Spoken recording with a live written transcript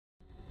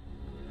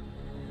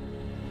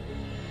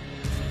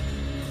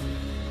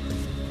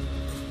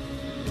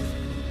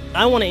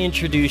I want to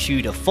introduce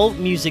you to folk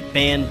music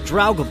band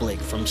Draugablick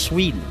from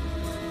Sweden.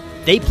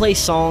 They play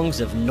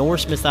songs of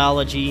Norse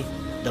mythology,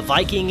 the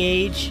Viking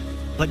Age,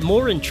 but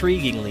more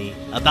intriguingly,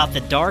 about the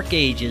Dark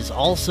Ages,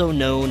 also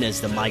known as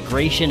the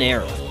Migration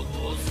Era,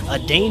 a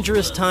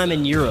dangerous time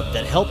in Europe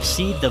that helped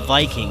seed the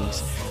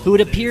Vikings, who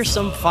would appear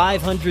some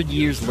 500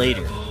 years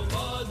later.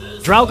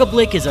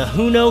 Draugablick is a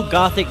Huno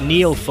Gothic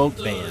neo-folk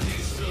band,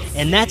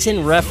 and that's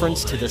in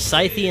reference to the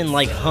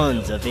Scythian-like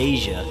Huns of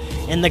Asia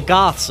and the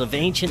Goths of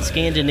ancient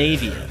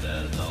Scandinavia.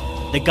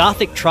 The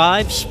Gothic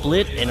tribes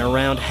split, and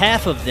around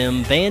half of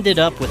them banded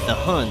up with the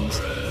Huns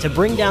to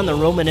bring down the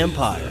Roman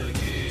Empire.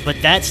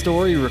 But that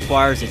story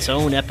requires its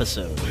own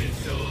episode.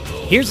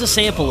 Here's a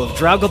sample of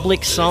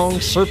Draugablick's song,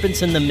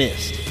 Serpents in the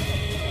Mist.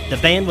 The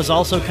band was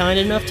also kind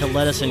enough to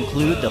let us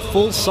include the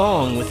full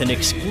song with an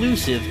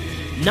exclusive,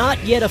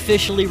 not yet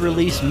officially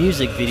released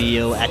music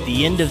video at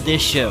the end of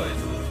this show.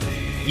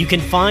 You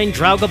can find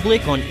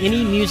Draugablick on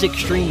any music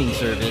streaming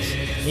service,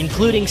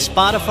 including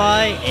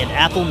Spotify and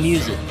Apple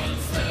Music.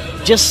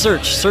 Just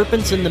search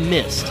Serpents in the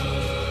Mist.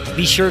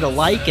 Be sure to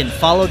like and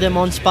follow them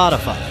on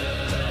Spotify.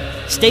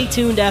 Stay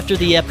tuned after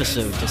the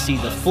episode to see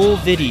the full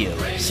video,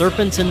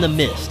 Serpents in the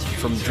Mist,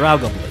 from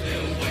Draugablick.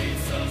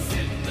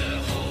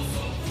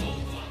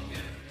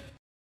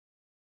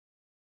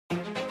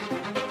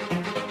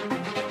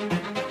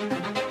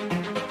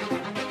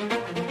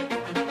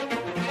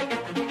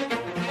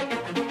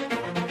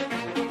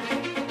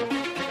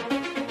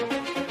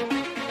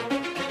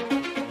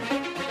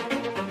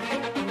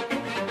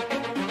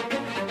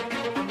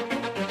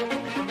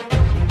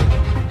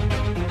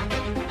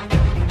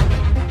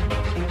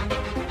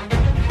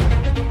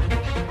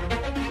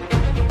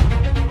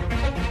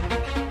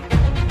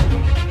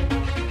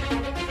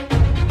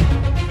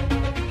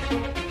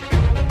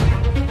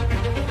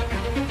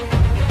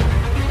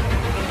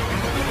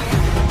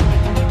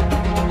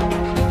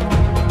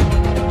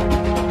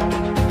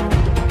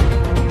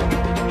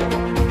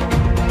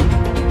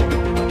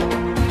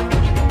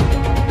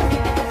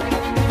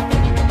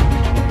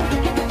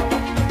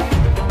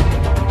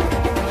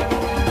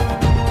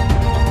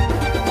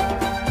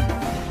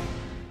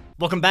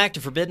 Welcome back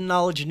to Forbidden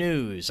Knowledge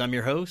News. I'm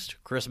your host,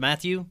 Chris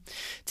Matthew.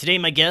 Today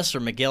my guests are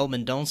Miguel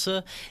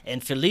Mendonça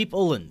and Philippe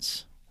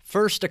Ullens.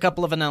 First, a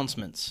couple of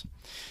announcements.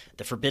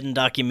 The Forbidden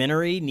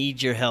documentary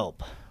needs your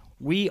help.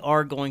 We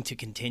are going to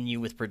continue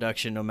with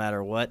production no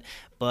matter what,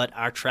 but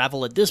our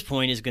travel at this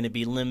point is going to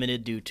be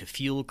limited due to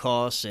fuel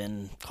costs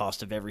and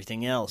cost of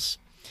everything else.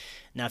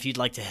 Now, if you'd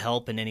like to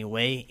help in any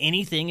way,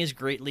 anything is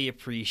greatly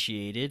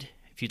appreciated.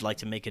 If you'd like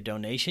to make a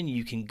donation,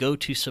 you can go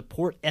to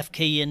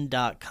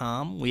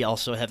supportfkn.com. We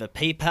also have a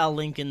PayPal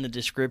link in the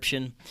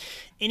description.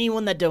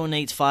 Anyone that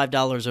donates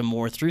 $5 or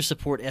more through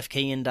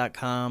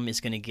supportfkn.com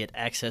is going to get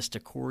access to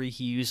Corey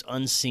Hughes'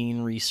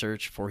 unseen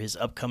research for his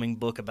upcoming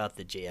book about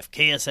the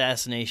JFK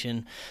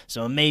assassination.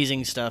 So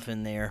amazing stuff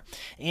in there.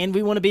 And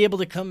we want to be able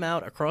to come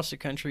out across the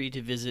country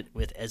to visit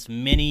with as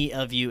many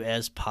of you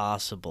as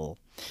possible.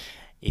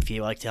 If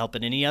you'd like to help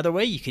in any other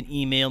way, you can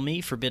email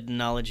me,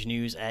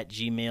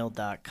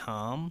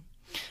 forbiddenknowledgenews@gmail.com.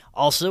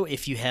 Also,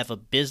 if you have a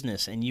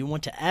business and you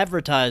want to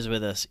advertise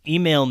with us,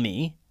 email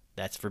me.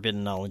 That's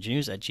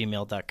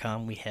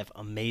forbiddenknowledgenews@gmail.com. We have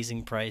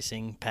amazing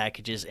pricing,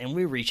 packages, and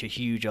we reach a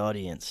huge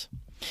audience.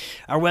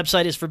 Our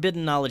website is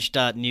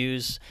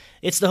forbiddenknowledge.news.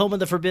 It's the home of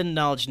the Forbidden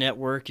Knowledge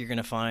Network. You're going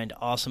to find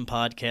awesome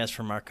podcasts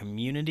from our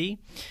community.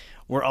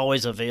 We're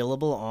always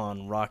available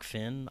on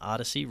Rockfin,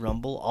 Odyssey,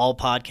 Rumble, all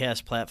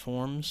podcast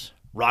platforms.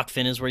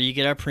 Rockfin is where you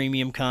get our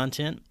premium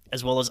content,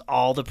 as well as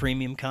all the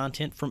premium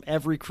content from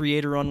every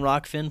creator on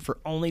Rockfin for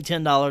only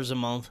 $10 a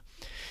month.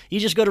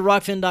 You just go to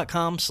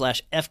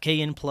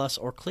rockfin.com/FKN+,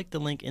 or click the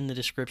link in the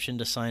description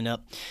to sign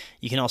up.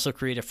 You can also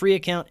create a free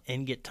account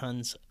and get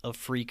tons of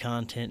free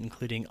content,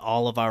 including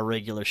all of our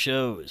regular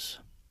shows.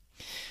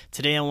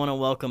 Today I want to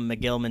welcome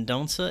Miguel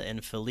Mendonça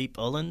and Philippe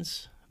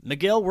Ullens.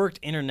 Miguel worked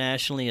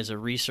internationally as a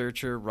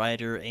researcher,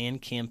 writer,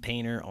 and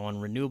campaigner on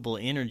renewable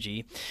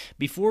energy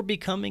before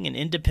becoming an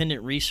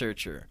independent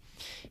researcher.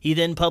 He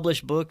then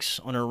published books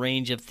on a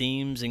range of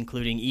themes,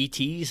 including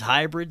ETs,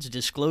 hybrids,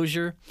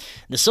 disclosure,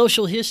 the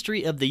social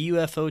history of the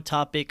UFO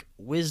topic,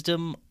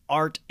 wisdom,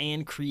 art,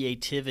 and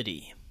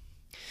creativity.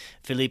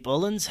 Philippe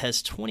Ullens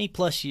has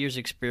 20-plus years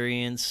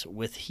experience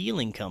with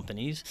healing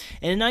companies,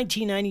 and in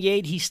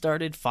 1998 he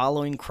started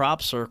following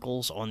crop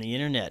circles on the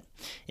internet.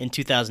 In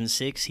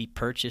 2006 he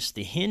purchased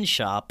the Hen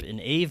Shop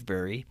in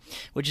Avebury,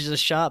 which is a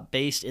shop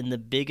based in the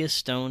biggest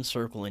stone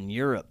circle in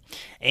Europe,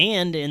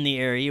 and in the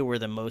area where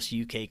the most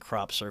UK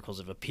crop circles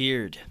have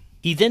appeared.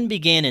 He then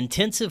began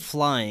intensive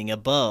flying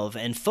above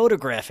and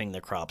photographing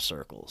the crop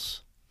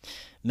circles.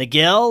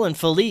 Miguel and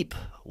Philippe,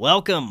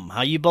 welcome.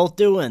 How you both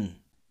doing?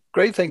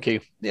 Great, thank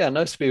you. Yeah,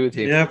 nice to be with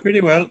you. Yeah, pretty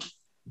well.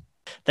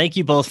 Thank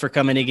you both for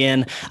coming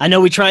again. I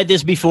know we tried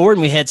this before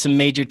and we had some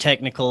major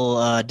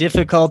technical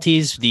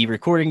difficulties. The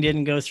recording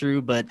didn't go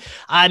through, but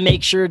I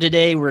make sure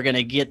today we're going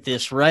to get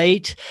this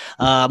right.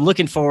 I'm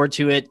looking forward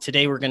to it.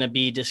 Today we're going to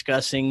be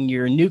discussing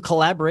your new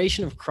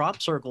collaboration of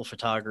crop circle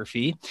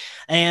photography.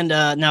 And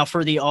now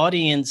for the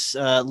audience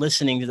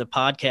listening to the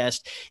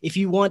podcast, if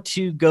you want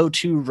to go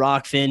to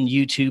Rockfin,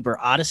 YouTube, or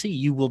Odyssey,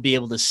 you will be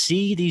able to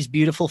see these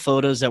beautiful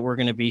photos that we're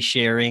going to be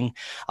sharing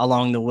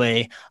along the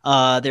way.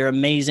 They're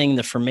amazing.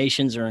 The formations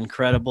are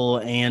incredible.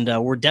 And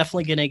we're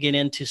definitely going to get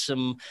into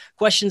some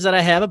questions that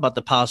I have about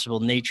the possible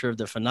nature of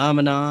the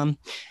phenomenon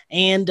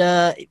and,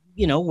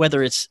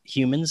 whether it's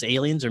humans,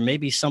 aliens, or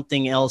maybe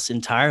something else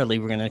entirely.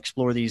 We're going to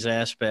explore these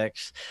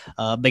aspects.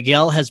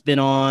 Miguel has been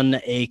on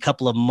a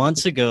couple of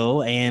months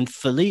ago, and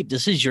Philippe,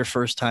 this is your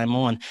first time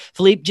on.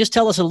 Philippe, just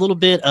tell us a little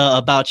bit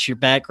about your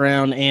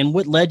background and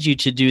what led you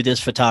to do this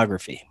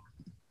photography.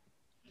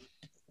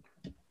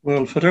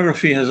 Well,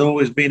 photography has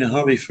always been a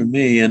hobby for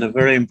me and a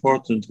very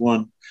important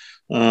one.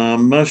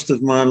 Most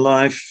of my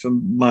life,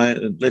 my,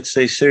 let's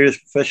say, serious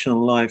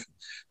professional life,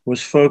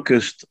 was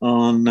focused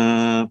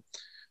on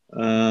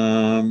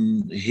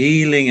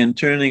healing and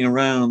turning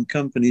around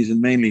companies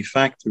and mainly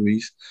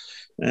factories.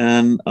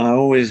 And I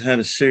always had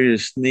a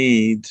serious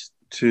need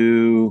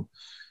to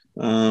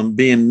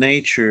be in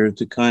nature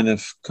to kind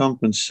of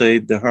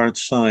compensate the hard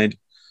side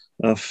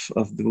of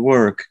the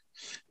work.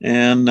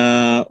 And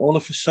all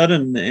of a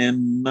sudden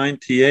in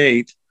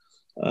 98,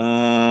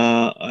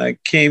 I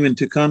came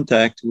into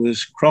contact with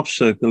crop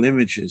circle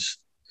images.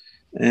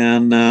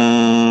 And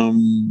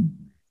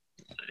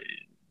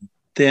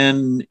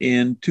then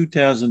in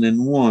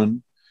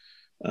 2001,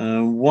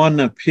 one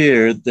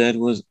appeared that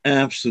was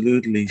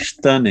absolutely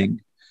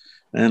stunning.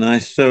 And I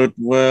thought,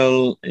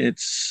 well,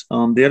 it's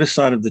on the other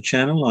side of the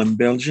channel. I'm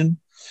Belgian.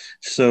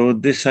 So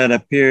this had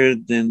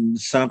appeared in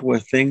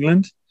southwest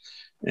England.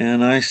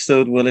 And I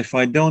thought, well, if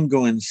I don't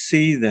go and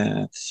see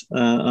that,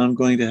 I'm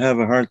going to have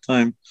a hard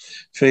time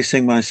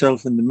facing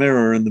myself in the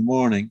mirror in the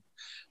morning.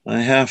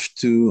 I have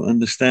to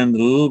understand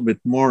a little bit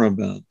more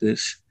about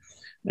this.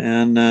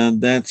 And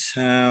that's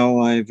how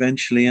I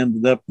eventually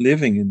ended up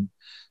living in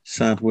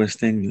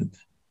southwest England.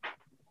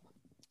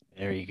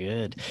 Very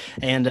good.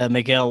 And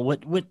Miguel,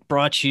 what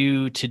brought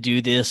you to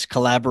do this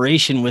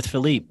collaboration with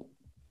Philippe?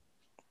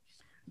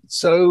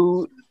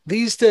 So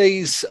these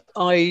days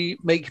I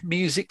make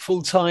music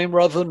full time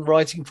rather than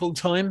writing full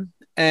time.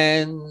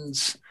 And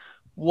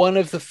one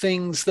of the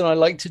things that I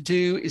like to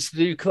do is to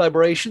do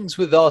collaborations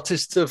with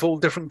artists of all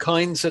different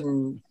kinds.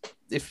 And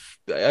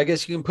I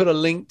guess you can put a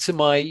link to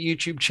my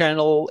YouTube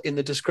channel in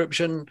the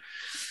description,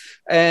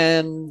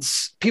 and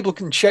people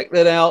can check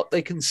that out.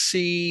 They can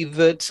see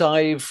that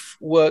I've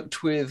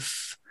worked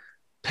with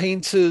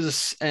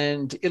painters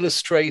and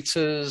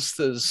illustrators.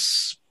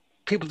 There's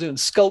people doing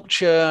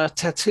sculpture,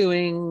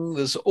 tattooing.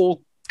 There's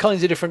all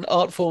kinds of different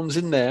art forms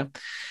in there.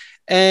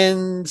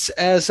 And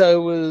as I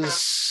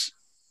was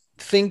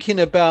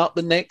thinking about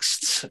the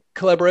next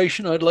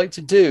collaboration I'd like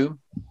to do,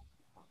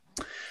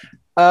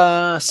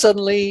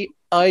 suddenly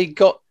I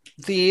got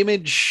the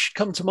image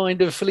come to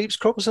mind of Philippe's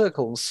crop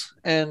circles,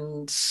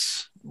 and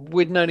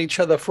we'd known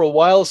each other for a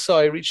while. So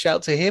I reached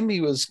out to him.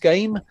 He was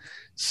game.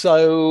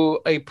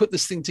 So I put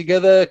this thing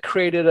together,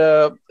 created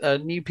a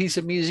new piece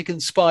of music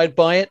inspired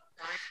by it,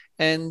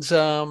 and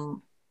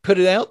put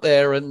it out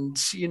there. And,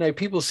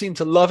 people seem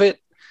to love it.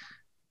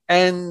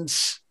 And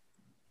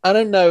I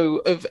don't know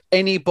of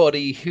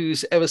anybody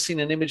who's ever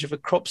seen an image of a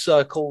crop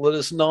circle that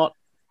has not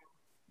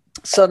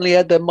suddenly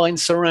had their mind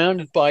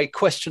surrounded by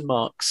question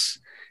marks.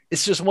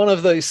 It's just one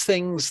of those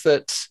things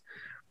that,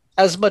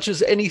 as much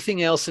as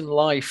anything else in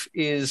life,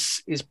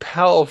 is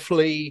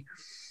powerfully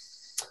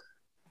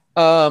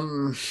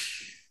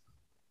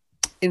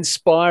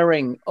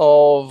inspiring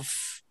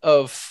of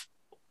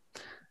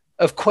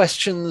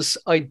questions,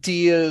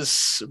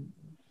 ideas,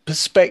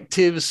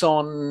 perspectives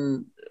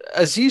on,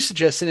 as you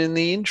suggested in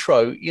the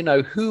intro,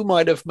 who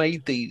might have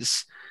made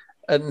these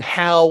and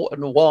how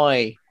and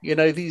why,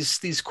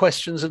 these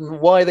questions and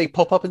why they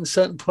pop up in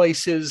certain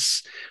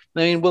places. I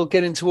mean, we'll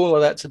get into all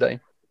of that today.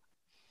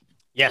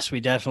 Yes, we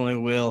definitely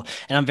will.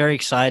 And I'm very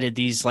excited.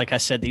 These, like I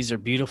said, these are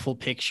beautiful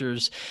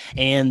pictures,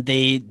 and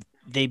they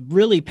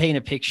really paint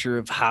a picture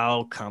of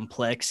how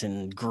complex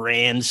and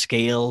grand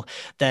scale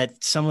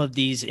that some of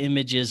these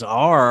images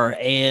are,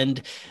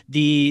 and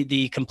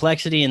the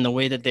complexity and the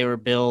way that they were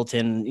built.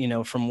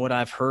 And, from what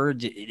I've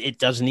heard, it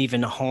doesn't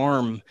even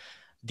harm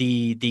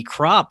the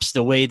crops,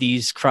 the way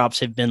these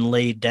crops have been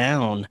laid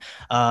down.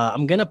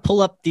 I'm going to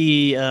pull up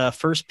the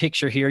first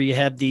picture here. You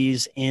have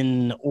these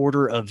in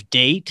order of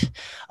date.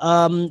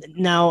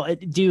 Now,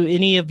 do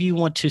any of you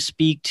want to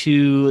speak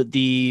to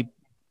the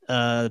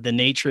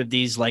nature of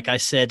these? Like I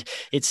said,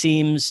 it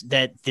seems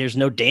that there's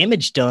no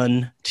damage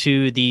done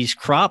to these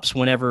crops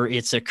whenever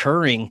it's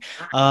occurring.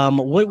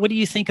 What do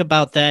you think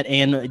about that?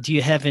 And do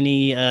you have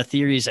any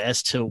theories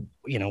as to,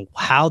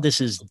 how this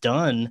is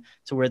done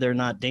to where they're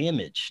not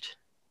damaged?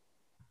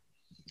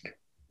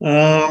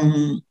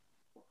 The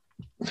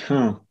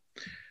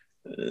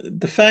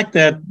fact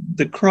that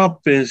the crop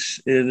is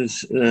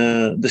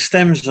the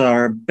stems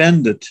are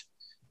bended,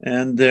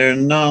 and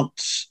they're not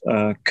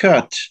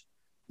cut.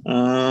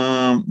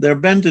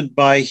 They're bended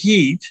by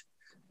heat,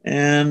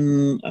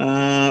 and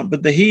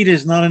but the heat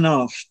is not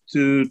enough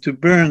to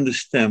burn the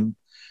stem.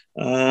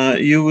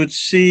 You would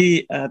see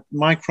at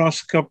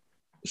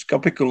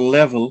microscopical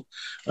level,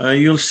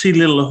 you'll see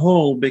little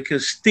hole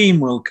because steam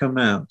will come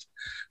out.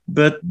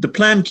 But the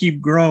plant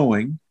keep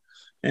growing,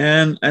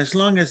 and as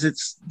long as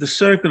the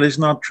circle is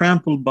not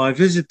trampled by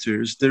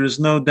visitors, there is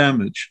no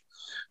damage.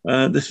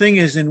 The thing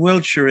is, in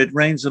Wiltshire, it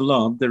rains a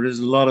lot. There is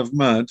a lot of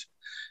mud.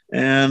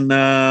 And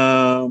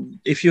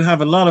if you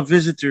have a lot of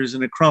visitors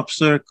in a crop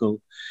circle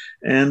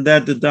and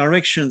that the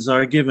directions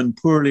are given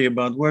poorly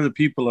about where the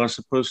people are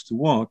supposed to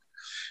walk,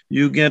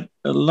 you get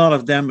a lot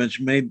of damage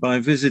made by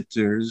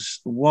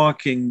visitors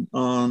walking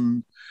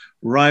on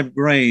ripe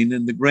grain,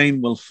 and the grain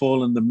will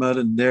fall in the mud,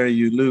 and there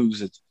you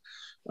lose it.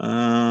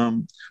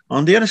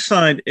 On the other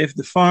side, if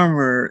the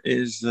farmer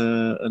is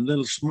a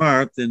little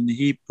smart, then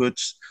he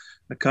puts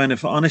a kind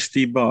of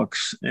honesty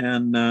box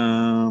and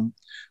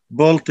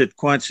bolt it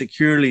quite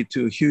securely to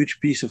a huge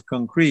piece of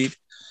concrete,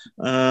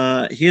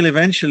 he'll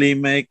eventually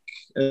make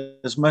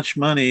as much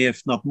money,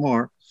 if not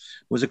more,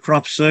 with a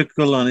crop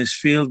circle on his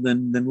field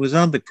than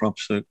without the crop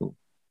circle.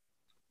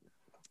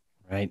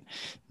 Right.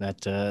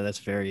 That's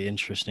very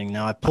interesting.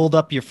 Now, I pulled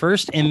up your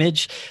first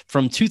image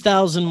from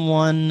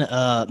 2001,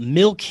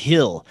 Milk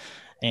Hill,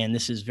 and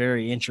this is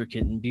very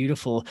intricate and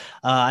beautiful.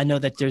 I know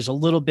that there's a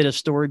little bit of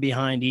story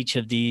behind each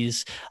of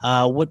these.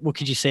 What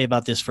could you say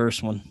about this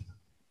first one?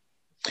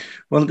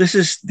 Well, this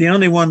is the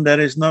only one that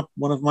is not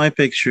one of my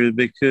pictures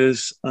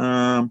because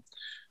I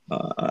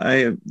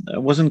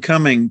wasn't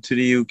coming to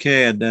the UK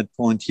at that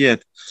point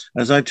yet.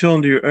 As I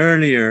told you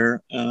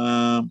earlier,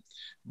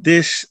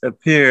 this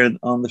appeared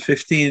on the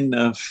 15th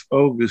of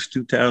August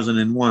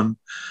 2001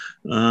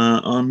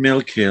 on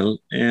Milk Hill.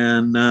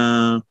 And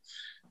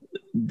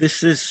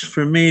this is,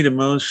 for me, the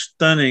most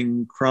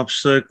stunning crop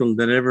circle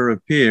that ever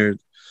appeared.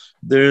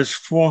 There's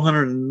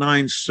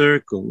 409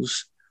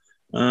 circles.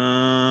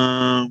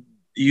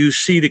 You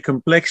see the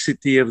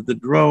complexity of the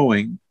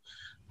drawing.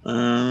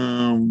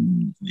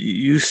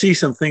 You see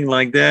something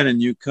like that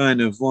and you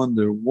kind of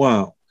wonder,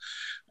 wow.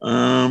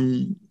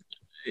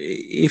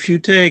 If you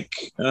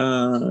take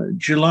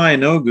July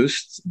and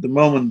August, the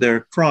moment there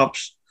are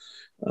crops,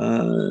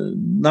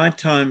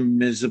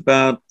 nighttime is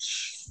about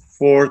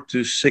 4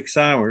 to 6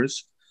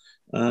 hours.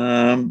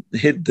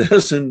 It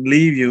doesn't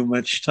leave you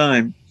much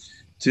time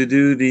to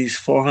do these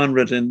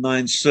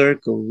 409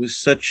 circles with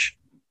such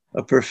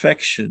a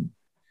perfection.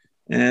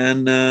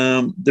 And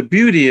the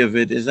beauty of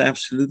it is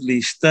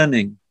absolutely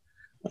stunning.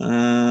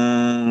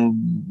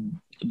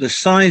 The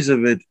size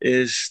of it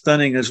is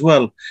stunning as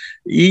well.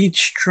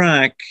 Each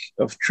track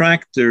of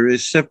tractor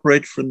is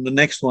separate from the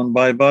next one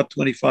by about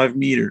 25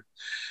 meters,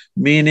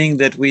 meaning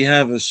that we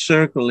have a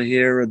circle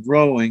here, a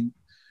drawing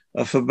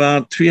of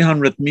about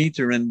 300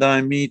 meters in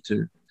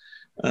diameter.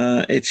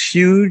 It's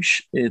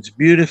huge, it's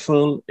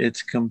beautiful,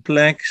 it's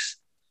complex.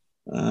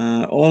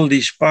 All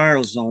these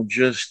spirals are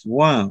just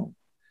wow.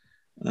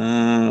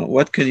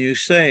 What can you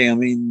say? I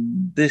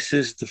mean, this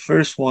is the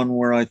first one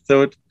where I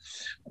thought,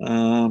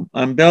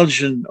 I'm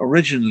Belgian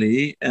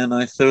originally, and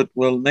I thought,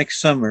 well, next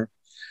summer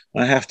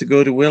I have to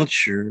go to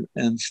Wiltshire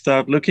and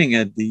start looking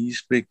at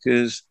these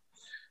because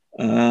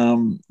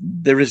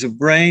there is a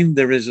brain,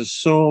 there is a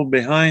soul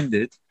behind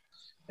it,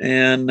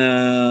 and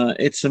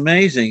it's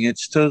amazing.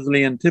 It's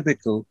totally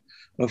untypical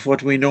of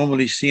what we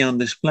normally see on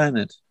this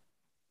planet.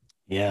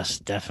 Yes,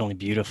 definitely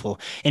beautiful.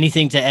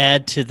 Anything to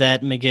add to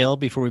that, Miguel,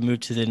 before we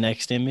move to the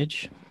next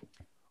image?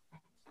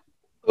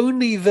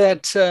 Only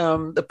that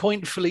the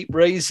point Philippe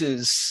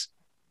raises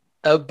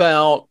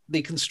about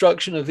the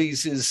construction of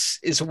these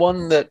is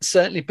one that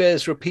certainly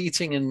bears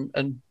repeating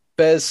and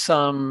bears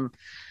some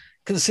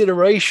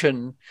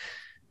consideration.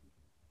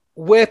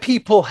 Where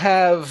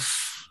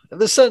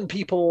there's certain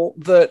people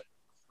that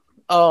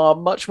are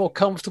much more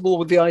comfortable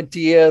with the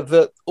idea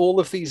that all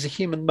of these are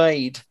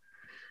human-made.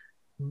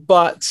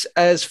 But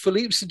as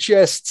Philippe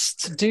suggests,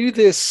 to do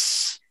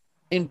this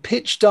in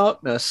pitch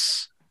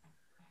darkness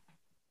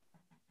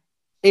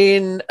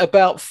in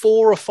about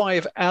 4 or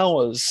 5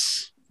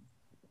 hours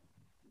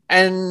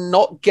and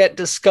not get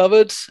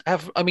discovered,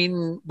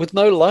 with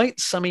no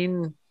lights,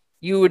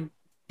 you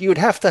would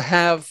have to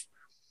have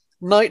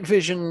night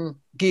vision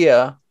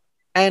gear.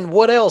 And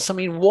what else?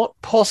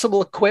 What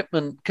possible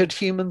equipment could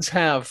humans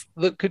have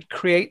that could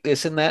create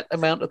this in that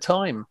amount of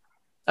time?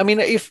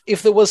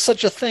 If there was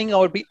such a thing, I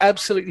would be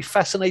absolutely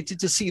fascinated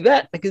to see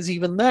that, because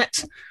even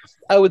that,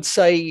 I would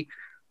say,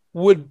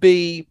 would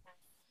be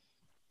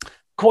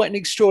quite an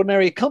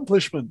extraordinary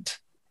accomplishment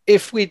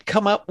if we'd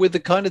come up with the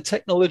kind of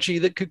technology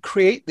that could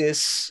create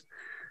this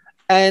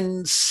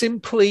and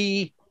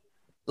simply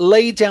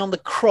lay down the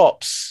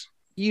crops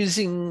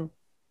using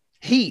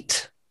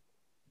heat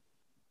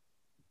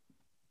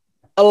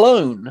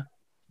alone.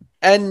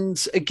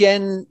 And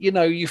again,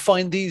 you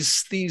find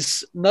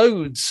these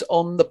nodes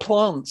on the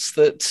plants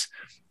that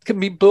can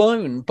be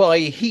blown by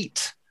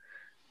heat.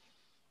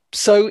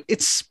 So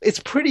it's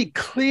pretty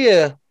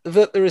clear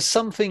that there is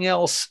something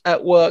else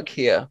at work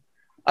here.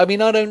 I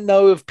mean, I don't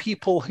know of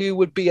people who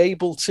would be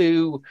able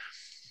to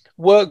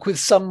work with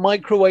some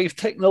microwave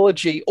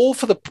technology, all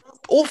for the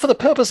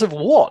purpose of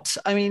what?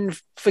 I mean,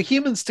 for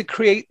humans to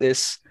create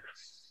this,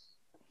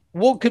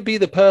 what could be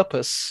the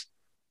purpose?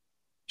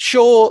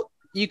 Sure,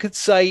 you could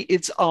say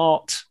it's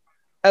art.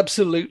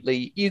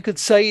 Absolutely. You could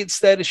say it's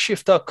there to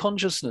shift our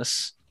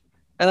consciousness.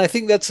 And I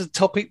think that's a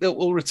topic that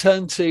we'll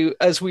return to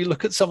as we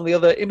look at some of the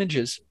other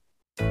images.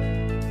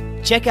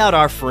 Check out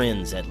our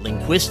friends at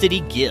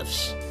Linguisticity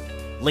Gifts.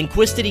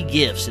 Linguisticity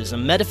Gifts is a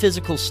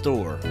metaphysical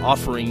store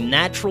offering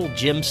natural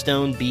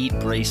gemstone bead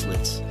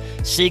bracelets,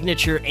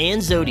 signature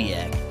and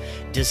zodiac,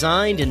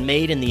 designed and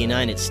made in the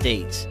United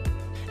States,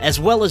 as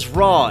well as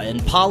raw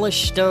and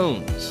polished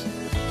stones,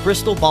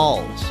 crystal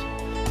balls,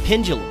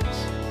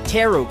 pendulums,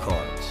 tarot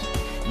cards,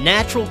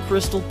 natural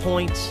crystal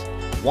points,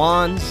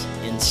 wands,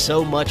 and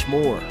so much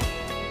more.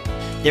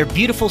 Their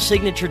beautiful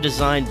signature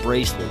design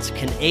bracelets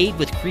can aid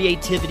with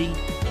creativity,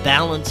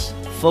 balance,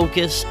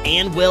 focus,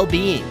 and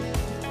well-being.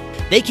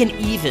 They can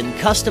even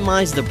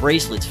customize the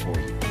bracelets for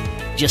you.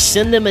 Just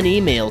send them an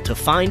email to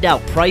find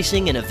out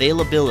pricing and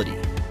availability.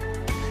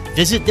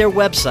 Visit their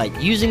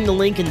website using the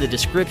link in the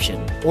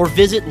description or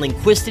visit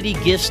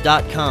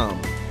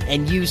linguisticitygifts.com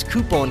and use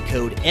coupon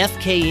code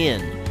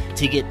FKN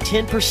to get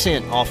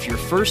 10% off your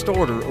first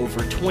order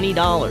over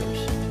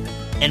 $20.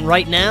 And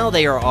right now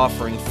they are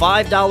offering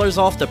 $5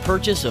 off the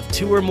purchase of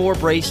 2 or more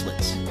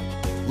bracelets.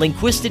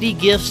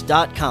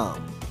 linguisticitygifts.com.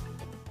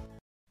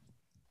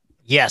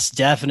 Yes,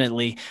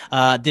 definitely.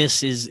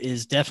 This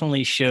is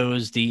definitely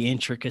shows the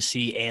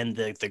intricacy and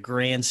the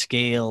grand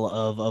scale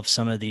of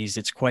some of these.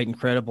 It's quite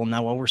incredible.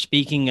 Now, while we're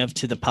speaking of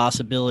to the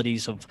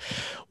possibilities of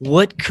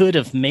what could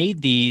have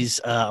made these,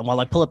 while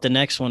I pull up the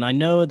next one, I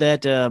know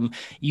that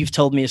you've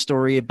told me a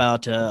story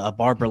about a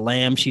Barbara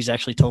Lamb. She's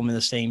actually told me the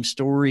same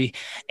story.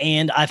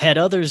 And I've had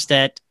others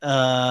that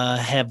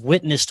have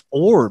witnessed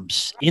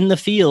orbs in the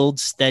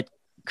fields that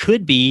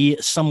could be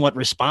somewhat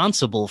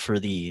responsible for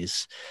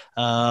these.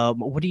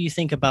 What do you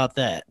think about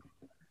that?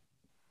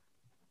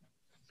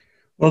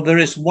 Well, there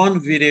is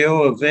one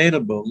video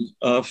available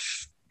of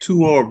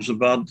 2 orbs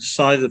about the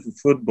size of a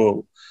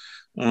football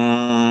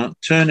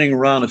turning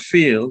around a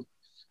field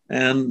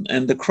and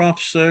the crop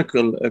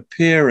circle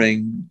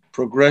appearing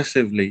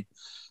progressively.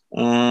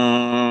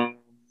 I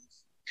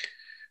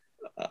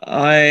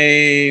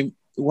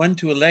went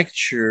to a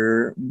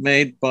lecture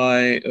made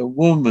by a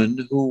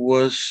woman who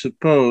was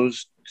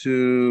supposed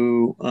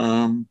to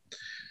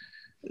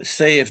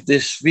say if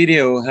this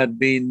video had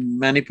been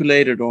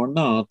manipulated or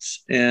not.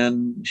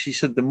 And she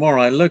said, the more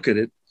I look at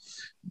it,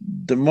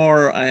 the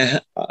more I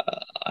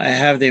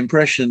have the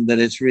impression that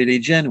it's really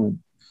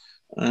genuine.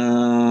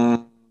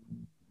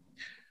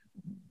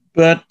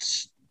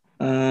 But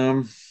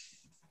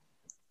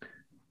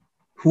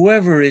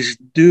whoever is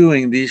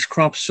doing these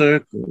crop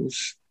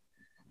circles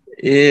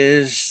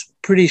is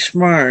pretty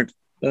smart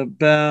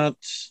about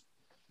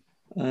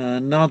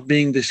not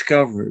being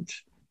discovered.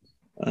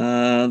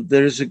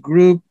 There's a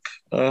group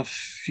of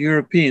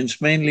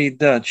Europeans, mainly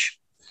Dutch,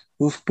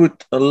 who've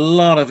put a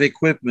lot of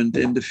equipment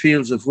in the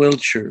fields of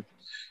Wiltshire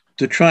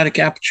to try to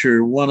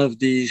capture one of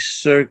these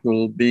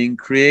circles being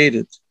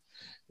created.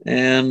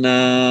 And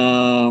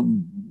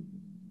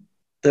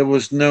there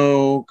was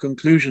no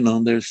conclusion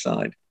on their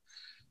side.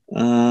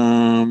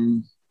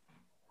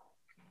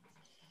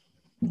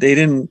 They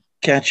didn't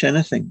catch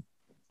anything.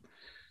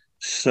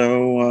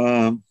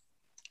 So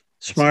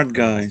smart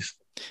guys.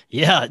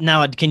 Yeah.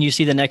 Now, can you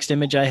see the next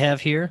image I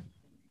have here?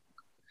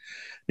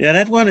 Yeah,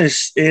 that one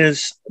is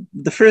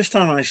the first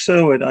time I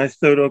saw it, I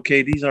thought,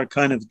 okay, these are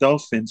kind of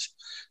dolphins.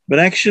 But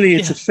actually,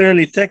 it's a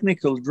fairly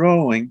technical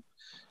drawing.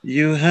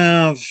 You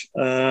have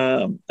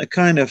a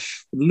kind of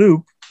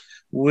loop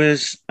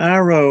with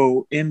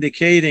arrow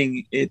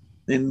indicating it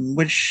in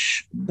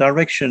which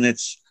direction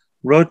it's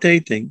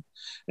rotating.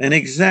 And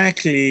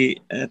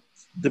exactly at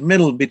the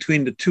middle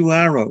between the 2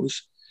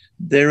 arrows,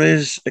 there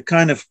is a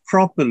kind of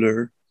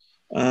propeller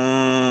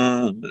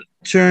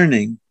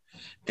turning.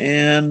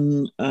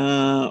 And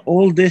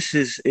all this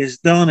is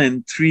done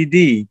in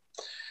 3D.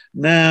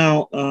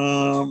 Now,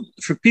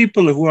 for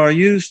people who are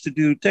used to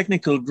do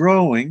technical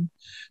drawing,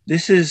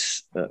 this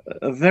is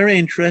a very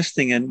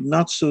interesting and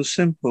not so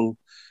simple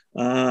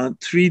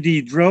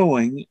 3D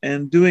drawing.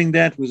 And doing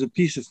that with a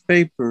piece of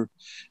paper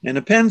and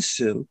a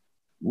pencil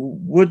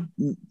would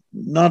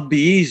not be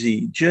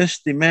easy.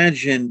 Just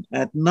imagine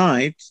at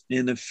night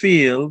in a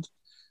field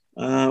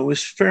with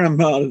a fair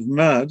amount of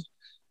mud.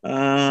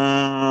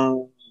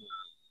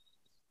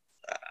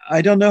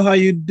 I don't know how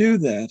you do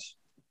that.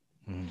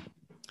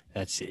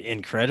 That's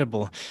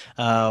incredible.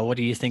 What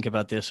do you think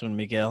about this one,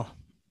 Miguel?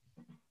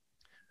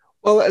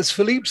 Well, as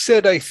Philippe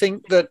said, I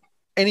think that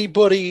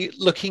anybody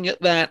looking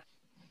at that,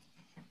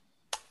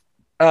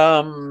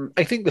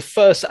 I think the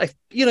first,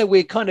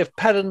 we're kind of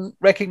pattern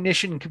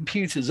recognition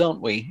computers,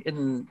 aren't we?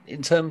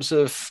 In terms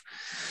of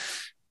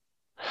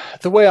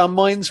the way our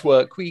minds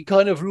work, we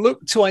kind of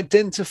look to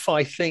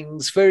identify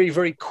things very,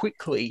 very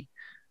quickly.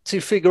 to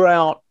figure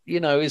out,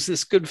 is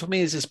this good for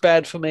me? Is this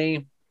bad for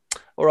me,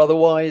 or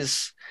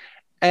otherwise?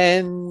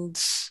 And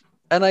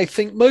I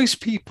think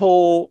most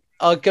people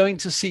are going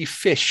to see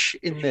fish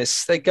in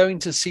this. They're going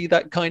to see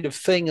that kind of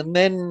thing, and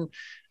then,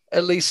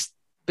 at least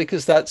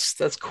because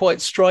that's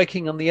quite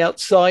striking on the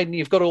outside, and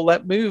you've got all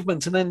that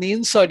movement, and then the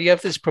inside you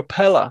have this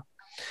propeller.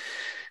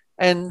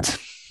 And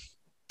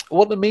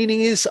what the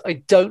meaning is, I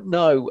don't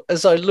know.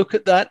 As I look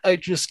at that, I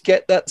just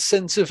get that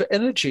sense of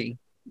energy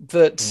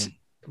that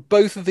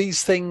both of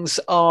these things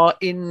are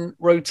in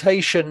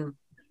rotation,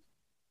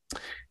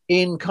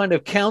 in kind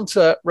of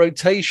counter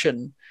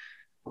rotation.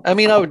 I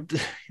mean,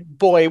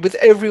 with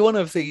every one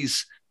of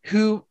these,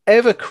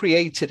 whoever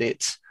created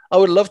it, I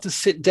would love to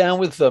sit down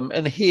with them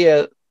and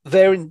hear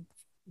their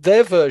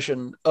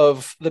version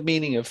of the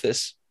meaning of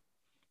this.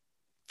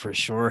 For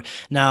sure.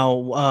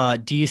 Now,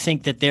 do you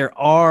think that there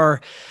are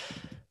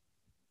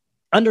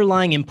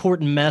underlying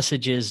important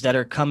messages that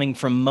are coming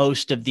from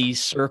most of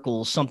these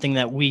circles, something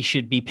that we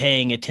should be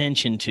paying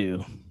attention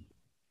to?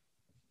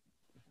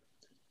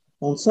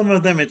 On some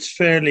of them, it's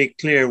fairly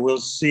clear. We'll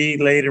see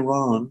later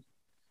on.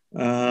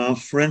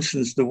 For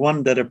instance, the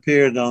one that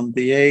appeared on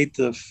the 8th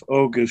of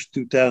August,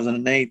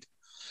 2008,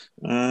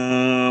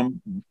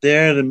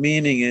 there the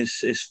meaning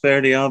is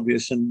fairly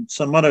obvious, and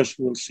some others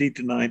we'll see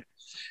tonight.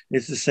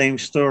 It's the same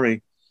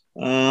story.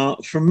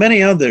 For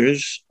many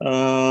others,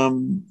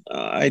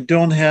 I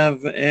don't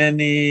have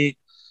any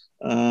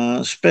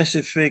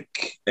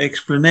specific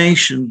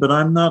explanation, but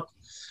I'm not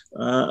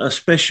a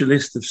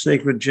specialist of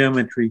sacred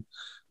geometry.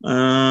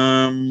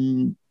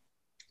 On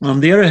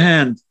the other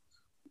hand,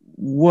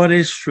 what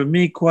is for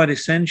me quite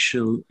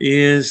essential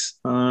is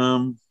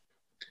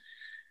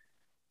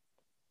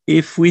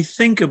if we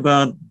think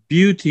about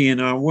beauty in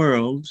our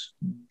world,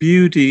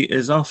 beauty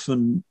is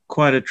often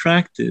quite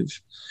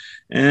attractive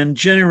and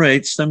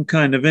generates some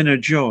kind of inner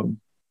joy.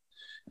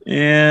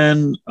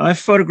 And I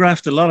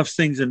photographed a lot of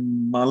things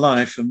in my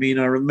life. I mean,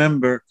 I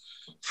remember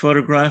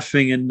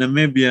photographing in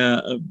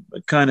Namibia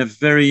a kind of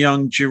very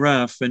young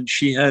giraffe, and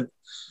she had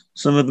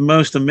some of the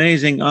most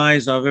amazing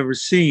eyes I've ever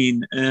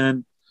seen.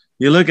 And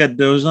you look at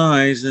those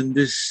eyes and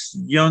this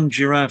young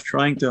giraffe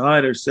trying to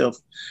hide herself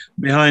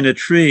behind a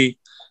tree,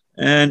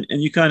 and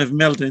you kind of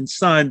melt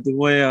inside the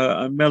way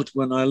I melt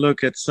when I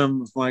look at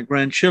some of my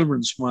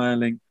grandchildren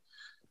smiling.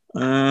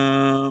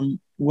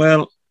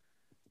 Well,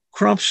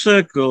 Crop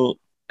Circle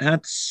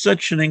had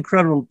such an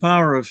incredible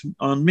power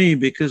on me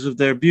because of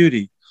their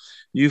beauty.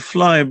 You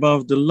fly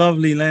above the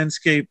lovely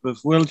landscape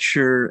of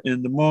Wiltshire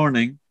in the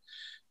morning,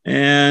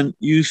 and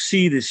you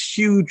see this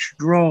huge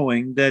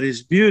drawing that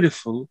is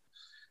beautiful,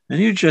 and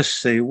you just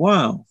say,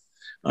 wow.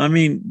 I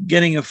mean,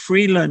 getting a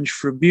free lunch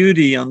for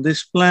beauty on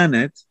this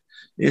planet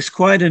is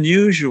quite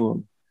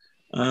unusual.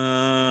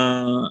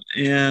 And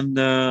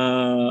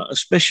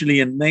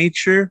especially in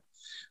nature.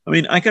 I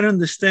mean, I can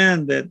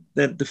understand that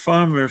the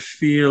farmer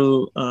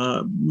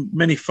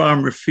many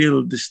farmers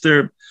feel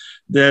disturbed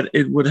that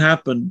it would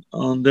happen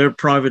on their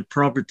private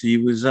property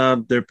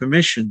without their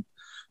permission.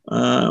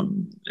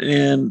 And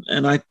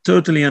I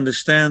totally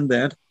understand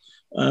that.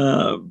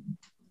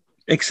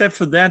 Except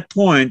for that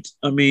point,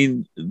 I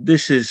mean,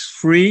 this is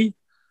free,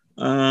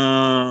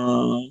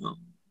 and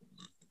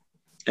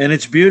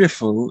it's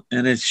beautiful,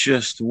 and it's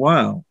just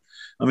wow.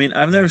 I mean,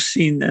 I've never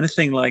seen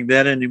anything like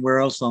that anywhere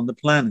else on the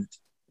planet.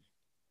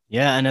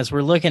 Yeah, and as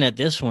we're looking at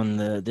this one,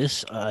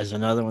 this is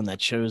another one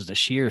that shows the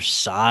sheer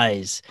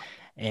size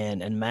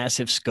and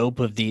massive scope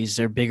of these.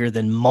 They're bigger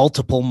than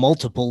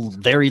multiple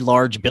very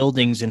large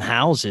buildings and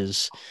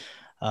houses.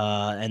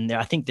 And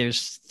I think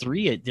there's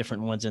 3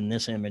 different ones in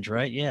this image,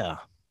 right? Yeah.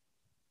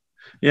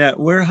 Yeah,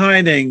 we're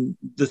hiding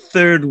the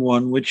third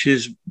one, which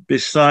is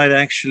beside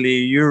actually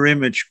your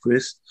image,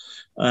 Chris.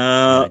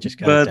 I just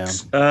got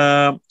it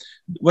down.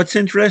 What's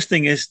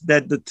interesting is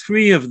that the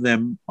 3 of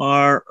them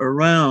are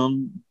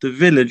around the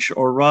village,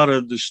 or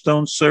rather the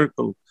stone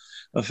circle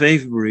of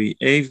Avebury.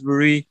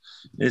 Avebury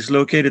is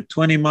located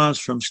 20 miles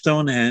from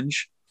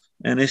Stonehenge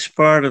and is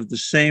part of the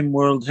same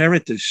World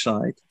Heritage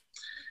Site,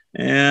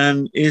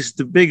 and is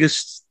the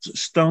biggest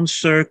stone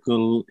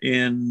circle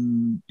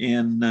in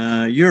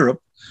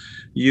Europe.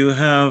 You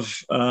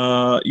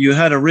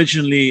had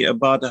originally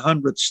about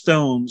 100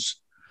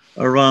 stones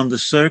around the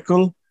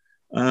circle.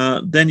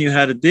 Then you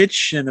had a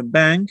ditch and a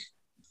bank,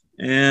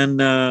 and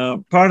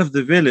part of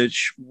the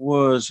village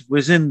was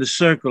within the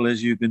circle,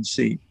 as you can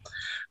see.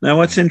 Now,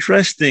 what's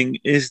interesting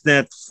is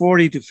that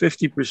 40 to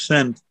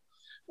 50%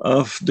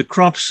 of the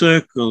crop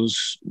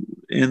circles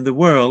in the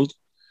world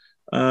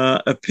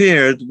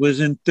appeared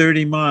within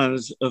 30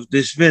 miles of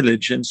this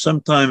village. And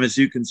sometimes, as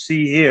you can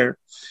see here,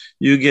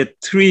 you get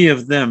 3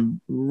 of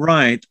them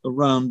right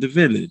around the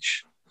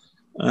village.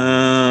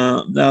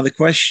 Now, the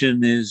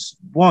question is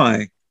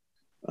why?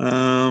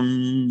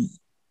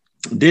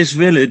 This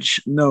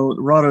village, no,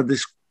 rather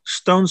this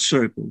stone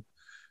circle,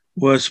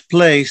 was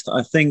placed,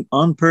 I think,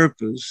 on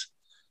purpose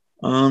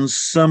on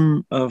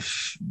some of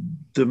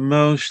the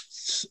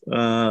most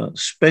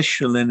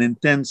special and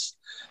intense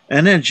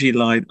energy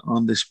light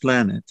on this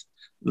planet,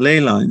 ley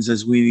lines,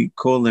 as we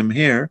call them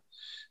here.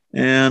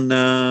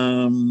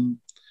 And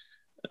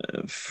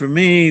for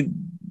me,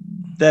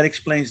 that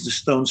explains the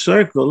stone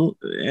circle,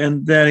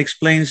 and that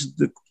explains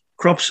the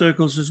crop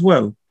circles as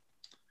well.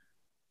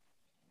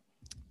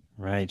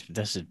 Right.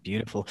 This is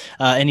beautiful.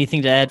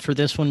 Anything to add for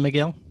this one,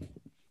 Miguel?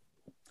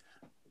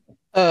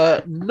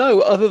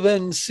 No, other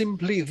than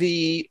simply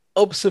the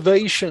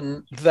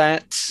observation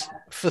that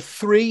for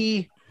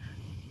three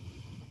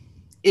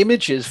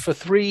images, for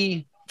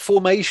three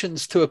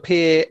formations to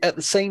appear at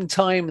the same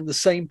time in the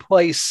same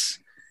place,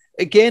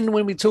 again,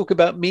 when we talk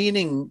about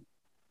meaning,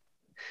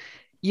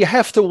 you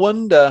have to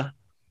wonder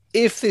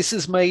if this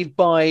is made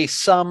by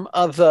some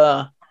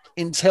other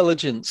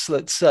intelligence,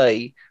 let's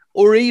say,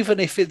 or even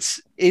if it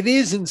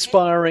is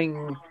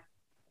inspiring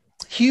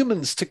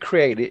humans to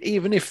create it,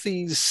 even if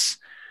these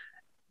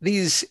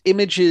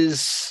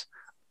images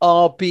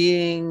are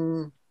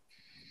being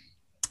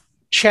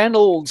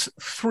channeled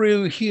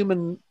through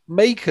human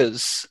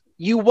makers.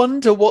 You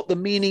wonder what the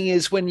meaning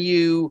is when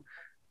you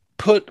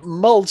put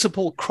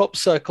multiple crop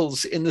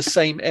circles in the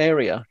same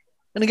area.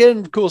 And again,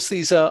 of course,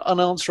 these are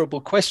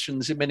unanswerable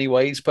questions in many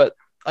ways, but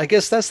I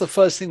guess that's the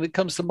first thing that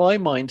comes to my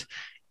mind.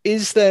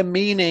 Is there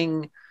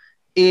meaning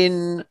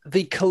in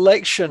the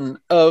collection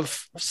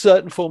of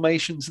certain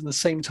formations in the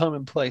same time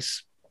and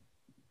place?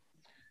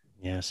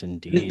 Yes,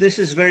 indeed. This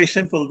is very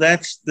simple.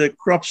 That's the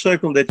crop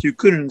circle that you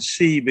couldn't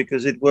see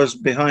because it was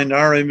behind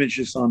our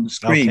images on the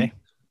screen. Okay,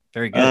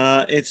 very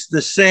good. It's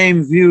the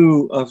same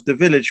view of the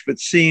village, but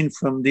seen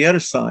from the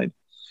other side.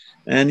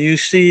 And you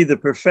see the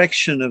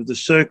perfection of the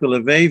circle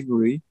of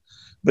Avebury,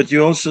 but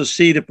you also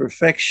see the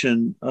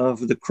perfection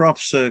of the crop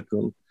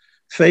circle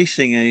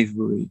facing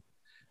Avebury.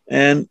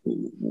 And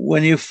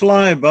when you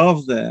fly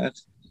above that,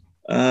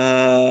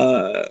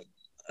 I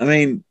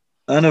mean,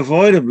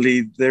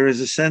 unavoidably, there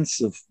is a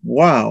sense of,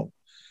 wow,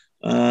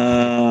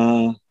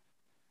 yeah,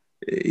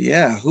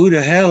 who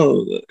the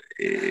hell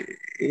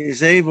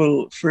is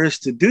able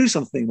first to do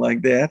something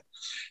like that,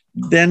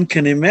 then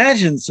can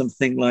imagine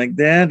something like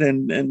that,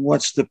 and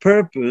what's the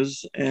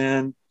purpose?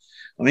 And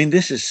I mean,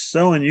 this is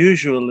so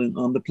unusual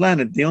on the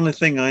planet. The only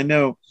thing I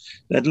know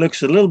that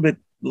looks a little bit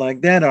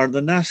like that are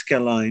the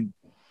Nazca line.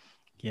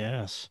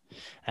 Yes,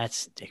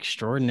 that's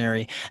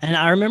extraordinary. And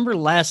I remember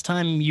last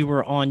time you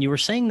were on, you were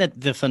saying that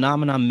the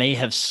phenomenon may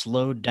have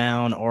slowed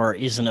down or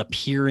isn't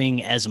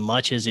appearing as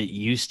much as it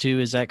used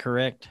to. Is that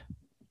correct?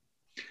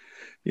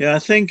 Yeah, I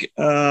think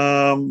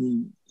our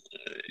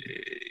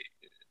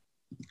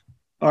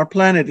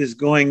planet is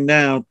going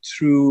now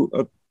through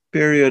a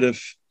period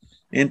of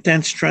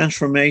intense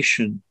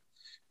transformation.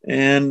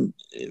 And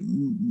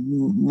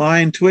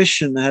my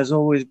intuition has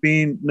always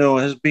been,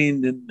 has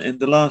been in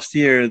the last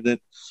year that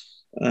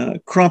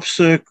crop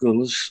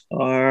circles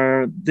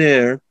are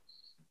there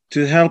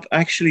to help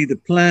actually the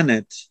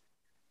planet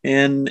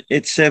in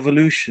its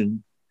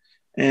evolution.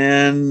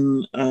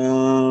 And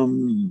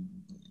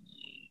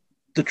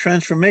the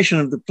transformation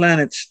of the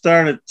planet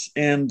started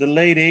in the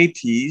late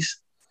 80s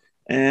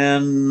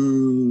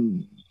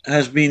and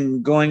has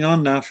been going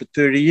on now for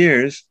 30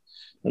 years,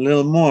 a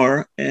little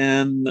more.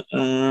 And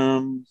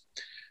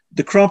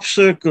the crop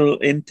circle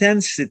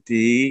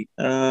intensity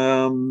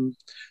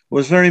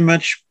was very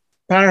much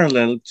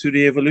parallel to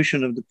the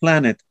evolution of the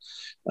planet.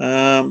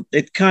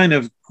 It kind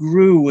of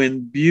grew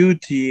in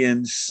beauty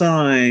and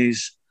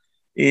size,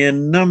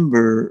 in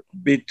number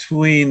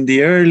between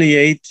the early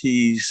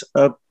 80s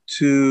up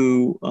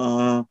to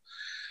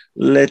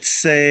let's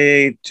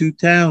say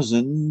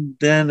 2000.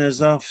 Then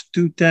as of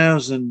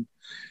 2000,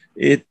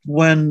 it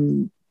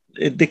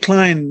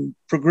declined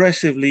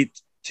progressively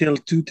till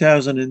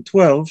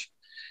 2012,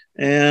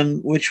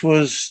 and which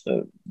was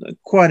a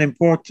quite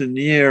important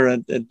year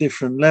at a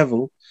different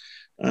level.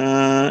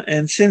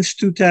 And since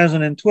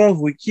 2012,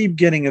 we keep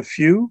getting a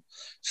few.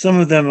 Some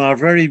of them are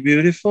very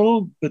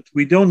beautiful, but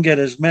we don't get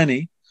as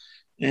many.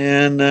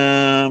 And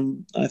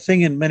I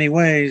think in many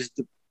ways,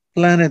 the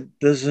planet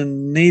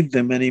doesn't need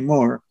them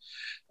anymore.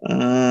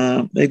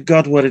 It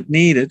got what it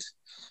needed.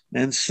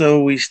 And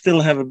so we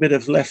still have a bit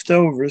of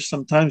leftovers,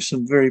 sometimes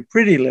some very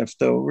pretty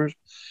leftovers.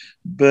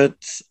 But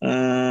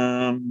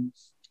yeah,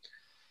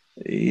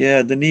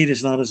 the need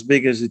is not as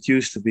big as it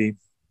used to be.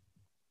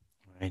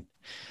 Right.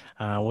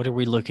 What are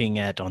we looking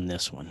at on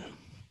this one?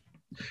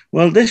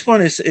 Well, this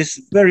one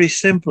is very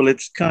simple.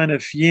 It's kind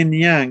of yin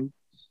yang.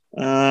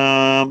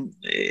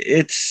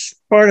 It's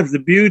part of the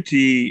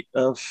beauty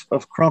of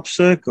crop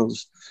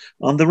circles.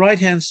 On the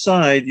right-hand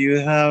side, you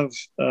have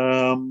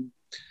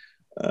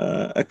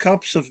a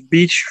copse of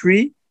beech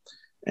tree,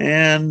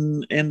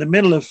 and in the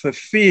middle of a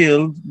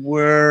field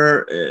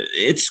where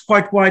it's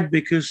quite wide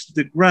because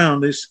the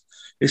ground is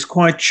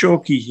quite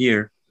chalky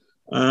here.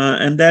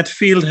 And that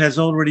field has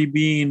already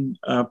been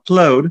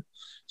plowed.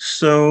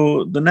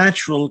 So the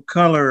natural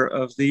color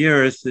of the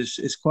earth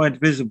is quite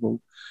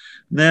visible.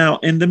 Now,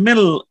 in the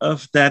middle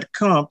of that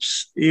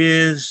copse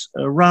is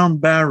a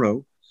round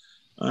barrow.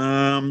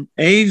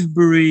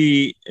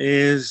 Avebury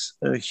is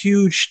a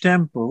huge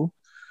temple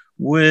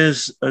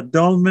with a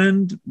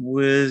dolmen,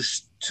 with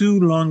two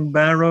long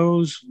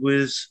barrows,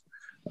 with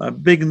a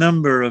big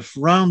number of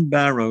round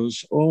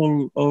barrows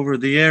all over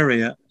the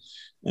area,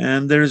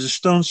 and there is a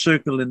stone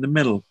circle in the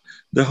middle.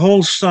 The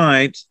whole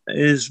site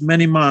is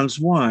many miles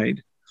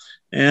wide,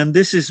 and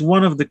this is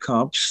one of the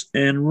cups,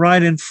 and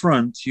right in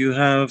front you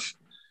have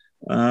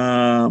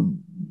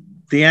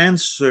the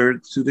answer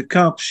to the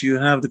cups. You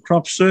have the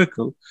crop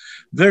circle.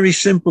 Very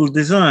simple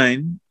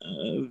design,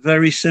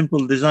 very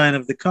simple design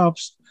of the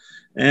cups,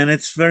 and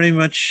it's very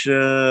much,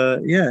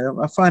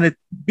 I find it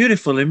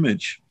beautiful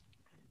image.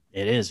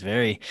 It is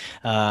very.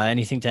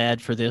 Anything to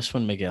add for this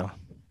one, Miguel?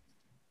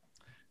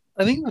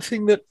 I think the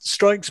thing that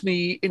strikes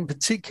me in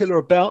particular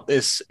about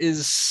this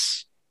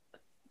is,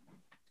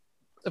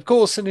 of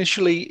course,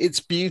 initially its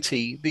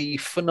beauty, the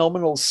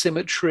phenomenal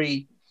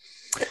symmetry,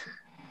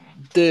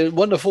 the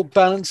wonderful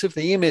balance of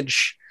the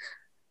image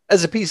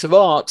as a piece of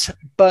art.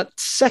 But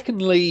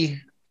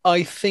secondly,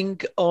 I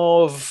think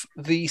of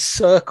the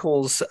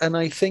circles, and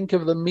I think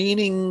of the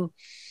meaning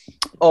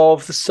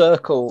of the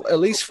circle. At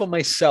least for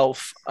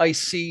myself, I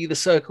see the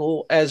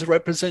circle as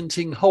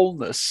representing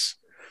wholeness.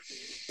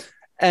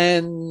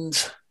 And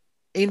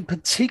in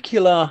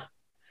particular,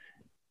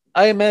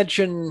 I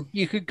imagine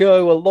you could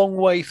go a long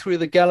way through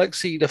the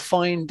galaxy to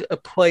find a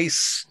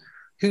place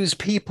whose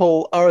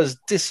people are as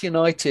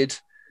disunited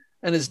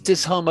and as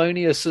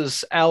disharmonious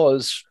as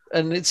ours.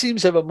 And it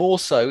seems ever more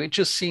so. It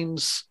just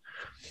seems,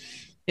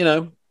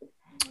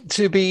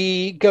 to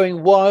be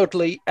going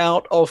wildly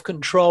out of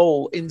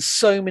control in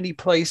so many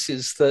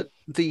places, that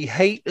the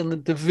hate and the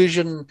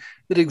division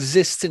that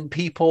exists in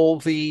people,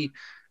 the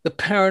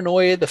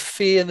paranoia, the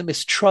fear, the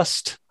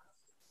mistrust,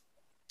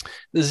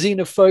 the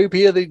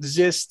xenophobia that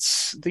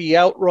exists, the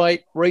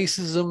outright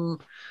racism,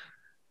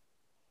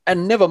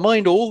 and never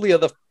mind all the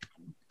other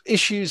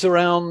issues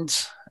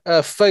around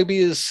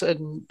phobias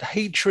and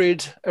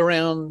hatred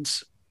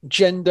around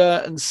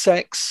gender and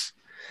sex.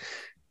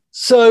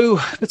 So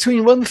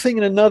between one thing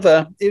and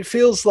another, it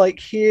feels like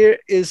here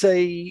is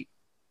a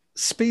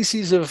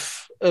species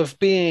of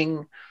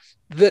being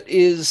that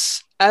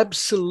is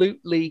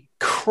absolutely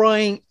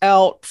crying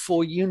out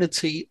for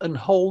unity and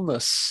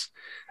wholeness.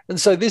 And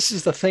so this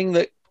is the thing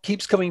that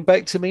keeps coming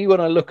back to me when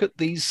I look at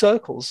these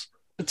circles,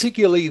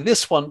 particularly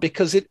this one,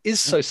 because it is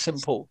so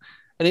simple.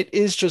 And it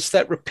is just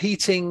that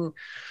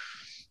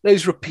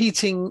those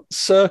repeating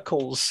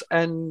circles.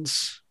 And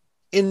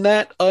in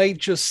that, I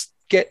just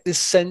get this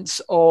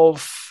sense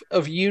of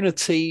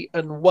unity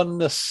and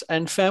oneness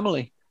and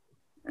family.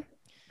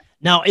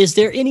 Now, is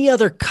there any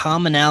other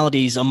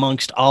commonalities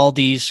amongst all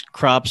these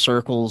crop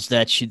circles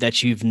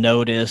that you've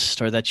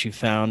noticed or that you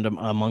found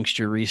amongst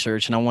your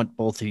research? And I want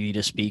both of you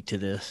to speak to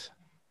this.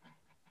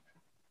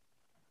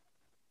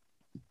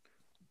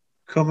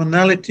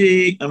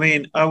 Commonality,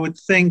 I would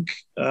think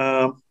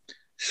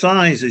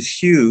size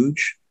is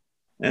huge,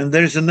 and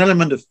there's an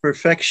element of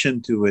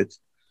perfection to it.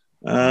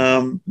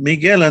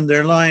 Miguel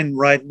underlined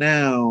right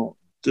now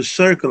the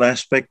circle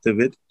aspect of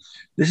it.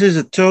 This is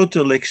a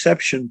total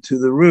exception to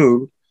the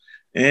rule.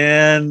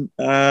 And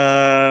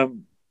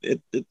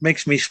it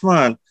makes me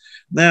smile.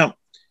 Now,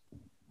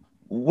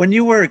 when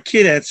you were a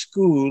kid at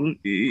school,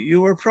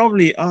 you were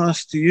probably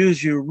asked to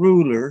use your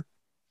ruler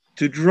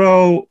to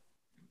draw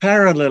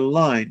parallel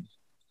line.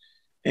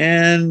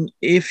 And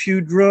if you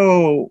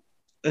draw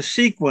a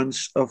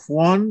sequence of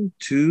 1,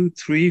 2,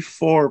 3,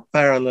 4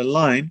 parallel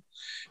line,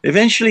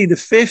 eventually the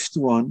fifth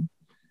one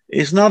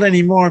is not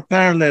anymore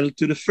parallel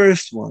to the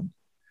first one.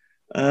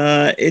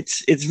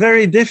 It's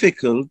very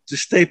difficult to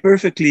stay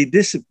perfectly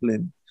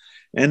disciplined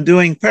and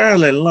doing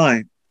parallel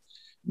line.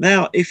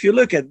 Now, if you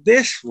look at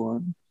this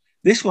one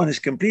is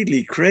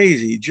completely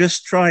crazy.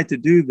 Just try to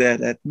do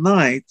that at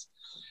night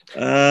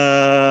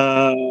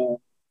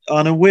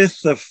on a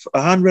width of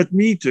 100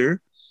 meters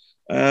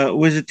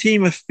with a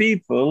team of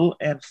people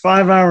at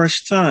 5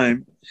 hours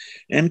time,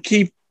 and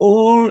keep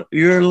all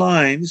your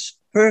lines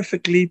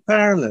perfectly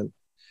parallel.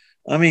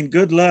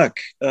 Good luck.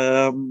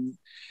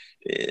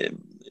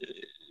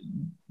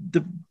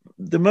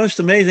 The most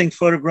amazing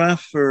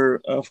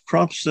photographer of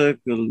crop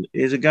circle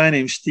is a guy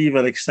named Steve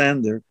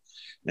Alexander.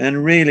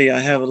 And really, I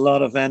have a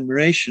lot of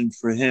admiration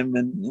for him.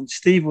 And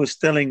Steve was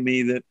telling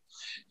me that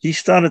he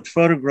started to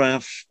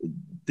photograph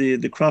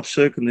the crop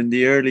circle in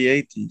the early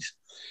 80s.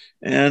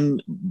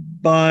 And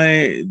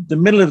by the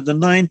middle of the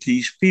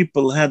 90s,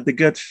 people had the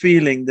gut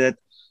feeling that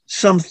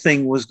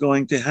something was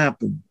going to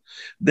happen,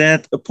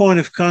 that a point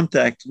of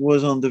contact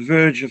was on the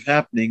verge of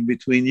happening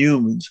between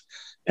humans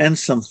and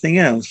something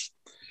else.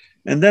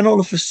 And then all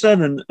of a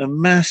sudden, a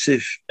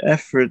massive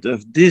effort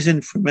of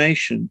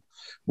disinformation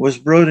was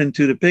brought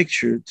into the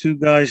picture. Two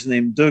guys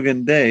named Doug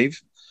and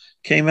Dave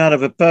came out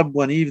of a pub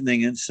one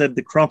evening and said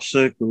the crop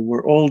circle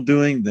were all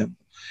doing them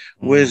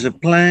with a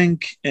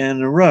plank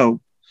and a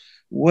rope.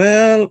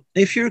 Well,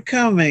 if you're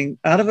coming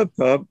out of a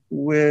pub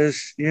with,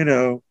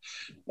 a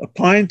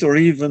pint or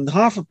even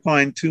half a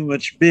pint too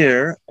much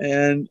beer,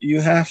 and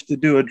you have to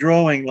do a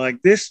drawing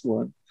like this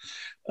one,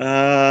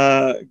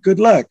 good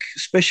luck,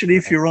 especially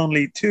if you're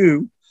only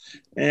two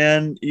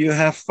and you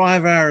have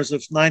 5 hours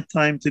of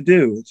nighttime to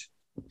do it.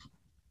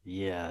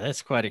 Yeah,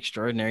 that's quite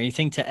extraordinary.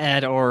 Anything to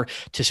add or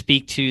to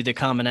speak to the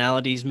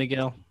commonalities,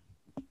 Miguel?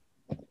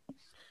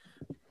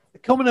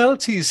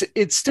 Commonalities,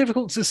 it's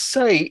difficult to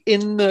say,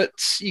 in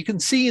that you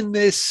can see in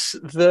this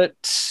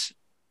that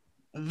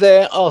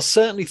there are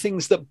certainly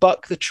things that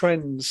buck the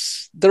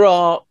trends. There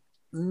are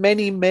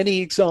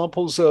many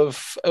examples of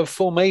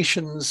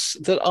formations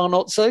that are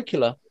not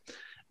circular,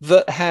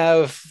 that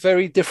have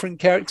very different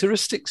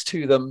characteristics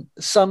to them,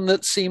 some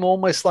that seem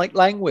almost like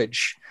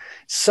language.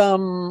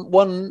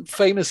 One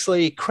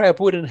famously,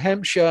 Crabwood in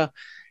Hampshire,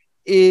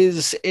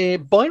 is a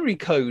binary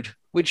code,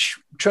 which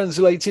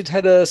translated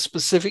had a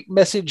specific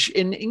message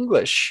in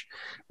English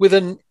with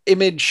an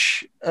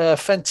image,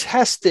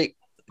 fantastic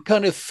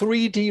kind of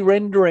 3D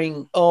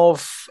rendering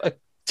of a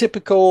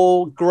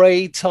typical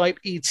gray type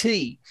ET.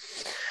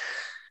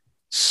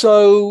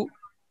 So,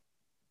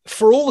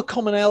 for all the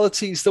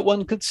commonalities that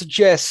one could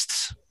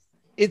suggest,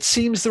 it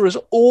seems there is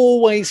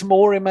always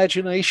more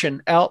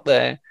imagination out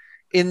there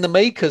in the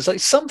makers. Like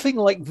something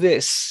like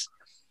this,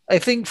 I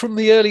think from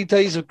the early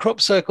days of crop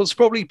circles,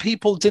 probably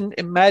people didn't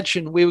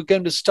imagine we were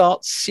going to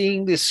start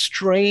seeing this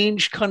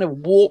strange kind of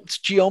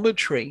warped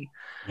geometry.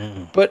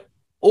 But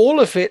all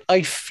of it,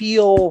 I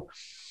feel,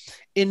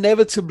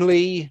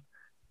 inevitably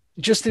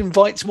just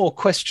invites more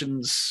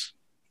questions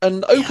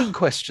and open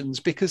questions,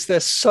 because they're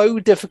so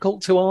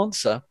difficult to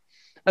answer.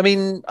 I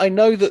mean, I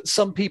know that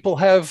some people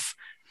have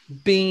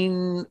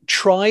been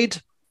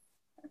tried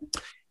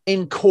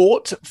in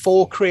court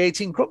for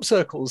creating crop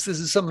circles. This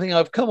is something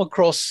I've come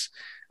across.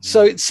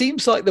 So it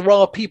seems like there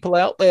are people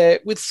out there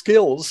with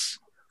skills,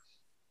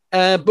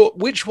 but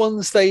which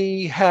ones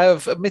they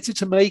have admitted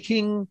to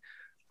making,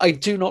 I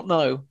do not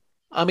know.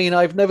 I mean,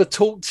 I've never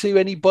talked to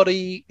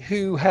anybody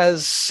who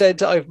has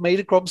said, I've made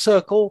a crop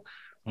circle,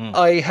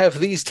 I have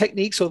these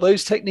techniques or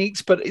those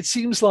techniques, but it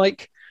seems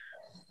like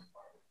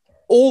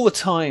all the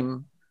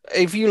time,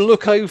 if you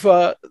look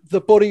over the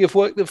body of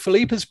work that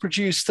Philippe has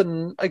produced,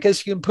 and I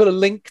guess you can put a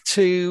link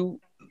to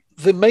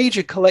the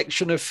major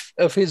collection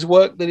of his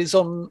work that is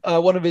on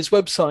one of his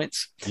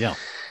websites. Yeah.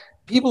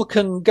 People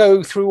can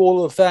go through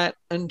all of that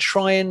and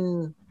try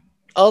and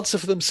answer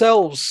for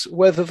themselves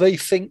whether they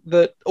think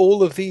that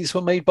all of these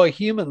were made by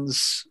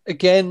humans,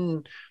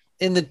 again,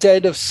 in the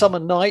dead of summer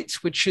night,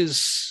 which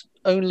is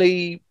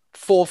only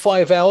 4 or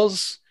 5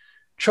 hours,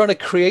 trying to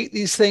create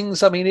these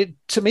things. I mean,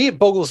 to me, it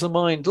boggles the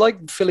mind.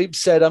 Like Philippe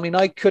said, I mean,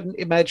 I couldn't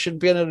imagine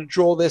being able to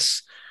draw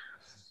this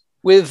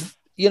with,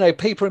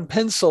 paper and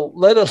pencil,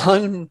 let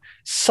alone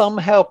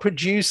somehow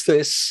produce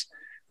this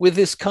with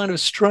this kind of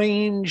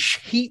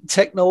strange heat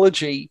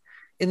technology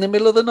in the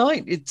middle of the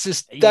night. It's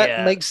just,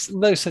 that makes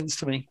no sense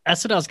to me.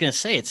 That's what I was going to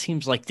say. It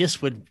seems like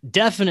this would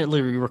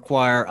definitely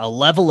require a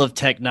level of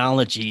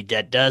technology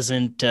that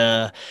doesn't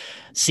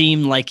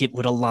seem like it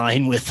would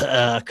align with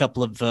a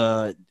couple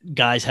of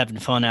guys having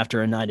fun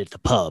after a night at the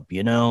pub.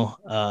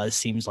 It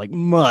seems like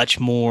much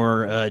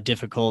more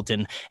difficult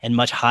and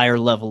much higher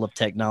level of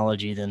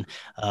technology than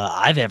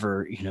I've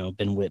ever,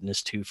 been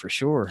witness to, for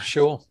sure.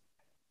 Sure.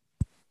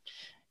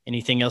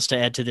 Anything else to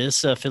add to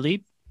this,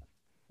 Philippe?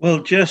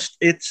 Well,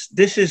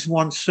 this is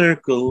one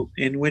circle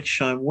in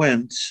which I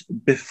went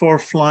before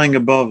flying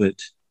above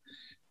it.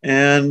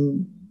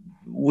 And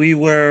we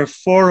were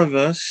 4 of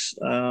us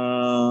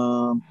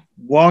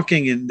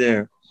walking in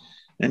there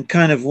and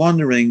kind of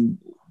wondering,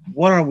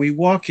 what are we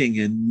walking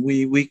in?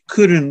 We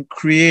couldn't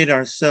create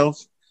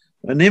ourselves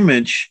an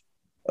image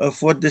of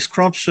what this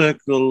crop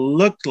circle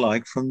looked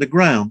like from the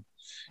ground,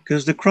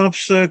 because the crop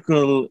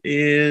circle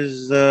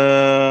is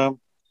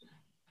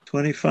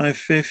 25,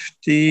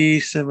 50,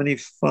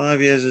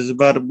 75 years, is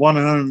about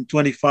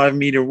 125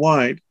 meter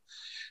wide.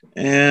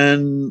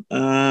 And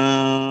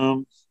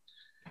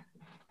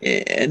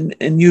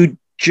you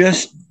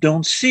just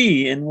don't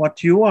see in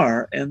what you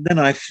are. And then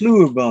I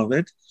flew above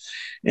it.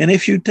 And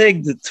if you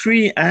take the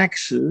 3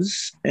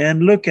 axes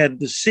and look at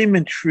the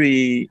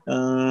symmetry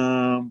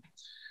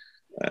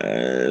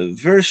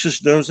versus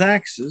those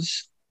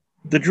axes,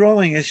 the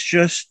drawing is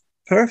just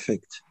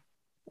perfect.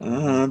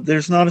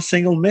 There's not a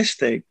single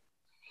mistake.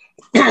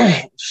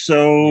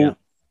 So,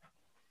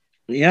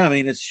 I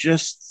mean, it's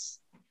just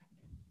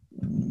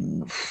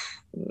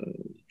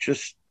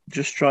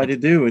try to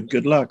do it.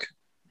 Good luck.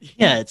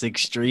 Yeah, it's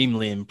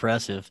extremely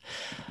impressive.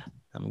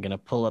 I'm going to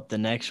pull up the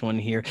next one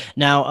here.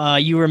 Now,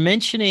 you were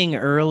mentioning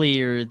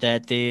earlier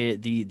that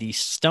the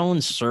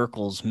stone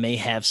circles may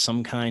have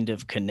some kind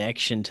of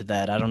connection to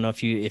that. I don't know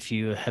if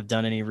you have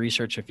done any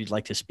research, or if you'd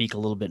like to speak a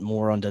little bit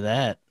more onto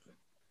that.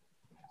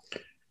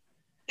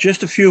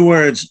 Just a few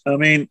words. I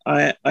mean,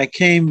 I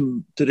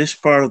came to this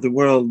part of the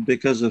world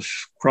because of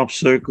crop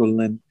circle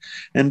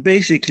and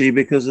basically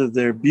because of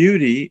their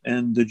beauty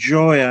and the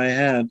joy I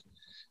had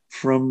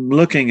from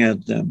looking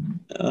at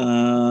them.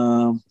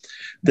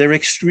 They're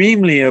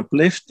extremely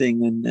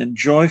uplifting and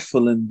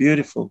joyful and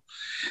beautiful.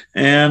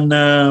 And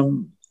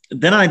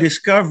then I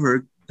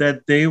discovered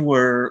that they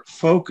were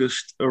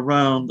focused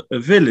around a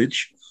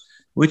village,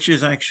 which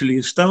is actually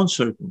a stone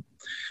circle.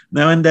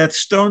 Now, in that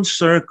stone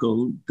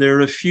circle, there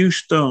are a few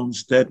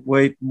stones that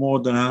weigh more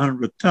than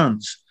 100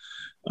 tons.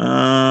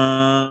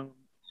 Uh,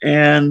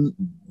 and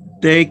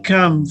they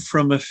come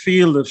from a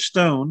field of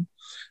stone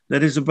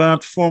that is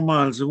about 4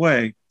 miles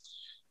away.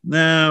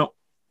 Now,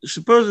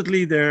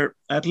 supposedly they're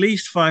at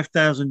least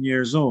 5,000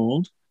 years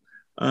old.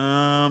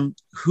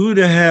 Who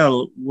the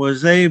hell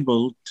was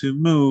able to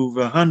move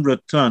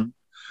 100 ton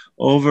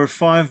over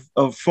 4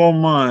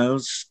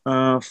 miles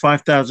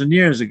 5,000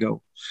 years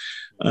ago?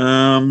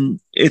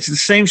 It's the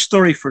same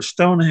story for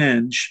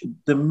Stonehenge.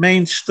 The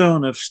main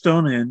stone of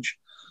Stonehenge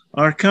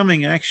are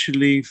coming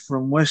actually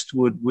from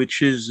Westwood,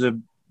 which is a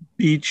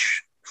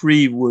beech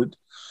tree wood,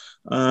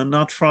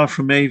 not far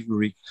from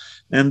Avebury.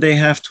 And they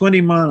have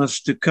 20 miles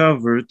to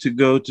cover to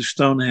go to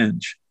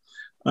Stonehenge.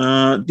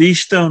 These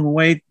stone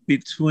weight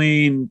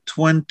between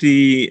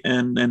 20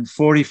 and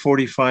 40,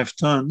 45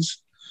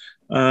 tons,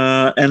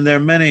 and there are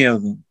many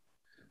of them.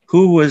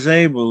 Who was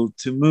able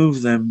to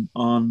move them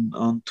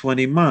on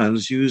 20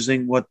 miles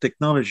using what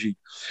technology?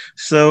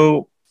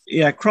 So,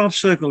 yeah, crop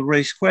circle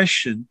raised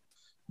question,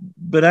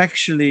 but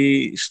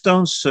actually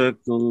stone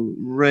circle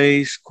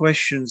raise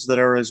questions that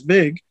are as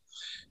big.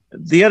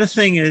 The other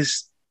thing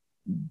is,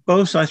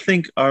 both I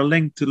think are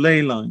linked to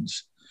ley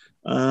lines.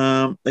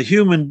 A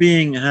human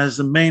being has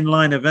a main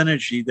line of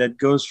energy that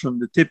goes from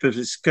the tip of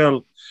his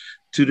skull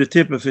to the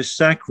tip of his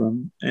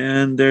sacrum,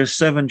 and there's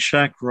 7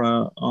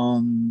 chakra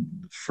on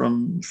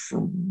from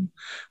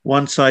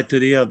one side to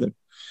the other.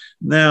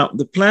 Now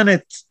the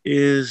planet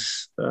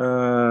is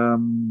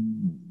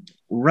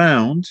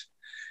round,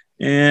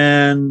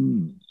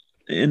 and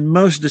in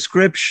most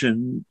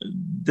description,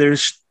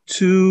 there's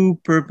 2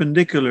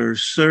 perpendicular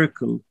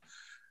circles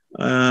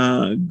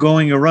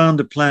going around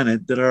the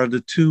planet that are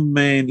the 2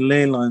 main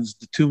ley lines,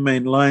 the 2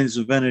 main lines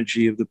of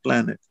energy of the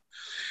planet.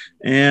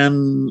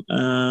 And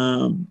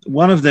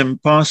one of them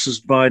passes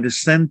by the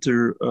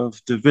center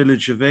of the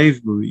village of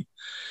Avebury.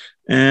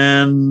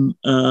 And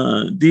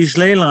these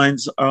ley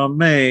lines are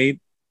made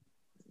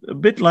a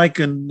bit like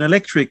an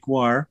electric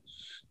wire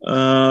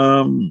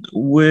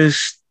with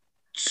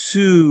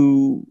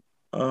 2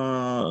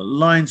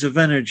 lines of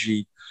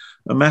energy,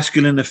 a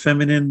masculine, a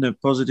feminine, a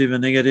positive, a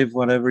negative,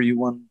 whatever you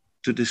want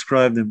to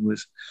describe them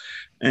with.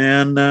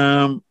 And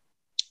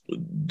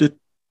the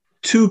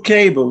 2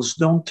 cables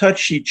don't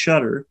touch each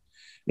other,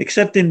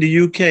 except in the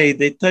UK,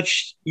 they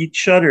touch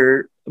each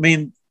other. I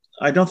mean,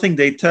 I don't think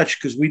they touch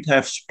because we'd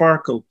have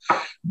sparkle,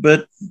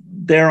 but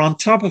they're on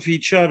top of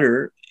each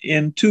other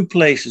in 2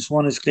 places.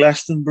 One is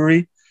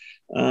Glastonbury,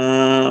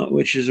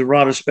 which is a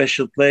rather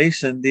special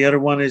place, and the other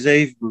one is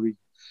Avebury.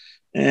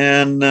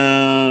 And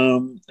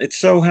it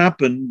so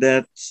happened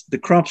that the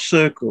crop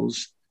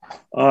circles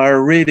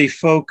are really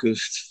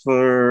focused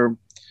for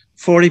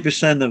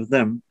 40% of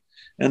them.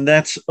 And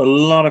that's a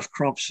lot of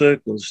crop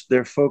circles.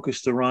 They're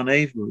focused around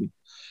Avebury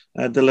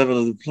at the level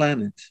of the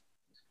planet.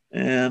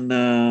 And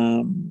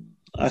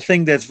I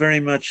think that's very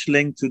much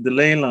linked to the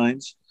ley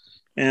lines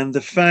and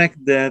the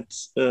fact that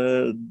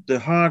the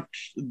heart,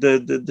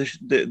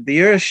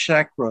 the earth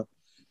chakra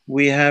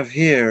we have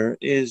here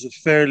is a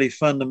fairly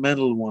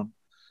fundamental one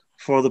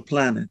for the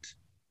planet.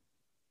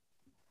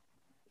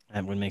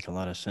 That would make a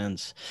lot of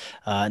sense.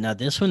 Now,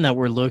 this one that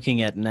we're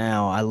looking at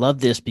now, I love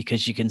this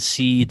because you can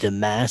see the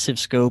massive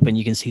scope and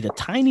you can see the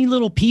tiny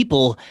little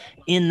people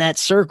in that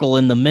circle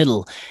in the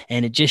middle.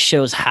 And it just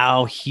shows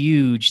how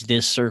huge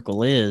this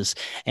circle is.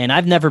 And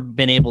I've never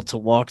been able to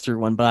walk through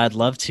one, but I'd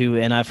love to.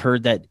 And I've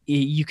heard that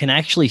you can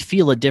actually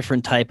feel a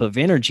different type of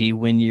energy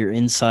when you're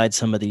inside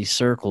some of these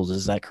circles.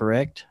 Is that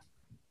correct?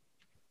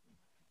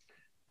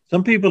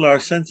 Some people are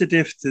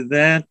sensitive to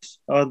that,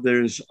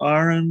 others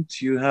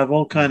aren't. You have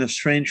all kind of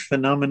strange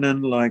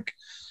phenomenon like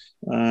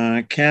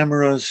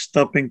cameras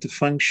stopping to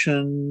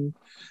function,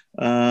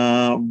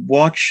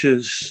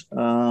 watches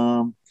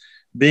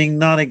being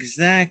not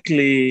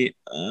exactly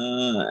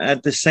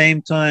at the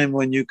same time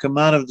when you come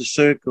out of the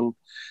circle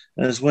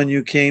as when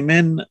you came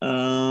in,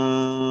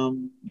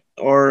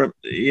 or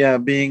yeah,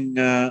 being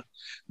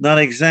not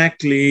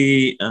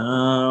exactly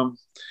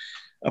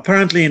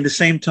apparently in the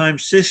same time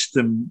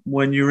system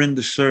when you're in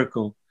the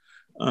circle.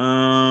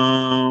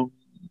 Now,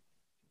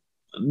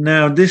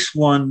 this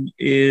one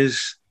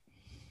is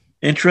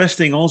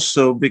interesting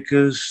also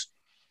because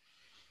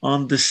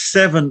on the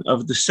 7th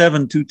of the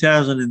 7th,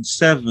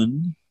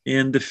 2007,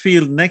 in the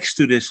field next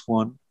to this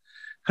one,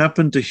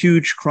 happened a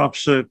huge crop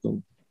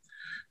circle.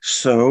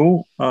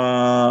 So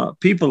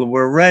people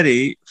were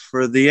ready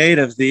for the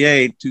 8th of the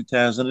 8th,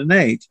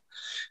 2008.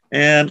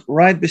 And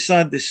right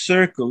beside this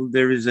circle,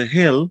 there is a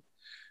hill,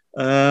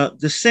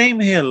 the same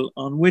hill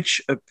on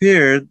which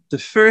appeared the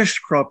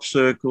first crop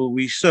circle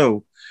we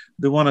saw,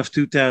 the one of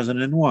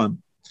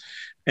 2001.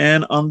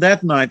 And on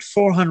that night,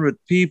 400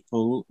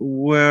 people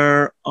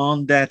were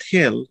on that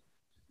hill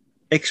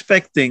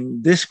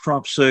expecting this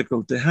crop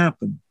circle to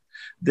happen.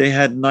 They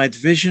had night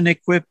vision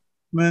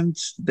equipment,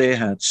 they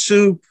had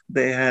soup,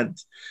 they had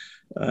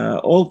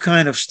all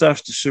kind of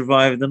stuff to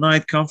survive the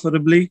night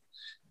comfortably.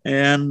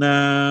 And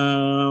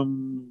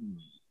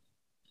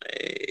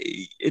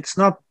it's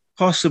not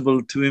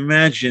possible to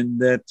imagine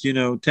that,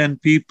 10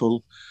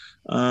 people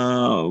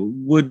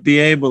would be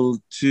able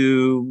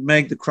to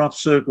make the crop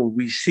circle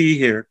we see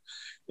here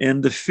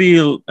in the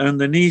field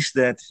underneath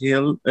that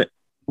hill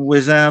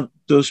without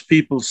those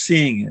people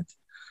seeing it.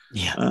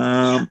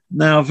 Yeah.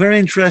 Now, very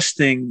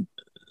interesting.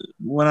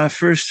 When I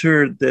first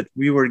heard that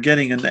we were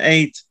getting an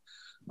 8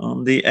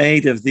 on the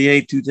 8 of the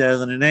 8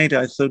 2008,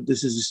 I thought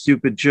this is a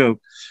stupid joke.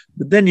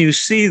 But then you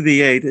see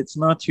the 8, it's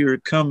not your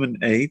common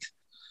 8.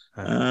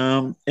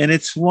 And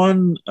it's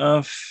one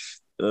of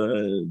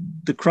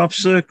the crop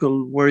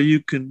circle where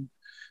you can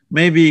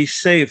maybe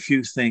say a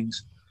few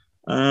things.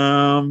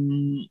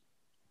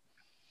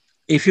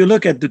 If you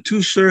look at the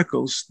two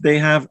circles, they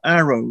have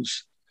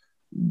arrows.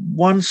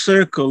 One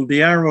circle,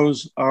 the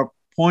arrows are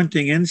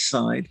pointing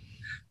inside,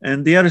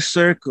 and the other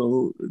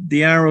circle,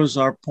 the arrows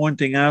are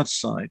pointing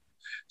outside.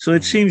 So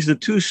it seems the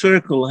two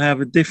circles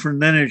have a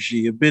different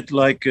energy, a bit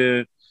like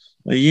a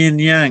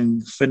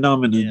yin-yang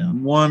phenomenon. Yeah.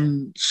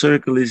 One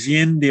circle is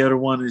yin, the other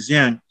one is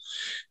yang.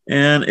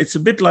 And it's a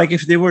bit like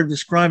if they were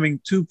describing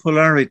two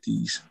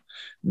polarities.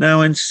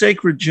 Now, in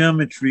sacred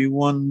geometry,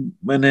 when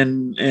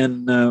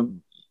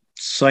in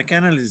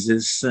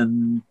psychoanalysis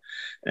and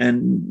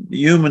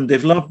human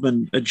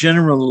development, a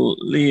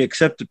generally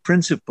accepted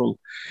principle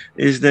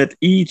is that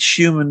each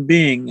human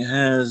being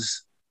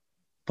has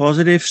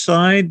positive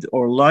side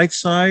or light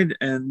side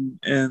and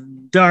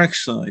dark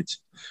sides.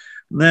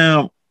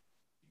 Now,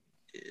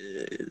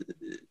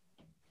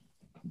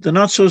 the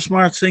not so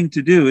smart thing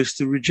to do is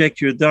to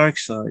reject your dark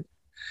side.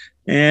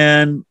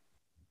 And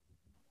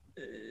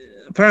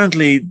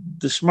apparently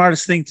the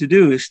smartest thing to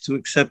do is to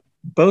accept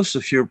both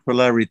of your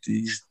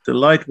polarities, the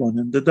light one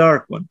and the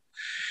dark one.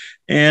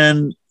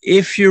 And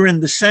if you're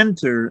in the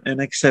center and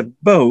accept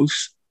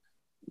both,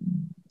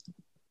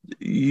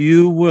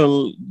 you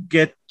will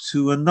get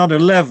to another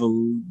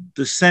level.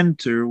 The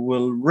center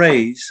will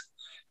raise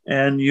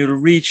and you'll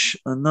reach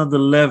another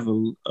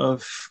level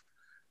of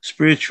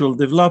spiritual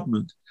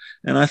development.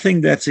 And I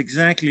think that's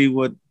exactly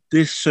what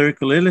this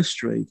circle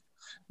illustrates.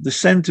 The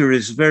center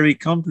is very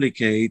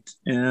complicated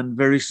and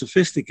very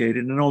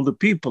sophisticated, and all the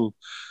people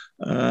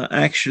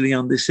actually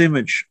on this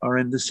image are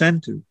in the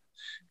center.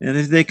 And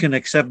if they can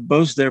accept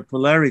both their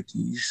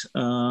polarities,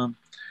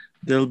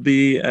 they'll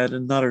be at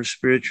another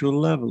spiritual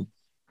level.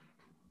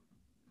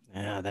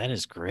 Yeah, that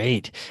is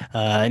great.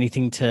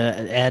 Anything to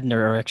add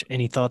or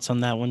any thoughts on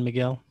that one,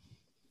 Miguel?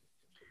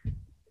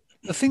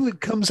 The thing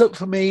that comes up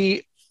for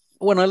me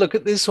when I look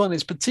at this one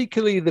is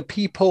particularly the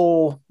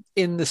people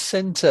in the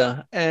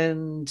center,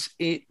 and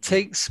it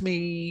takes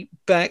me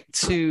back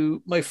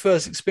to my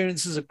first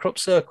experiences of crop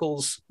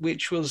circles,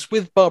 which was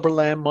with Barbara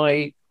Lamb,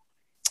 my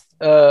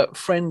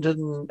friend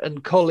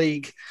and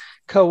colleague,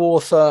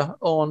 co-author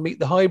on Meet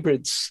the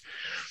Hybrids.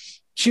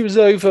 She was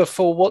over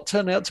for what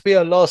turned out to be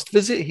her last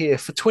visit here.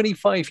 For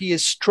 25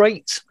 years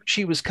straight,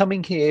 she was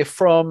coming here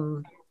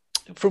from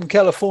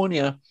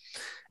California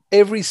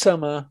every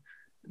summer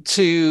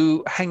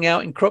to hang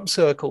out in crop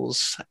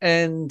circles.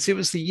 And it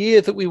was the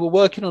year that we were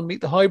working on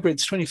Meet the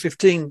Hybrids,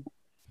 2015.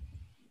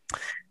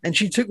 And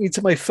she took me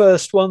to my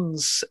first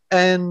ones.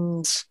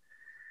 And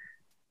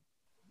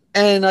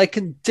I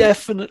can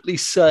definitely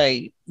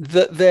say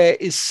that there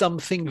is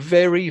something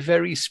very,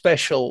 very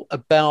special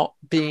about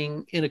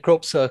being in a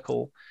crop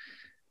circle.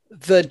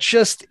 There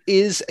just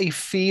is a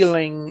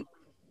feeling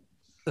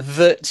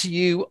that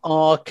you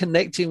are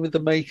connecting with the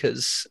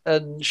makers.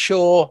 And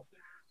sure,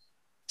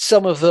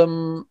 some of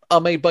them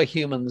are made by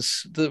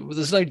humans.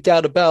 There's no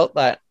doubt about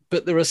that.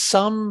 But there are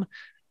some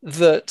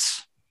that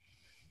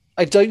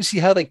I don't see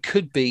how they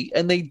could be.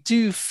 And they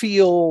do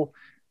feel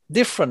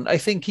different. I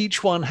think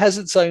each one has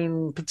its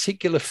own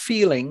particular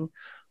feeling.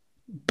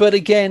 But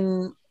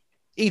again,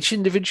 each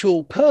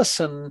individual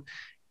person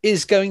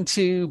is going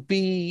to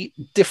be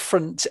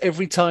different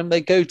every time they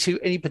go to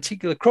any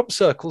particular crop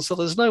circle. So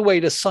there's no way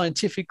to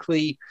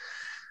scientifically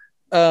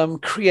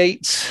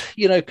create,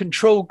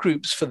 control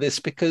groups for this,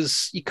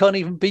 because you can't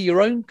even be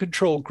your own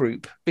control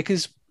group,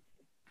 because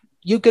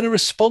you're going to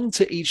respond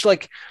to each.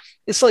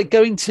 It's like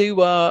going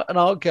to an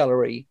art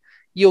gallery.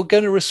 You're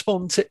going to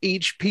respond to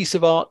each piece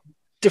of art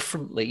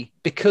differently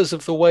because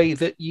of the way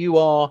that you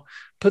are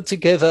put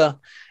together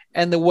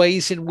and the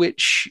ways in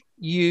which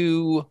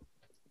you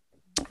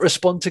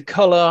respond to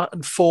color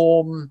and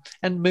form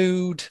and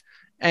mood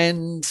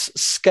and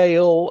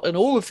scale and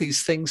all of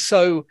these things.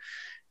 So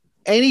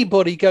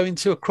anybody going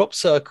to a crop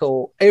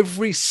circle,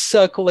 every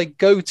circle they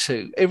go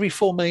to, every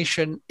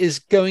formation is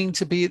going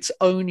to be its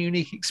own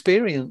unique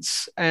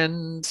experience.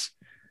 And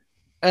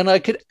I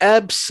could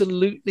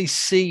absolutely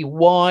see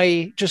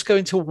why, just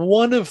going to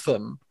one of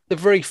them, the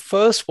very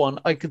first one,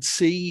 I could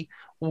see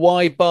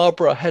why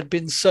Barbara had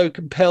been so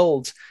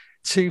compelled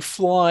to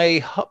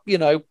fly,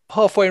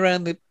 halfway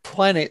around the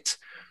planet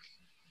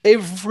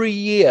every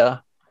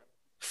year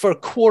for a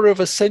quarter of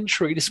a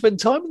century to spend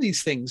time on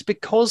these things,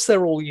 because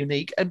they're all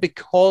unique and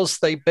because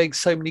they beg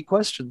so many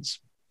questions.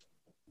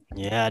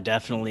 Yeah,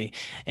 definitely.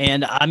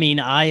 And I mean,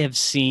 I have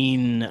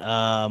seen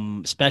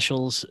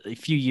specials a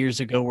few years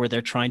ago where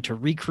they're trying to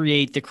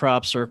recreate the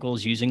crop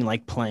circles using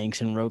like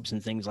planks and ropes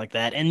and things like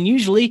that. And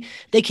usually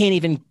they can't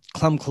even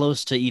come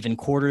close to even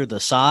quarter the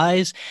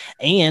size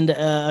and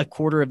a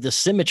quarter of the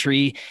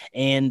symmetry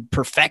and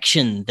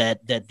perfection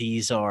that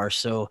these are.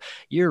 So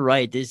you're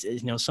right. This,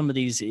 some of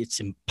these, it's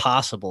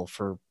impossible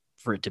for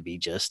it to be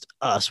just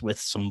us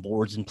with some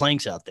boards and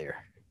planks out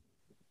there.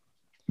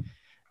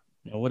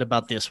 What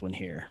about this one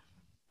here?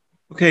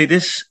 Okay,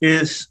 this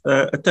is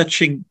a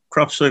touching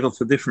crop circle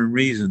for different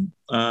reason.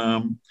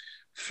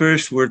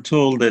 First, we're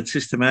told that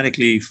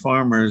systematically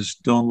farmers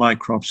don't like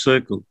crop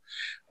circle.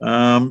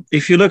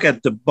 If you look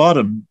at the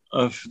bottom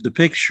of the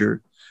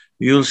picture,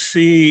 you'll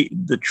see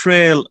the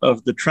trail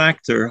of the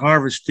tractor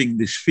harvesting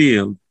this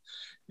field.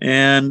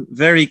 And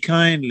very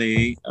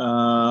kindly,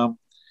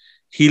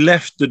 he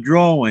left the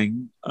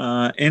drawing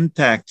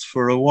intact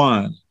for a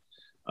while.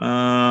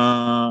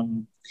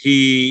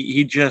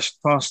 He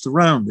just passed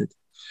around it.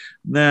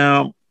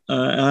 Now,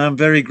 I'm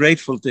very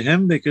grateful to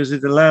him because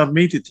it allowed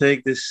me to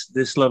take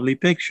this lovely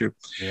picture.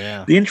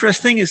 Yeah. The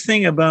interesting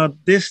thing about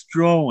this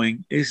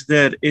drawing is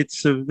that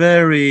it's a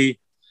very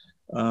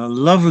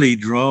lovely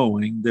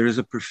drawing. There is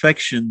a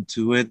perfection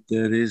to it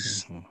that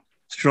is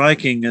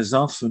striking as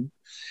often.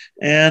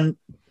 And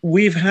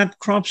we've had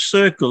crop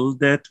circles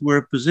that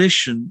were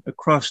positioned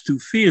across two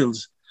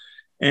fields,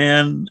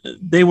 and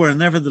they were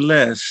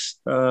nevertheless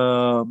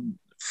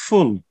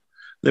full.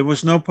 There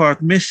was no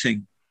part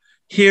missing.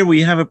 Here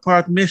we have a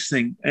part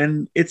missing,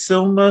 and it's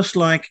almost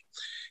like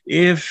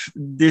if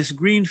this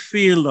green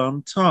field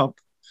on top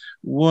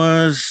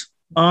was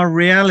our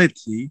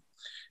reality,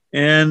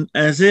 and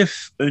as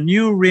if a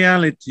new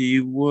reality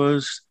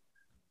was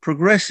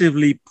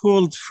progressively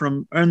pulled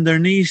from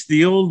underneath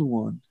the old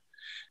one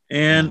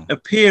and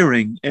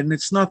appearing, and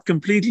it's not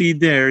completely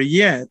there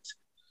yet,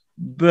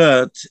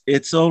 but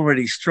it's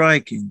already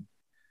striking.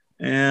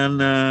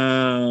 And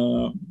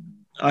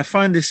I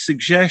find this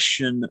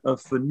suggestion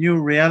of a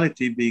new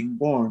reality being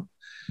born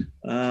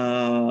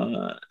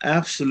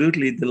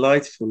absolutely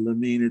delightful. I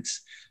mean,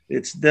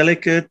 it's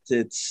delicate,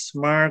 it's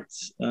smart.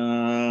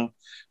 The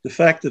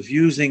fact of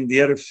using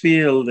the other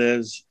field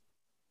as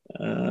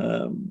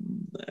the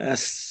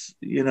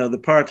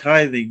part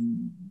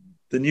hiding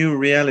the new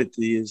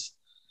reality is.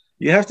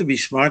 You have to be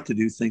smart to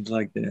do things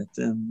like that,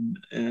 and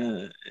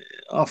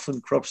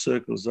often crop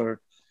circles are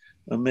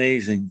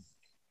amazing.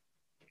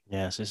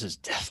 Yes, this is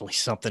definitely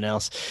something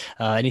else.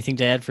 Anything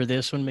to add for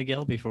this one,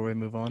 Miguel, before we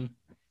move on?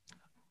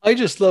 I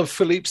just love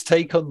Philippe's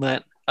take on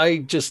that.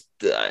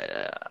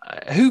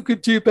 Who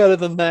could do better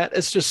than that?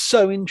 It's just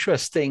so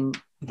interesting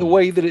the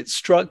way that it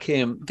struck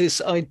him.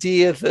 This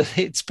idea that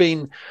it's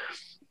been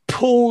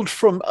pulled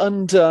from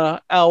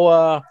under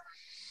our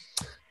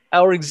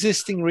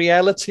existing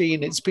reality,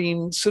 and it's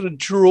been sort of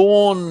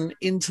drawn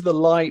into the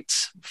light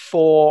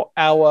for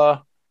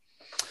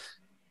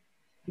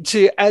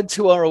to add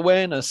to our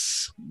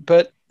awareness.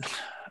 But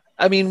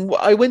I mean,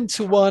 I went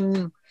to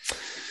one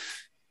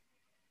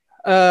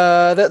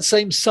that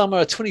same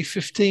summer,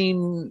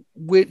 2015,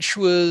 which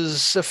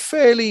was a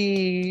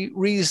fairly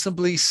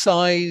reasonably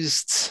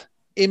sized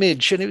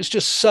image, and it was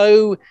just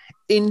so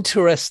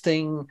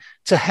interesting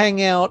to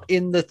hang out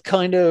in the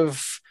kind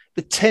of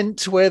the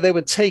tent where they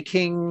were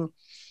taking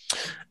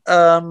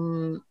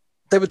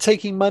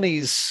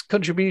monies,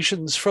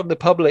 contributions from the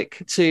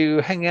public to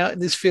hang out in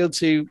this field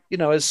to,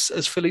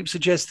 as Philippe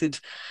suggested,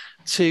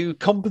 to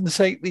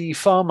compensate the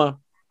farmer.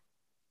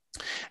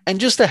 And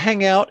just to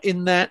hang out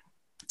in that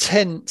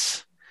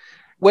tent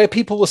where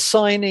people were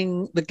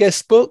signing the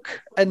guest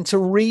book and to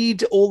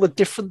read all the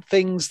different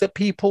things that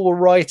people were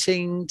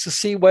writing, to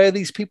see where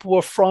these people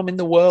were from in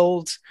the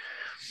world,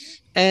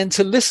 and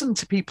to listen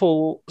to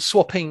people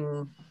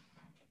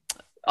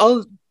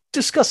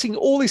discussing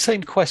all these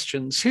same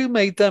questions: who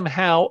made them,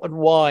 how, and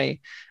why.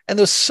 And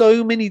there's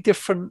so many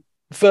different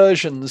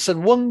versions.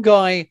 And one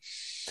guy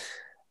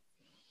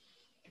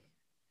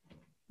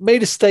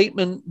made a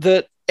statement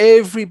that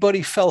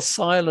everybody fell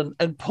silent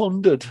and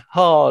pondered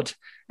hard.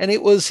 And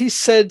he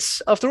said,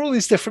 after all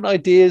these different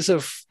ideas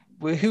of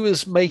who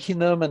was making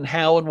them and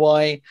how and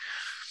why,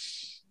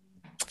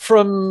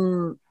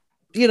 from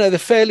the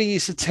fairly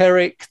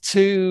esoteric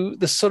to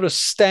the sort of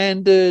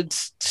standard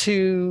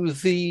to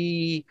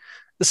the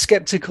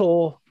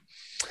skeptical.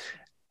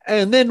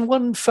 And then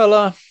one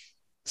fella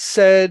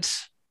said,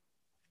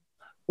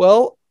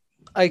 well,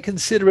 I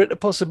consider it a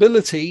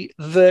possibility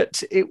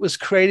that it was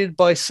created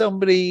by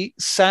somebody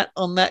sat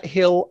on that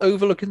hill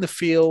overlooking the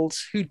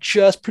fields who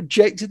just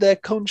projected their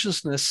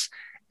consciousness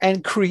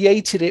and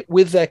created it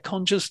with their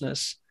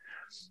consciousness.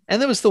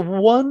 And there was the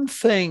one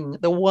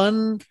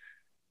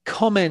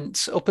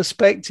comment or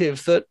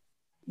perspective that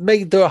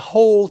made the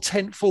whole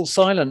tent fall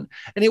silent.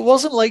 And it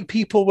wasn't like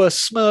people were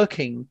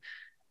smirking.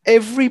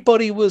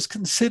 Everybody was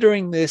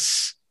considering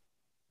this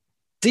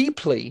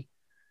deeply.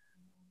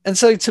 And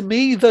so to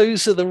me,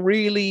 those are the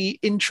really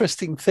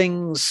interesting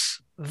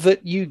things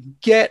that you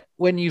get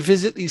when you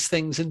visit these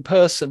things in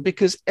person,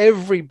 because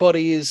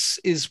everybody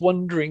is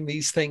wondering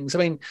these things. I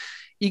mean,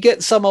 you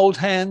get some old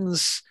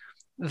hands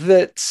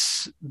that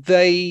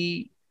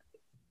they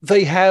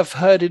have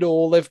heard it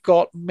all. They've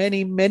got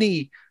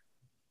many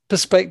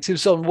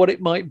perspectives on what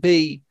it might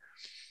be.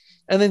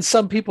 And then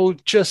some people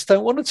just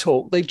don't want to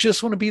talk. They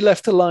just want to be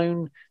left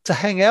alone to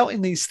hang out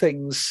in these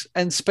things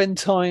and spend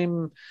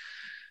time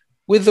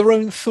with their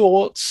own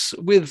thoughts,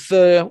 with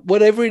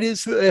whatever it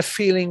is that they're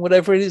feeling,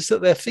 whatever it is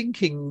that they're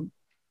thinking.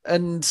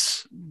 And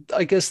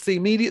I guess the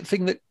immediate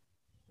thing that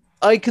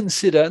I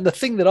consider, and the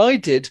thing that I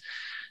did,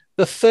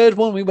 the third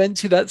one we went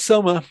to that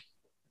summer,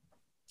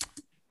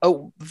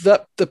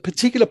 that the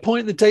particular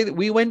point in the day that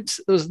we went,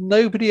 there was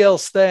nobody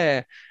else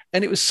there.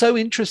 And it was so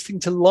interesting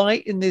to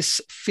lie in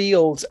this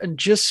field and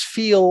just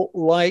feel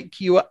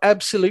like you were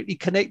absolutely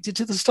connected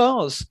to the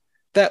stars.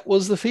 That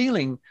was the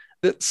feeling,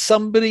 that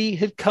somebody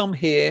had come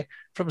here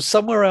from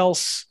somewhere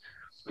else,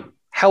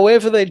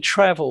 however they'd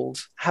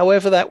traveled,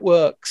 however that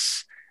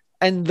works,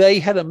 and they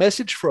had a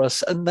message for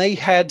us, and they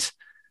had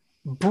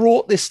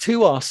brought this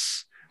to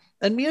us.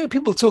 And,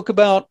 people talk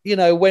about,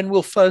 when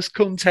will first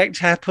contact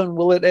happen?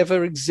 Will it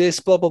ever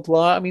exist? Blah, blah,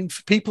 blah. I mean,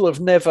 for people who have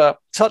never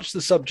touched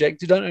the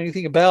subject, who don't know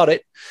anything about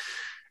it,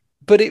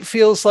 but it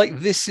feels like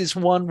this is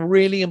one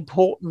really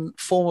important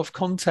form of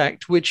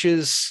contact, which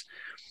is,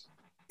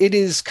 it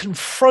is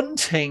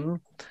confronting,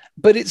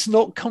 but it's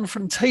not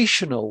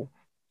confrontational.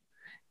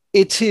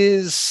 It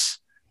is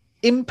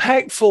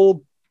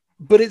impactful,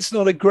 but it's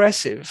not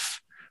aggressive.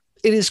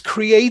 It is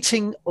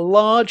creating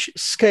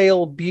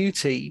large-scale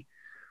beauty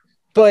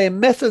by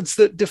methods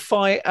that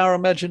defy our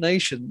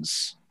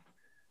imaginations,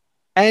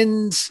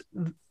 and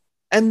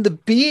the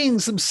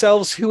beings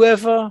themselves,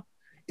 whoever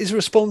is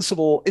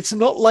responsible, it's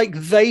not like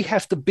they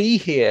have to be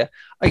here.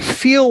 I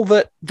feel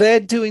that they're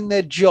doing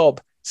their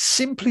job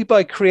simply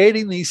by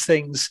creating these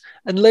things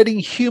and letting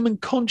human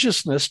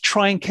consciousness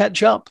try and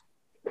catch up.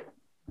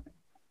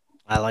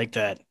 I like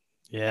that.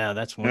 Yeah,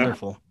 that's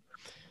wonderful.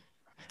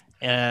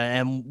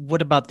 And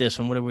what about this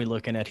one? What are we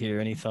looking at here?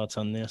 Any thoughts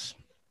on this?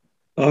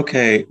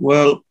 Okay,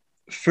 well,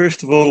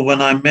 first of all, when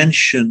I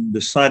mentioned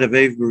the site of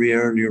Avebury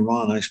earlier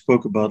on, I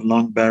spoke about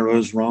long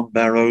barrows, round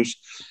barrows,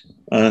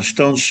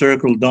 stone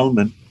circle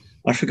dolmen.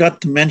 I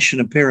forgot to mention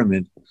a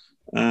pyramid.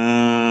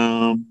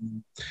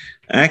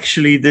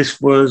 Actually, this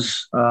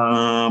was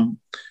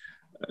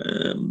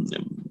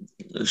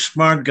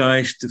smart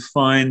guys to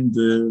find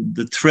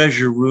the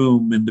treasure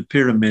room in the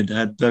pyramid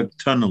had dug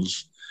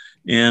tunnels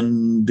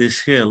in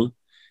this hill.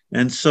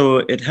 And so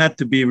it had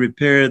to be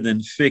repaired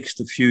and fixed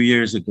a few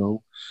years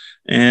ago.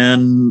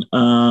 And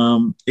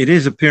it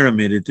is a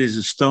pyramid. It is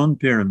a stone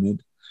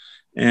pyramid.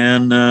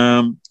 And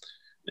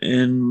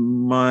in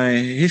my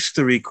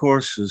history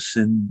courses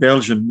in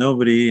Belgium,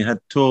 nobody had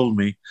told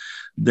me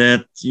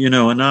that,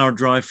 an hour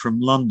drive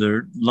from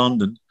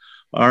London,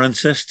 our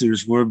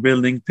ancestors were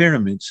building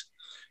pyramids.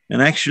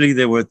 And actually,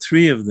 there were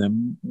three of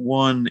them.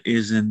 One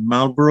is in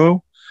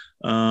Marlborough,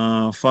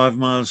 5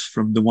 miles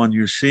from the one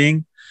you're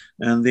seeing.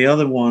 And the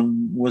other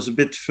one was a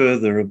bit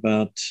further,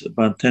 about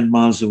 10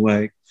 miles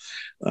away.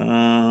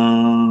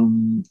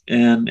 And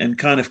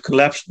kind of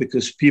collapsed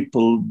because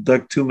people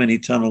dug too many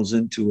tunnels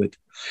into it.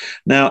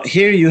 Now,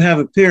 here you have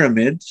a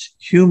pyramid,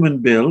 human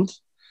built,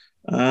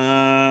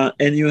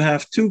 and you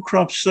have two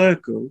crop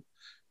circles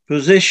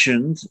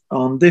positioned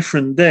on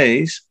different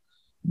days,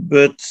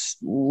 but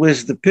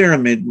with the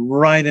pyramid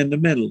right in the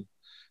middle.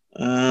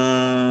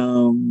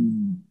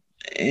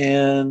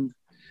 And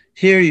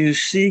here you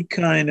see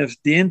kind of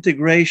the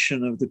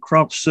integration of the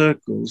crop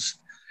circles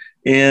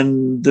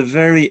in the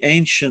very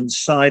ancient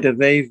site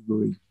of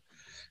Avebury.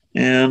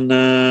 And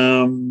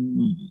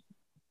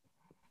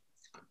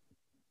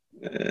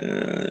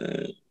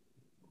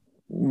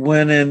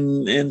when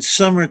in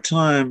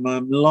summertime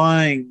I'm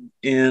lying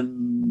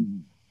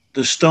in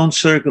the stone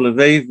circle of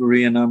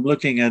Avebury and I'm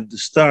looking at the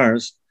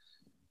stars,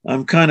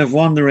 I'm kind of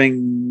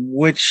wondering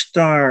which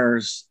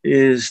stars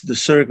is the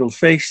circle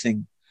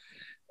facing.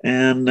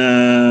 And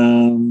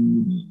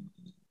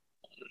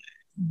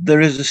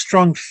there is a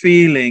strong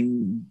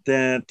feeling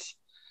that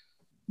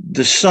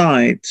the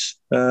site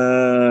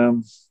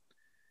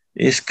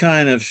is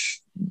kind of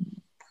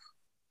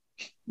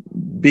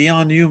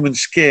beyond human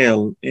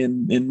scale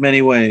in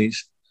many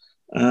ways.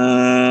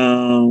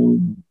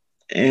 The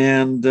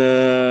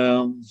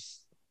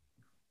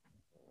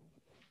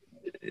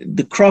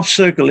crop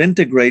circle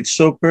integrates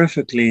so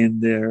perfectly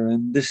in there.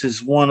 And this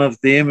is one of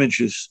the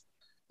images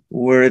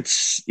where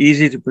it's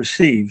easy to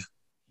perceive.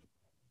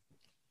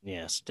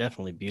 Yes,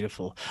 definitely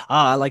beautiful.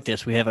 I like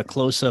this. We have a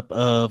close-up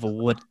of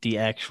what the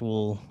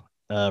actual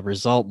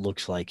result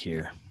looks like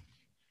here.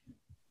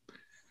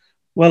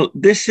 Well,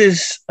 this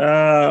is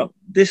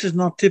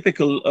not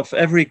typical of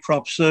every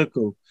crop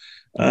circle.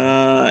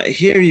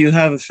 Here you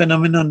have a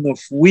phenomenon of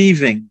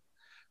weaving.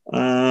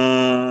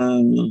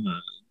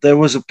 There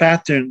was a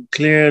pattern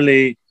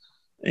clearly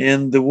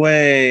in the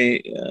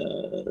way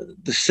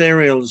the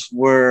cereals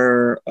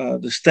were,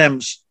 the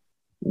stems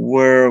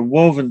were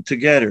woven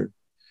together.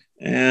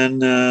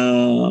 And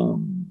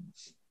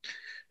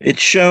it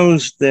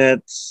shows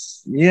that,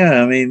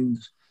 yeah, I mean,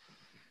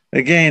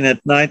 again,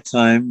 at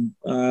nighttime,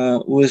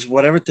 with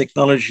whatever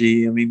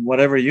technology, I mean,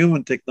 whatever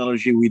human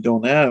technology we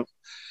don't have,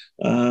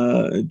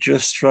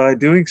 just try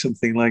doing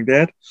something like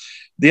that.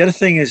 The other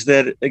thing is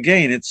that,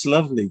 again, it's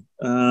lovely.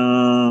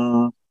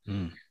 And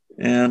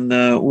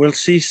we'll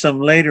see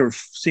some later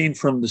scene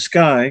from the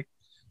sky.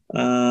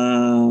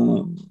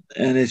 And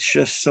it's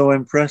just so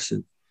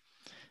impressive.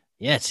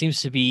 Yeah, it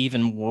seems to be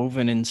even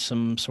woven in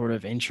some sort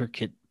of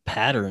intricate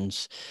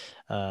patterns.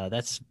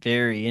 That's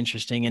very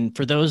interesting. And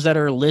for those that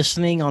are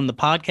listening on the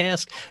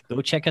podcast,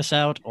 go check us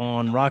out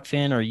on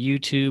Rockfin or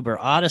YouTube or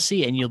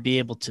Odyssey, and you'll be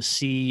able to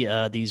see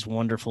these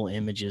wonderful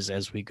images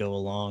as we go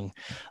along.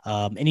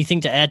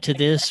 Anything to add to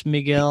this,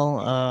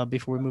 Miguel,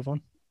 before we move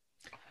on?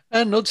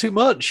 And not too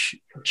much.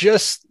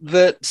 Just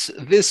that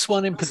this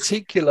one in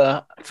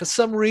particular, for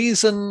some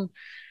reason,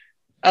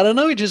 I don't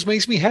know, it just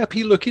makes me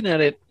happy looking at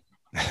it.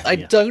 I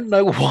don't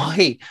know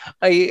why.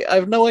 I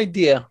have no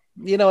idea.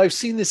 You know, I've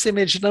seen this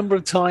image a number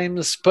of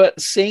times, but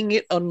seeing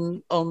it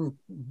on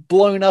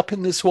blown up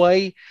in this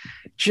way,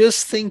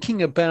 just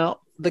thinking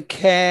about the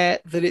care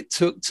that it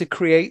took to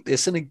create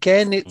this. And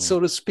again, it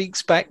sort of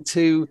speaks back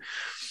to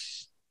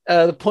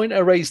the point I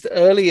raised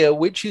earlier,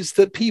 which is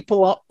that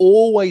people are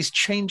always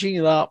changing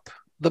it up.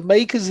 The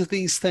makers of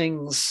these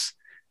things,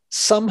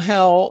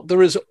 somehow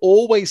there is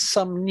always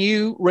some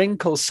new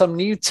wrinkle, some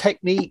new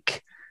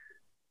technique.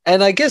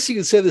 And I guess you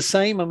could say the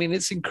same. I mean,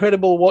 it's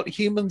incredible what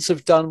humans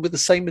have done with the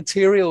same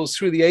materials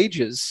through the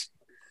ages.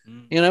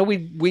 You know,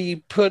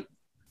 we put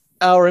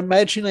our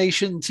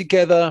imagination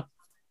together,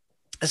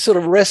 a sort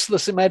of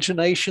restless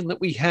imagination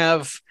that we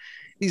have,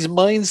 these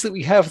minds that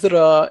we have that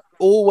are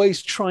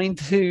always trying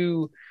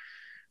to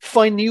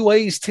find new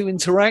ways to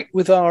interact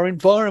with our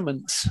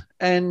environment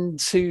and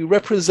to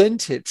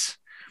represent it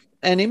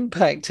and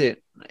impact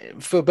it,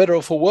 for better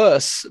or for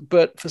worse.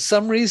 But for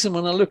some reason,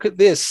 when I look at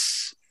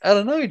this, I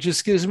don't know, it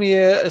just gives me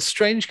a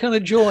strange kind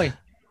of joy.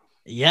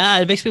 Yeah,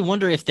 it makes me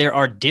wonder if there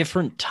are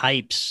different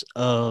types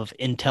of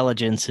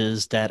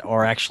intelligences that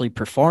are actually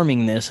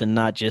performing this and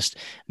not just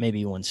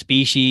maybe one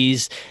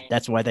species.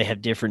 That's why they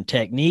have different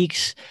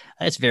techniques.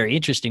 That's very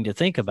interesting to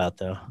think about,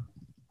 though.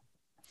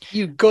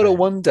 You've got to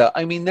wonder.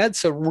 I mean,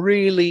 that's a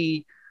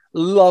really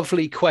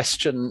lovely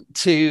question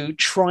to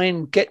try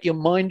and get your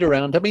mind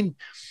around. I mean,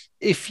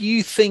 if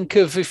you think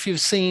of, if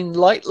you've seen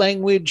Light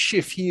Language,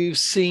 if you've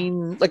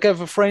seen, like I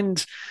have a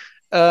friend,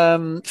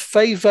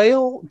 Faye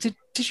Vale, did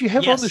you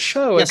have her on the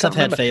show? Yes, I've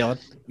had Faye on.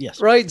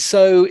 Yes. Right.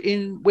 So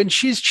when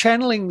she's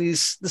channeling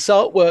this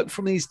artwork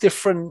from these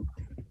different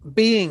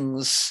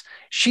beings,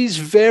 she's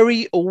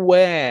very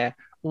aware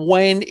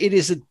when it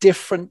is a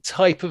different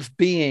type of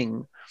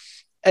being.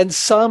 And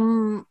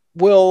some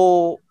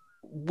will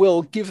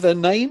give their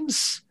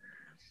names,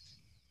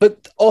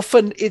 but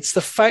often it's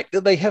the fact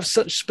that they have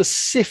such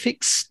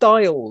specific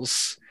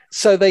styles.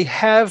 So they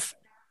have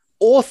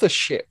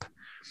authorship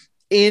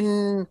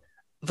in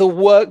the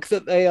work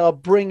that they are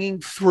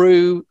bringing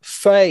through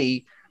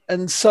Faye.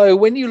 And so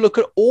when you look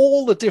at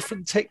all the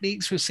different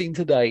techniques we've seen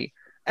today,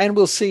 and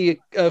we'll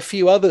see a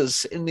few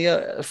others in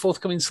the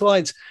forthcoming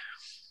slides,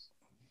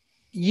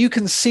 you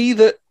can see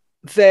that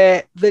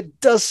there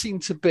does seem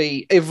to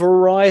be a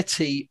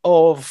variety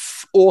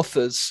of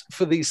authors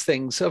for these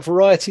things, a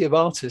variety of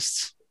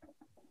artists.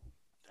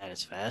 That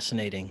is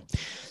fascinating.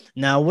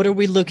 Now, what are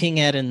we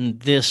looking at in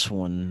this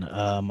one?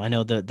 I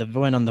know the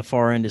one on the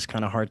far end is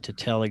kind of hard to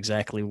tell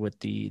exactly what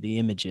the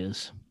image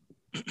is.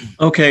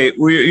 Okay,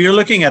 you're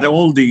looking at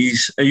all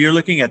these. You're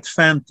looking at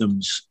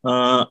phantoms.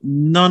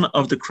 None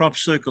of the crop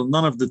circle,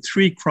 none of the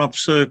three crop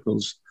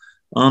circles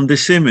on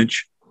this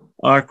image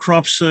are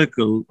crop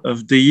circle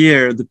of the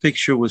year the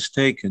picture was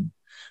taken.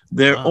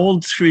 They're all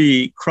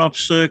three crop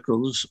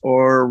circles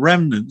or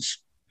remnants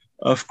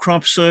of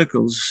crop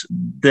circles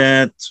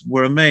that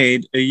were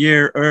made a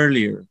year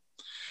earlier.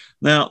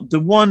 Now,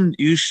 the one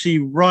you see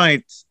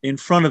right in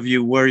front of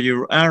you where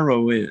your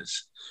arrow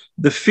is,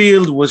 the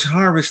field was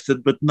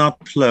harvested but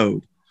not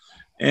plowed.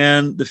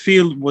 And the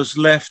field was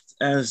left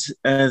as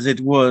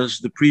it was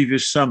the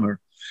previous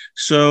summer.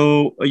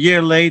 So a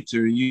year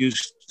later, you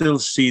still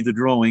see the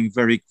drawing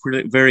very,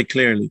 very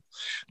clearly.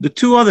 The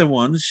two other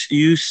ones,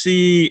 you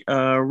see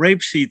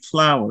rapeseed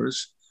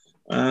flowers,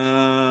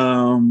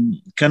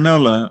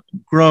 canola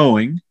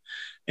growing,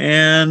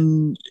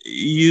 and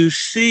you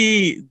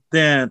see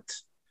that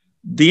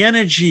the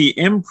energy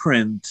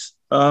imprint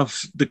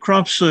of the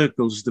crop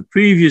circles the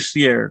previous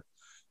year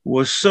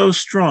was so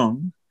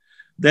strong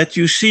that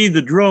you see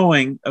the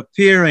drawing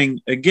appearing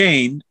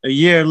again a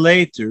year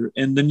later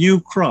in the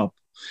new crop.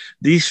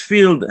 These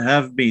fields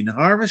have been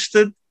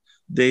harvested,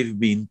 they've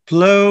been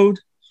plowed,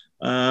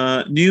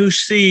 new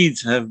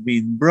seeds have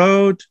been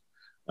brought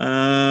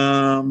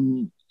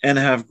and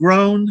have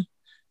grown,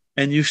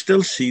 and you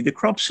still see the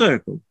crop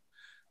circle.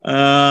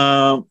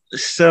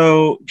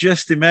 So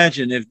just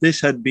imagine if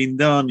this had been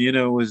done, you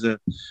know,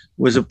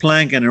 with a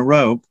plank and a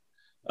rope,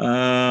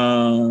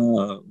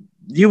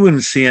 you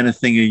wouldn't see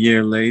anything a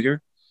year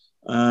later.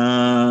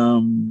 I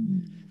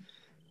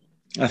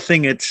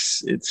think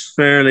it's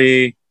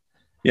fairly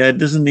Yeah, it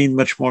doesn't need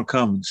much more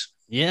comments.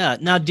 Yeah.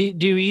 Now, do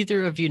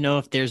either of you know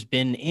if there's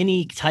been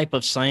any type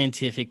of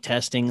scientific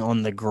testing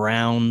on the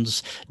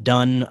grounds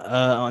done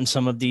on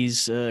some of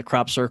these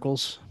crop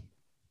circles?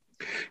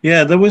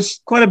 Yeah, there was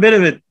quite a bit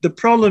of it. The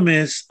problem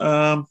is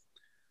a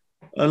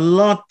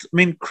lot, I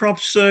mean, crop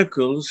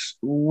circles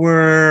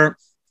were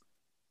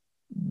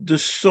the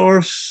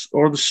source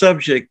or the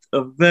subject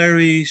of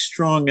very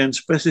strong and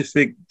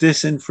specific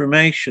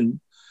disinformation.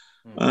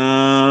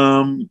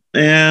 And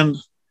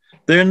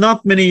there are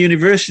not many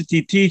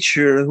university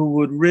teachers who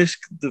would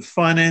risk the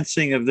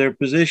financing of their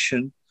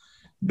position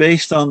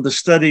based on the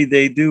study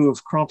they do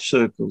of crop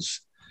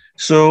circles.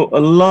 So a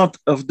lot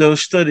of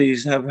those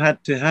studies have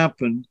had to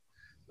happen,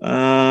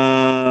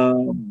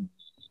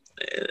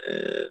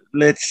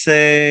 let's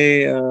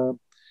say,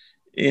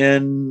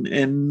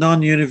 in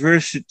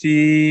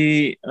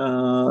non-university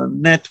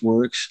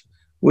networks,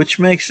 which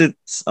makes it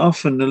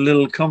often a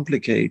little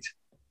complicated.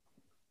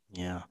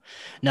 Yeah.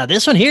 Now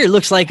this one here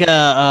looks like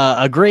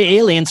a gray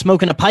alien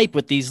smoking a pipe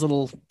with these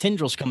little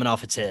tendrils coming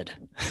off its head.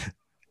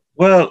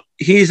 Well,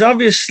 he's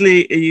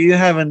obviously, you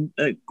have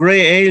a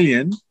gray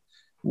alien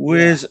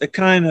with a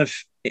kind of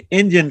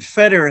Indian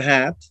feather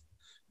hat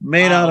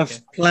made out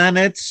of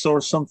planets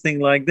or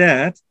something like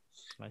that,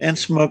 and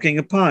smoking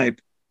a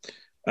pipe.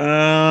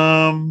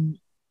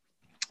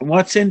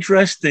 What's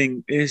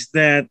interesting is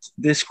that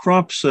this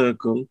crop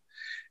circle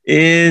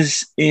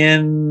is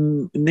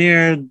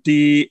near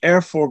the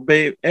Air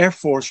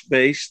Force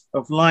base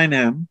of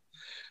Lynham,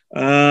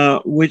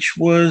 which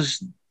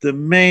was the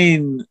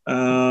main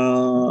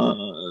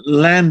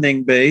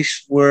landing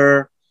base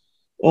where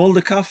all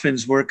the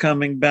coffins were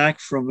coming back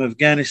from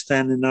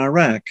Afghanistan and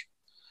Iraq.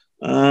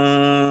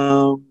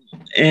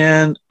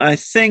 And I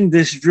think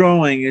this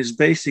drawing is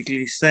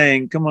basically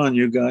saying, come on,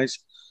 you guys,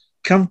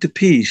 come to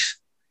peace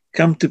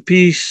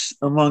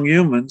among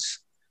humans,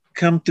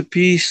 come to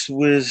peace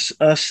with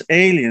us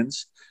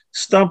aliens,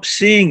 stop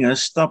seeing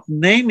us, stop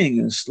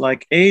naming us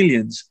like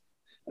aliens.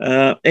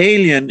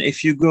 Alien,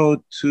 if you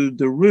go to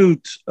the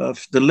root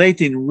of the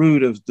Latin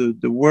root of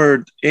the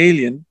word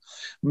alien,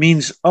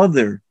 means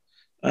other.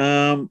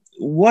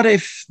 What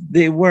if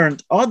they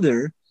weren't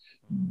other,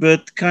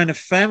 but kind of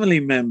family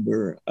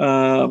member,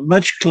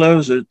 much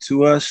closer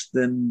to us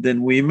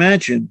than we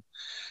imagine?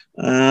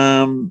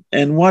 And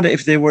what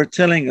if they were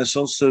telling us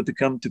also to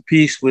come to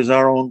peace with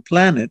our own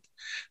planet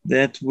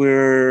that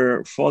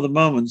we're, for the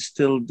moment,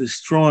 still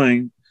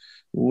destroying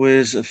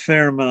with a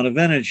fair amount of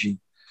energy?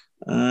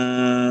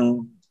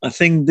 I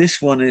think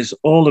this one is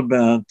all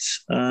about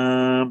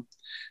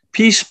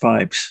peace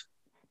pipes.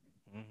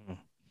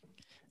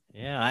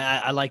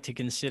 Yeah, I like to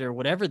consider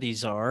whatever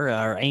these are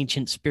our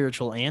ancient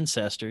spiritual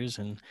ancestors.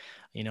 And,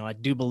 you know, I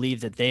do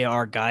believe that they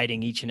are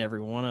guiding each and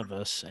every one of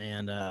us.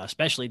 And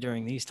especially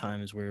during these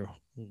times where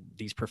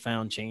these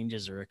profound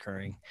changes are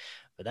occurring.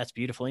 But that's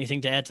beautiful.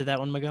 Anything to add to that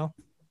one, Miguel?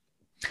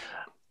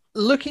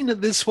 Looking at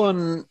this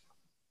one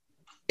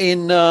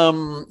in,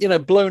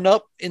 blown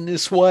up in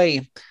this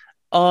way,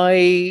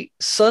 I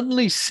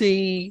suddenly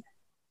see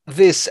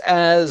this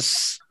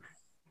as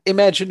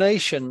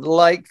imagination.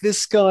 Like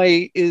this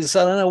guy is,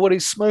 I don't know what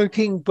he's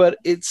smoking, but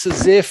it's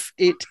as if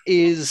it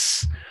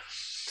is,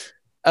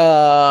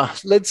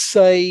 let's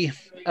say,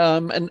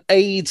 an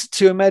aid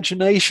to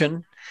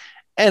imagination.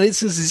 And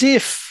it's as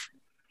if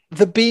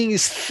the being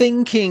is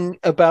thinking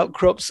about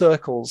crop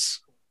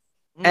circles.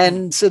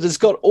 And so it's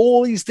got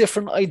all these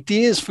different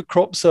ideas for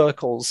crop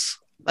circles.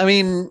 I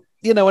mean,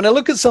 you know, when I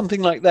look at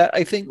something like that,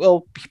 I think,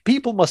 well,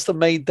 people must have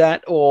made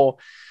that, or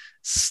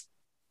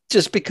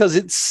just because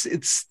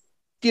it's,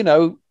 you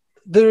know,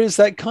 there is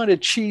that kind of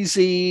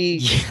cheesy.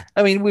 Yeah.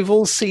 I mean, we've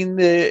all seen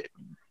the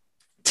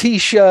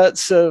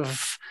T-shirts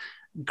of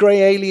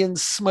gray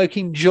aliens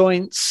smoking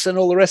joints and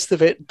all the rest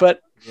of it,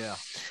 but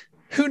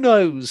who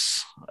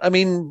knows? I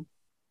mean,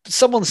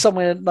 someone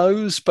somewhere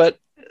knows, but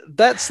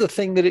that's the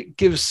thing that it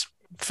gives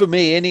for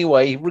me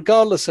anyway,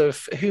 regardless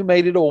of who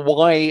made it or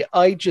why.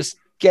 I just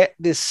get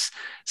this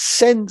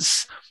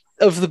sense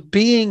of the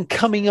being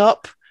coming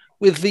up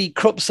with the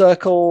crop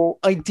circle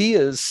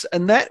ideas.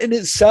 And that in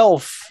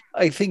itself,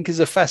 I think, is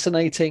a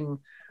fascinating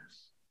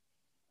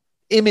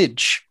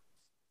image.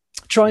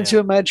 Trying to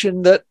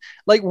imagine that,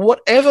 like,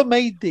 whatever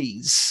made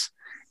these,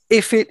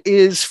 if it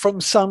is from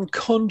some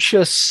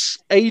conscious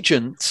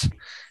agent,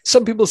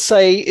 some people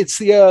say it's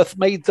the earth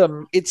made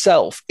them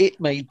itself, it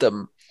made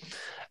them.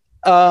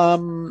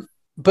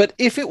 But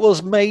if it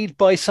was made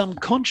by some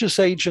conscious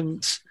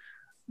agent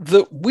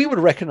that we would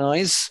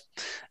recognize,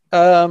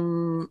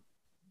 other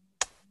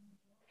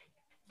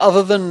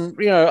than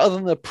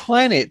the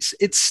planet,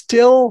 it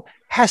still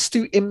has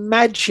to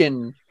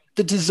imagine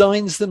the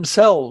designs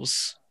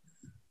themselves.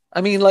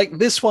 I mean, like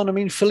this one, I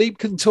mean, Philippe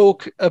can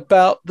talk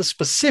about the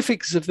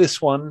specifics of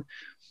this one,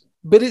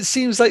 but it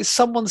seems like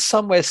someone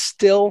somewhere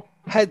still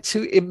had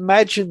to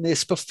imagine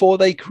this before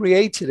they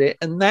created it.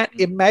 And that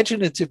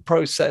imaginative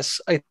process,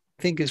 I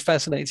think, is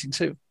fascinating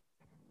too.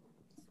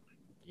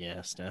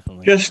 Yes,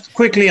 definitely. Just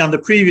quickly on the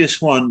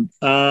previous one.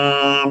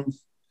 Let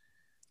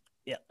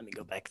me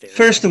go back there.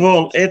 First of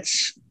all,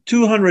 it's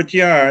 200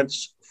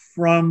 yards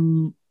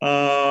from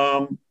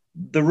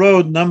the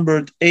road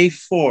numbered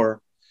A4,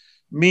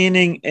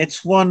 meaning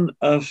it's one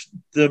of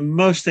the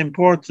most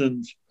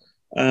important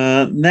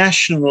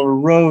national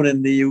road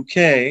in the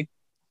UK.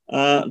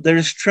 There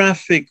is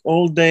traffic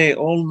all day,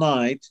 all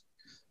night,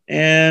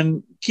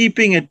 and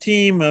keeping a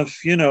team of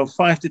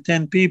 5 to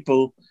 10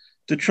 people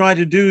to try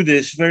to do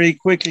this very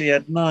quickly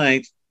at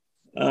night,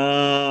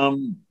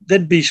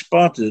 they'd be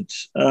spotted.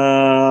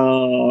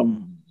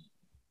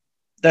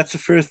 That's the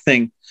first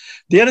thing.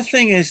 The other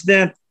thing is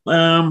that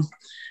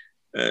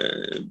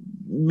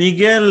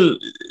Miguel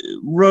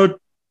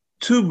wrote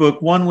 2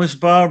 books. One was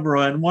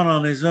Barbara and one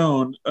on his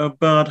own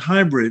about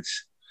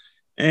hybrids.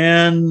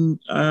 And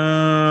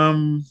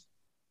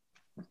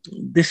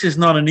this is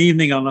not an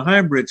evening on the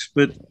hybrids,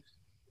 but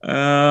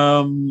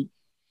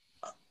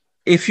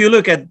if you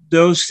look at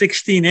those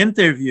 16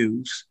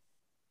 interviews,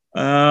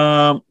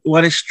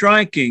 what is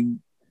striking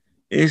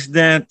is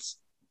that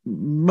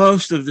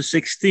most of the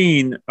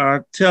 16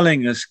 are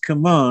telling us,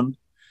 come on,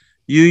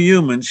 you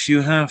humans,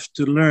 you have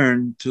to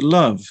learn to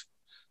love.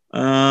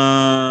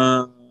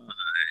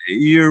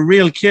 You're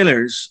real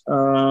killers,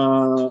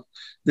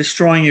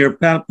 destroying your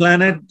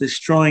planet,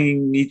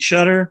 destroying each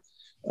other,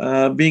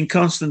 being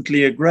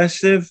constantly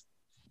aggressive.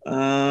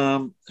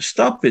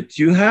 Stop it.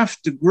 You have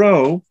to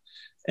grow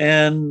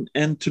and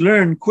to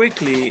learn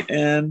quickly.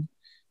 And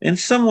in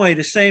some way,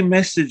 the same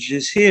message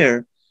is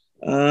here.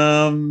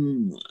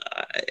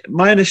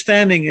 My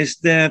understanding is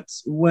that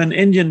when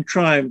Indian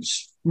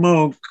tribes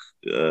smoke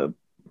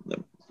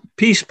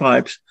peace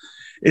pipes,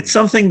 it's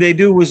something they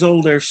do with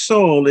all their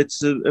soul.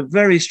 It's a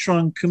very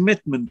strong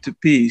commitment to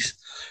peace.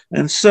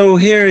 And so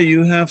here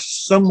you have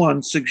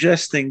someone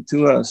suggesting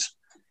to us,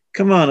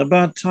 come on,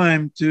 about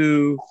time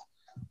to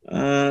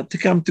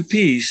come to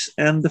peace.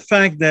 And the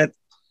fact that,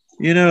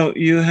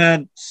 you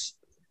had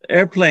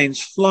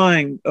airplanes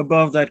flying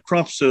above that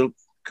crop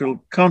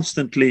circle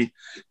constantly,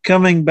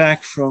 coming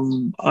back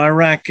from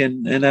Iraq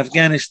and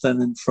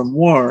Afghanistan and from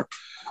war,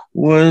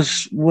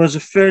 was a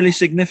fairly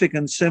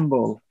significant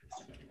symbol.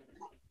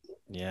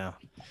 Yeah,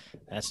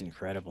 that's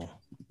incredible.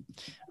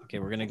 Okay,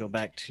 we're going to go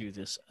back to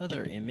this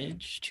other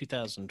image,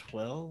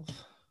 2012.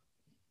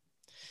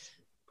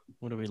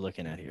 What are we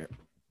looking at here?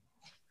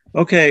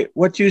 Okay,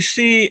 what you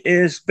see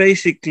is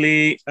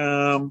basically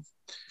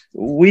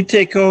we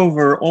take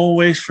over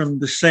always from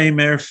the same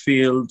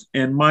airfield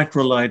in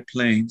microlight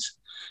planes.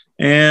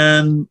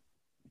 And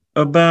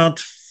about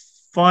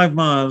 5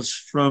 miles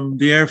from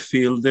the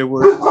airfield, there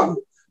were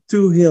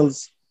 2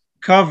 hills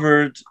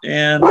covered,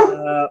 and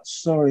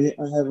sorry,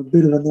 I have a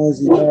bit of a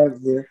noisy dog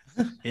here.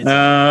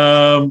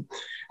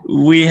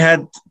 We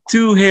had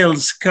 2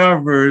 hills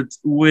covered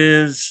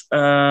with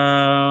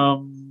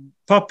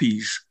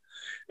poppies,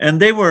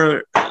 and they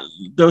were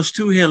those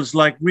 2 hills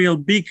like real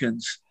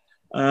beacons.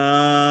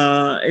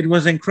 It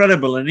was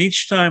incredible, and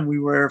each time we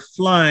were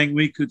flying,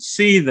 we could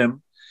see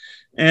them.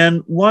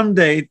 And one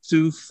day,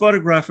 to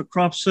photograph a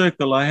crop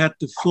circle, I had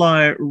to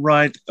fly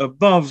right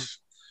above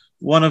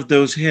one of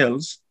those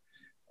hills.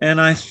 And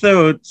I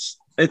thought,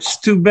 it's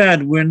too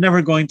bad we're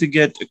never going to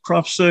get a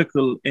crop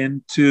circle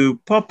into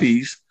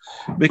poppies,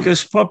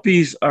 because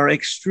poppies are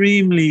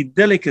extremely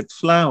delicate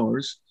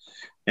flowers.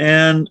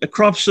 And a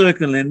crop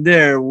circle in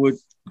there would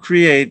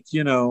create,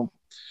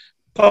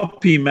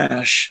 poppy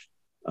mash.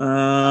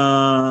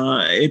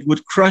 It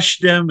would crush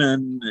them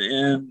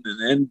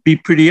and be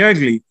pretty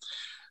ugly.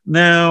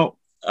 Now,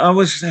 I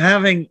was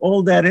having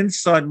all that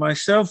inside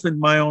myself in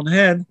my own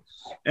head.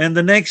 And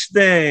the next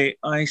day,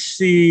 I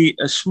see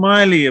a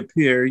smiley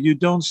appear. You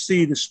don't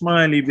see the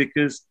smiley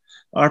because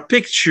our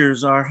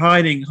pictures are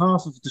hiding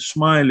half of the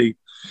smiley.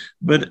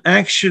 But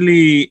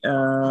actually,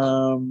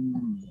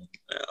 on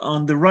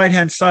the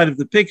right-hand side of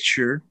the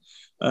picture,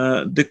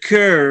 the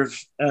curve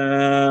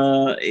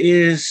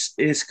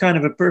is kind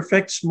of a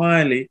perfect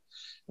smiley.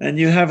 And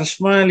you have a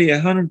smiley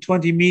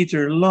 120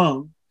 meter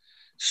long,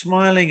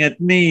 smiling at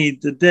me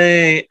the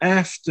day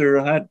after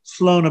I had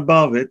flown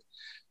above it,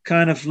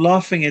 kind of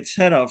laughing its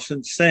head off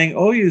and saying,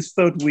 oh, you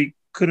thought we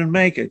couldn't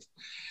make it.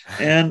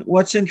 And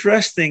what's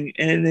interesting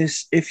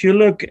is if you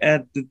look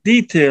at the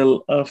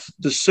detail of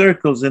the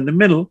circles in the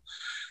middle,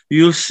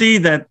 you'll see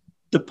that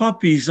the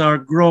poppies are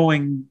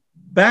growing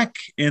back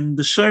in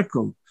the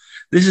circle.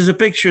 This is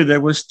a picture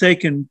that was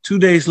taken 2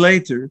 days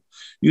later.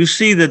 You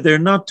see that there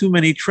are not too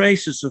many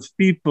traces of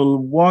people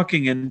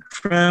walking and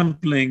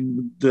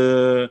trampling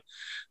the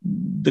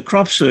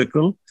crop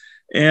circle,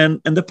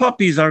 and the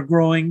poppies are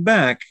growing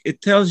back.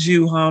 It tells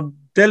you how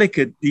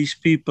delicate these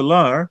people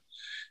are.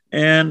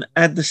 And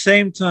at the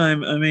same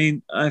time, I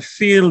mean, I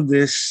feel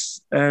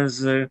this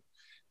as a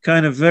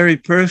kind of very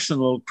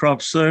personal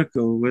crop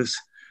circle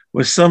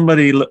with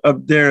somebody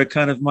up there,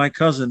 kind of my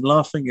cousin,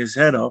 laughing his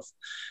head off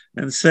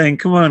and saying,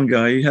 come on,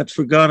 guy, you had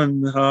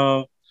forgotten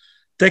how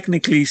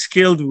technically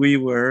skilled we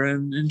were,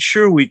 and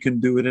sure, we can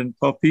do it in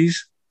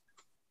poppies.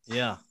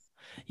 Yeah.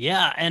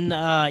 Yeah. And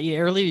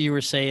earlier you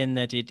were saying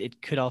that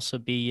it could also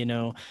be,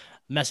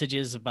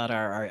 messages about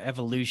our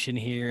evolution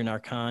here and our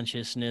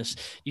consciousness.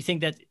 You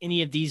think that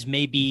any of these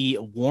may be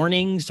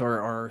warnings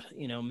or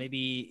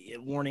maybe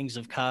warnings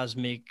of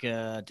cosmic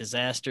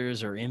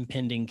disasters or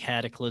impending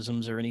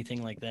cataclysms or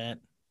anything like that?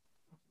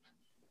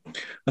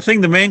 I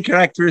think the main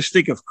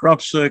characteristic of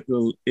crop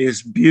circle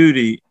is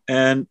beauty.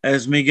 And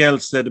as Miguel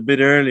said a bit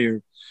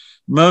earlier,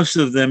 most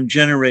of them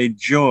generate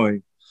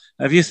joy.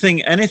 If you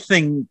think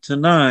anything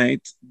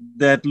tonight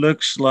that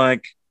looks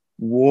like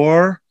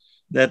war,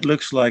 that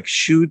looks like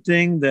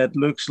shooting, that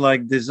looks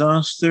like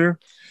disaster.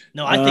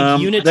 No, I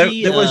think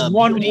unity. There was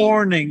one beauty.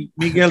 Warning,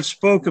 Miguel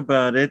spoke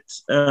about it,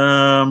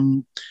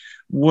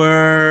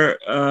 where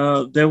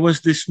there was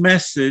this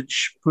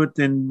message put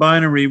in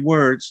binary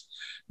words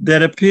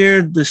that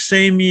appeared the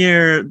same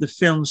year the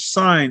film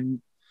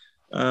Sign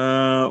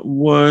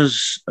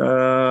was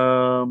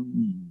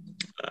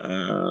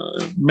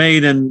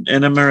made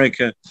in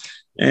America.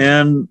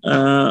 And,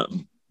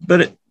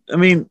 but I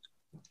mean,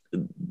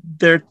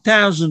 there are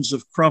thousands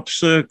of crop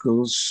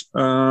circles,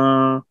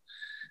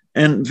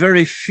 and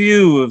very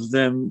few of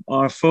them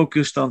are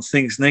focused on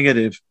things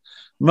negative.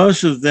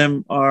 Most of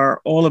them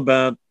are all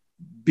about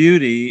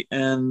beauty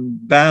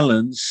and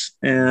balance.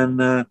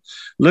 And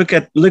look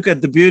at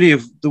the beauty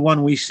of the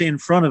one we see in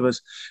front of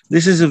us.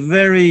 This is a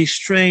very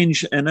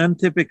strange and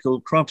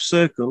untypical crop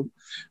circle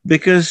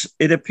because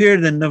it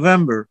appeared in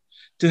November.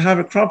 To have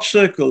a crop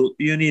circle,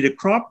 you need a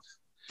crop,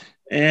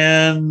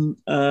 and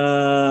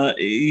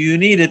you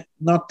need it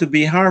not to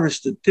be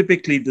harvested.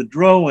 Typically, the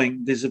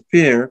drawing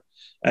disappear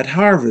at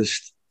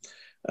harvest.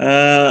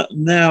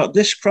 Now,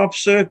 this crop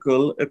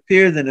circle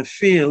appeared in a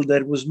field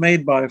that was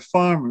made by a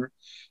farmer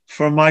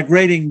for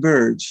migrating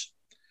birds.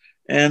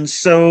 And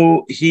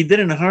so he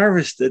didn't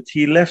harvest it,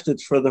 he left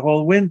it for the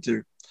whole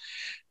winter.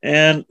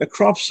 And a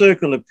crop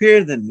circle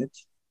appeared in it.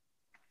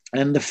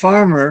 And the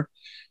farmer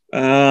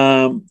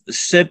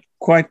said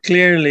quite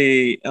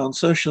clearly on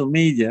social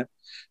media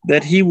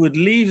that he would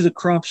leave the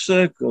crop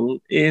circle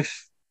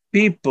if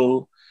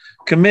people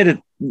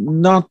committed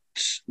not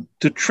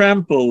to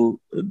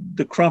trample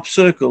the crop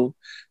circle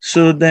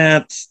so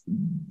that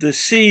the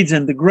seeds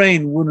and the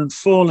grain wouldn't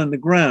fall in the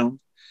ground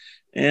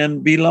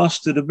and be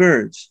lost to the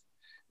birds.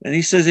 And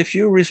he says, if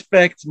you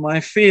respect my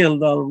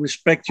field, I'll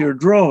respect your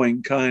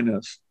drawing, kind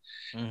of.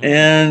 Mm-hmm.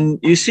 And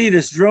you see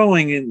this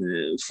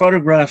drawing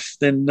photographed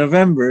in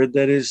November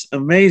that is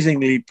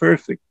amazingly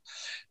perfect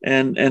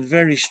and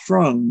very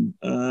strong.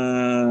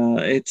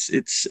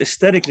 It's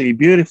aesthetically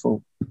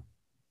beautiful.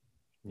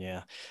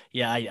 Yeah.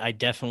 I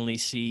definitely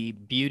see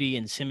beauty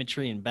and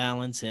symmetry and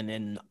balance,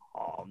 and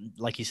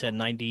like you said,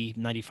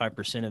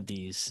 95% of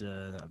these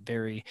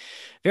very,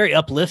 very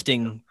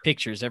uplifting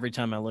pictures every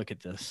time I look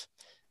at this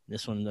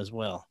one as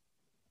well.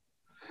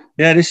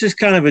 Yeah, this is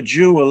kind of a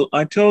jewel.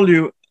 I told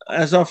you,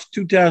 as of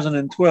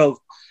 2012,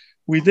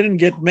 we didn't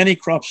get many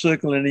crop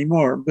circle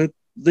anymore, but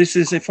this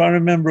is, if I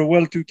remember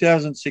well,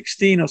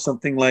 2016 or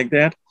something like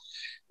that.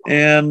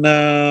 And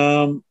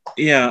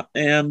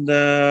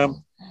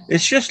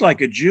it's just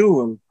like a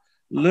jewel.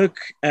 Look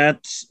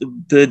at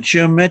the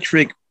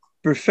geometric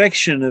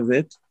perfection of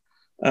it.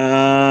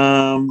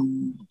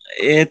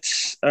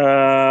 It's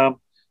 5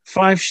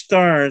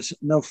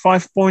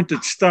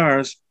 pointed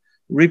stars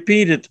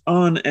repeated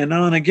on and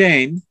on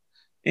again,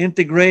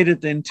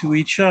 integrated into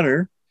each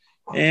other.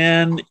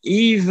 And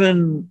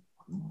even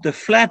the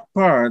flat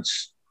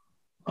parts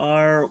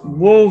are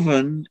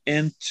woven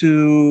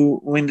into,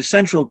 when the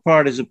central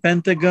part is a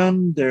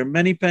pentagon, there are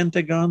many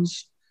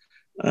pentagons.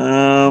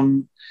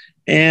 And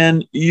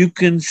you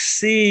can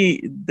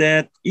see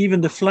that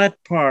even the flat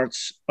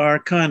parts are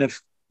kind of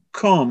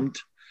combed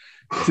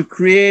to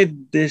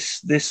create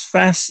this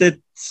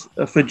facet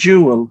of a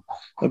jewel,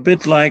 a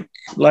bit like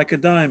a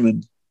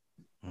diamond.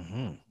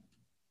 Mm-hmm.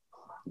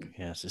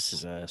 Yes, this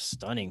is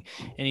stunning.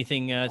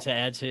 Anything to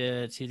add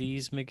to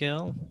these,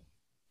 Miguel?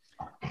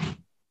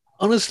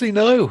 Honestly,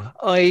 no.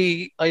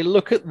 I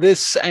look at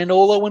this and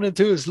all I want to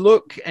do is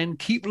look and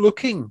keep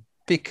looking,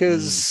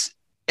 because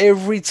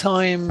every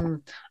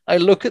time I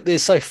look at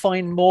this, I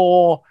find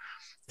more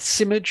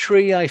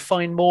symmetry. I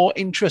find more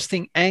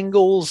interesting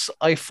angles.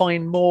 I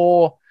find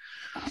more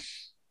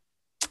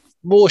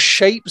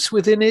shapes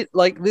within it.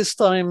 Like this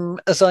time,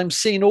 as I'm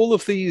seeing all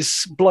of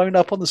these blown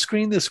up on the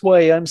screen this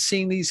way, I'm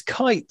seeing these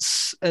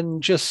kites,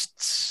 and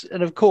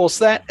of course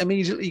that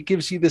immediately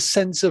gives you the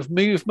sense of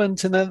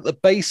movement. And then at the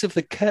base of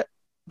the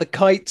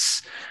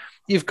kites,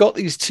 you've got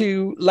these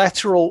 2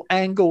 lateral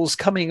angles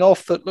coming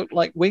off that look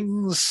like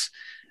wings.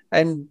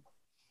 And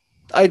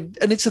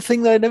it's a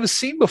thing that I've never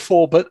seen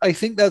before, but I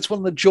think that's one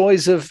of the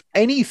joys of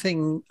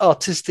anything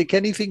artistic,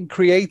 anything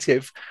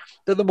creative,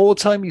 that the more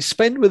time you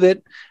spend with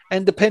it,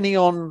 and depending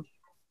on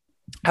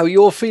how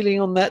you're feeling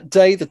on that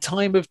day, the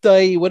time of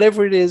day,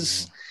 whatever it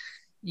is,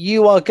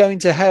 you are going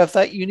to have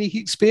that unique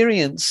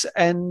experience.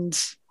 And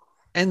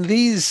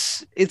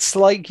these, it's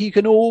like you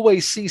can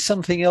always see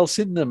something else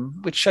in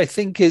them, which I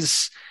think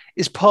is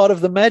part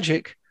of the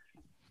magic.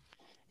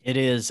 It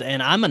is,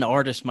 and I'm an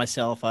artist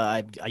myself.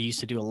 I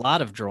used to do a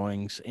lot of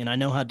drawings, and I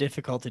know how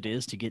difficult it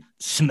is to get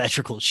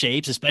symmetrical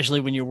shapes, especially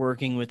when you're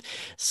working with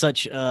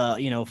such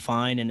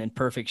fine and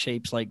perfect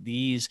shapes like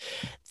these.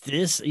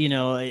 This,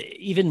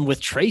 even with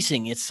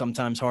tracing, it's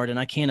sometimes hard, and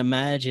I can't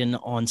imagine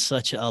on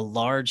such a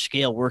large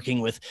scale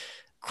working with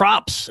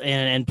crops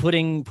and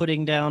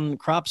putting down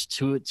crops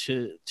to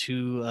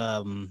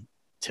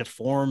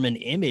form an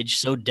image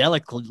so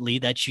delicately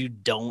that you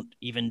don't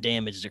even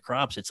damage the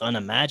crops. It's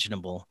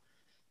unimaginable.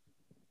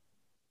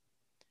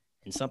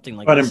 And something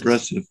like Quite this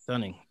impressive. is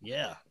stunning.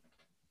 Yeah.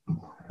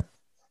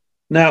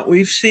 Now,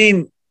 we've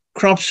seen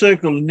crop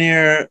circle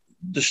near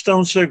the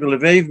stone circle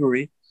of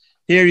Avery.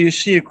 Here you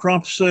see a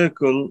crop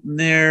circle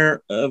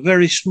near a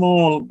very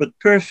small but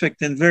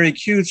perfect and very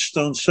cute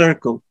stone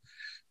circle,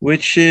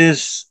 which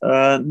is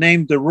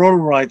named the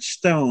Rollright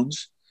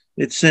Stones.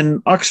 It's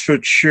in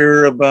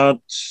Oxfordshire,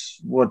 about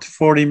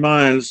 40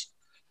 miles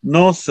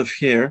north of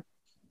here.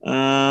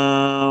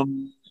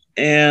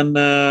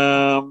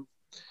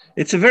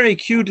 It's a very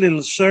cute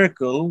little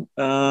circle.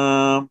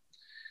 And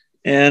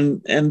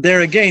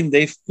there again,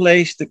 they've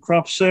placed the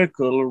crop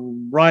circle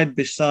right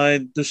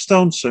beside the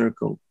stone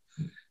circle.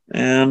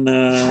 And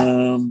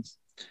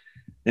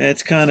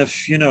it's kind of,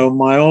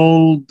 my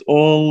old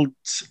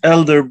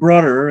elder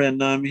brother,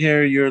 and I'm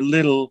here, your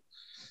little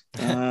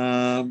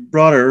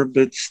brother,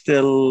 but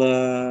still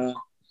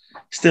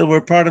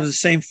we're part of the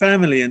same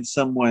family in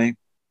some way.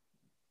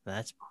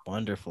 That's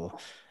wonderful.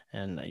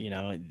 And,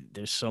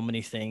 there's so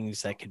many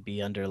things that could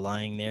be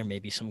underlying there,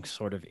 maybe some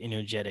sort of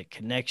energetic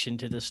connection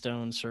to the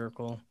stone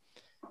circle.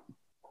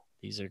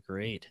 These are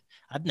great.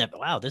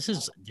 Wow, this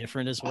is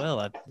different as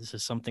well. This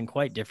is something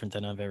quite different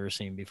than I've ever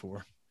seen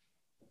before.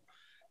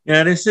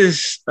 Yeah, this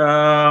is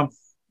a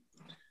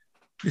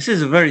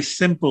very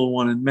simple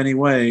one in many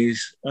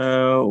ways.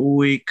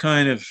 We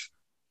kind of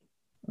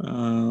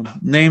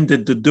named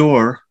it the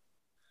door,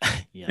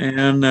 yeah.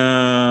 And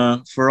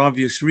for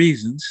obvious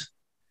reasons.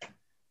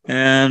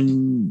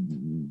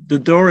 And the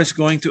door is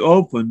going to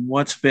open.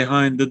 What's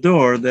behind the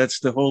door?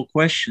 That's the whole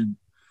question.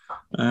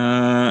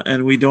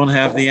 And we don't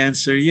have the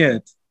answer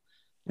yet.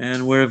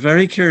 And we're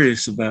very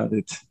curious about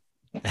it.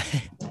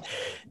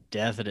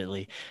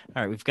 Definitely.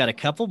 All right, we've got a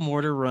couple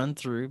more to run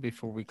through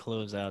before we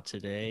close out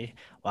today.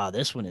 Wow,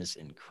 this one is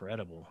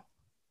incredible.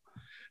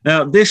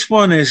 Now, this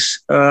one is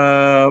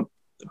part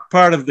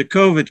of the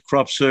COVID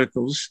crop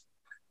circles.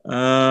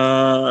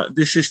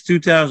 This is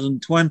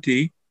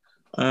 2020.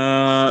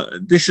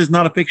 This is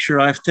not a picture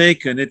I've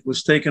taken. It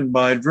was taken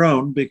by a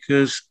drone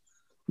because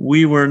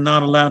we were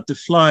not allowed to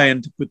fly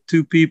and to put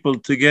two people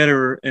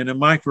together in a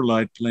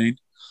microlight plane.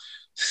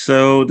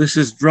 So this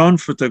is drone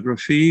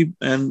photography,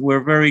 and we're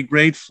very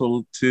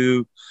grateful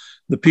to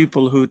the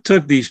people who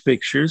took these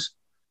pictures.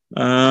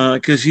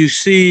 Because you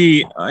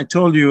see, I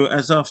told you,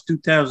 as of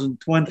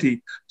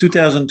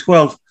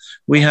 2012,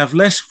 we have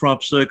less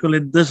crop circle.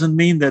 It doesn't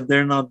mean that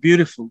they're not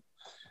beautiful.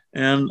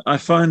 And I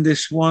find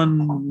this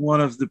one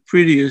of the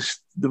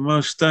prettiest, the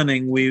most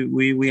stunning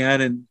we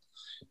had in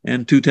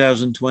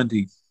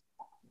 2020.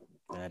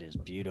 That is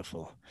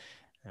beautiful.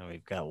 And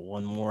we've got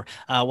one more.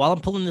 While I'm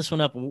pulling this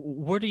one up,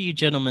 what do you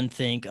gentlemen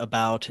think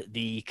about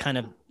the kind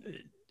of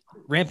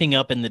ramping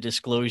up in the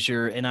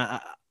disclosure? And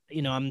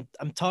I'm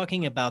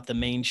talking about the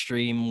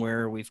mainstream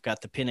where we've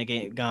got the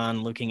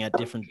Pentagon looking at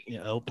different,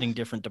 opening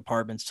different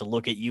departments to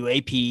look at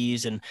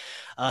UAPs and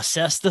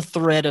assess the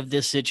threat of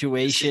this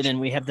situation. And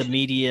we have the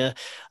media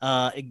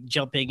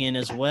jumping in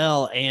as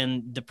well.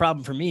 And the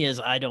problem for me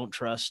is I don't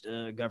trust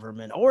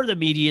government or the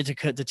media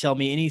to tell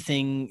me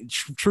anything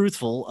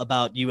truthful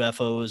about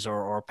UFOs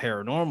or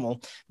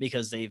paranormal,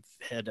 because they've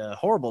had a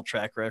horrible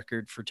track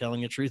record for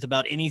telling the truth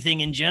about anything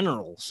in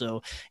general.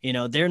 So,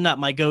 they're not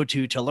my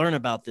go-to to learn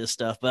about this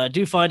stuff, but I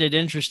do find it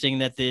interesting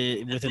that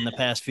within the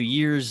past few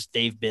years,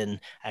 they've been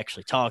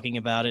actually talking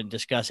about it,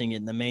 discussing it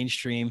in the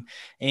mainstream.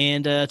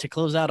 And to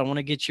close out, I want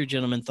to get your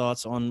gentlemen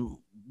thoughts on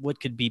what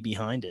could be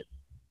behind it.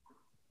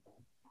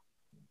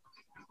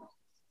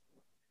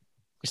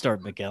 We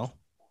start, Miguel.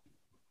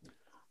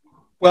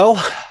 Well,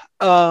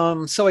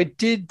 so I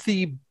did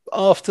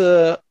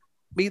after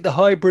Meet the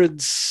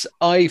Hybrids,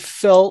 I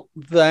felt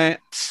that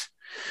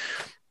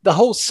the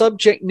whole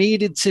subject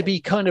needed to be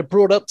kind of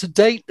brought up to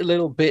date a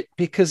little bit,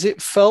 because it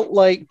felt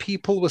like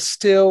people were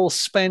still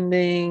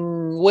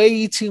spending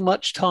way too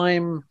much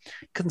time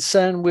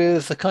concerned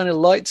with the kind of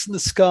lights in the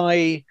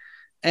sky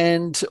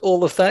and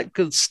all of that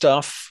good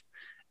stuff,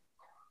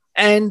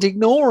 and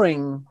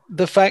ignoring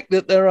the fact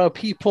that there are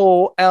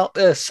people out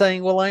there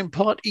saying, well, I'm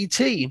part ET.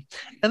 And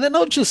they're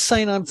not just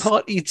saying I'm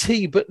part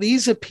ET, but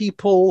these are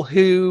people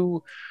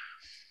who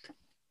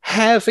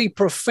have a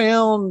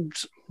profound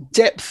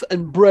depth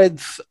and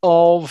breadth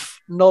of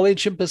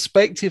knowledge and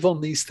perspective on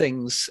these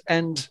things.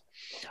 And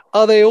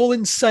are they all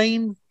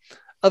insane?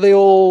 Are they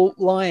all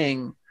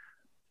lying?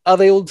 Are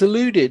they all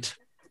deluded?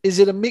 Is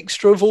it a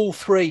mixture of all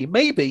three?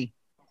 Maybe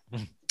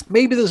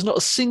there's not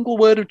a single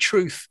word of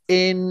truth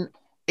in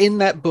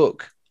that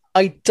book.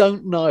 I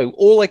don't know.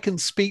 All I can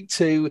speak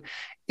to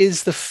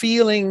is the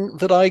feeling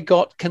that I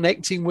got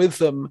connecting with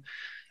them,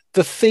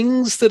 the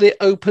things that it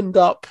opened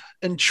up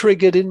and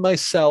triggered in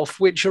myself,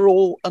 which are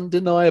all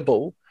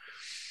undeniable.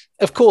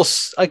 Of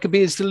course, I could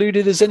be as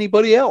deluded as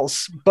anybody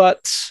else,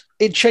 but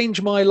it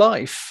changed my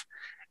life.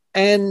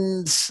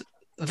 And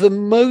the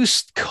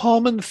most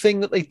common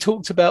thing that they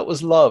talked about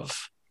was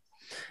love.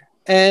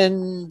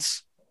 And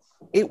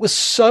it was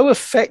so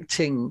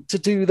affecting to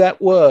do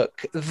that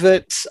work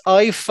that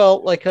I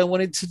felt like I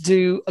wanted to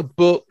do a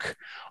book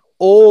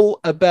all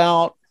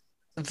about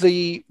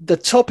the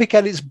topic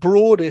at its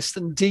broadest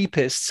and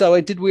deepest. So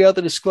I did We Are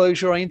the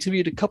Disclosure. I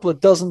interviewed a couple of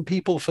dozen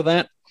people for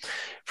that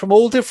from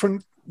all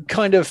different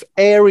kind of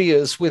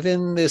areas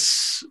within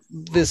this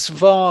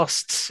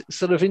vast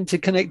sort of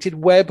interconnected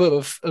web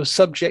of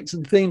subjects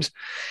and themes.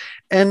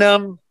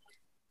 And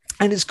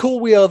it's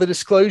called We Are the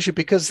Disclosure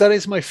because that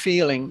is my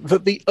feeling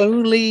that the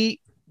only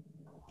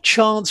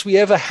chance we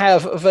ever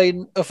have of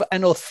an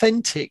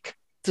authentic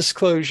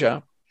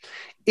disclosure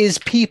is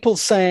people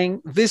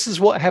saying, this is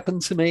what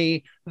happened to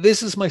me.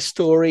 This is my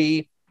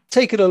story.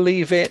 Take it or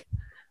leave it.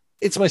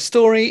 It's my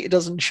story. It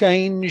doesn't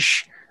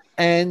change.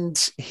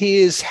 And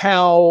here's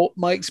how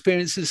my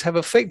experiences have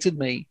affected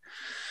me.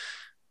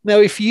 Now,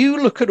 if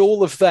you look at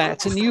all of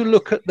that and you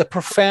look at the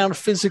profound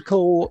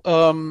physical,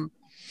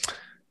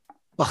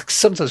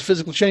 sometimes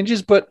physical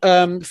changes, but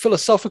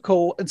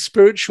philosophical and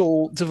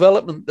spiritual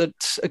development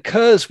that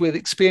occurs with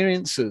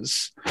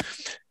experiences,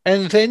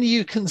 and then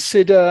you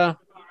consider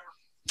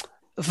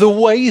the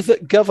way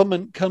that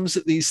government comes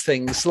at these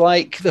things,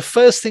 like the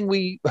first thing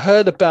we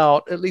heard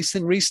about, at least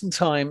in recent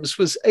times,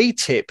 was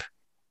ATIP,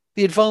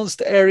 the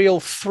Advanced Aerial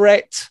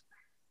Threat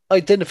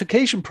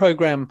Identification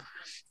Program.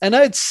 And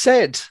I had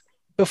said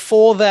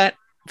before that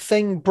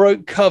thing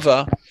broke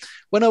cover,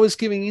 when I was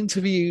giving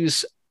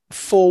interviews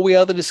for We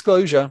Are the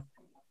Disclosure,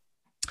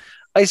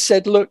 I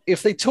said, look,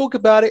 if they talk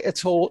about it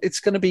at all, it's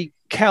going to be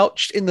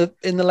couched in the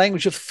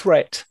language of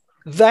threat.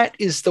 That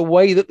is the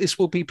way that this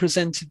will be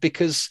presented,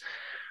 because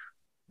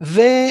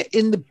they're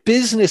in the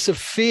business of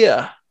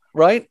fear,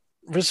 right?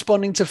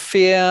 Responding to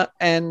fear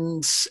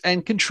and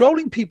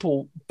controlling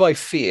people by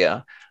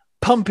fear,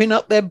 pumping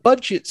up their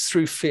budgets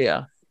through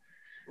fear,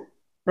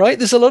 right?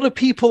 There's a lot of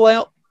people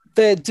out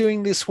there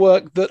doing this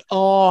work that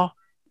are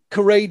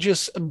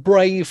courageous and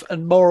brave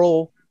and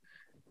moral,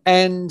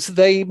 and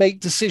they make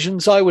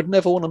decisions I would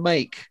never want to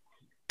make.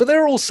 But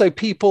there are also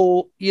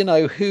people,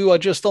 who are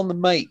just on the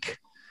make.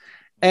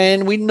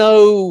 And we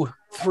know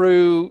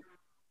through,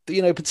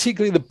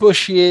 particularly the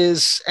Bush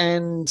years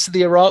and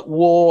the Iraq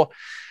War,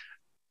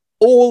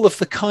 all of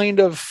the kind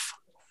of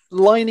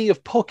lining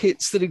of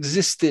pockets that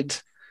existed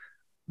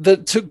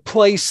that took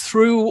place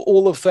through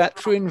all of that,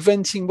 through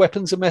inventing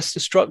weapons of mass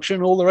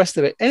destruction, all the rest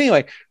of it.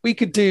 Anyway, we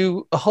could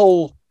do a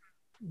whole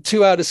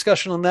 2-hour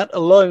discussion on that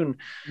alone.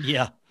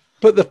 Yeah.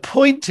 But the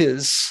point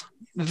is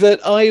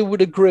that I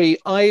would agree,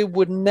 I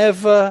would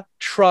never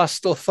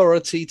trust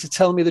authority to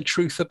tell me the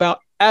truth about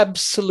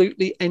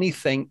absolutely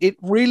anything. It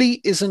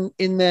really isn't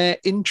in their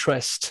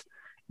interest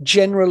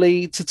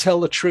generally to tell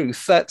the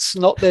truth. That's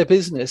not their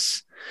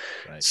business.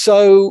 Right.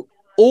 So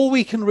all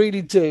we can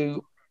really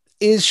do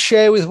is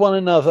share with one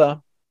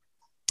another,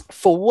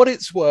 for what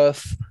it's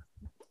worth,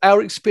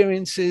 our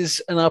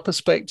experiences and our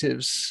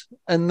perspectives.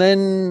 And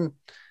then,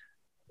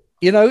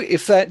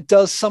 if that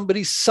does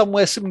somebody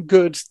somewhere some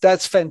good,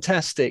 that's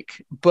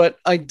fantastic. But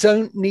I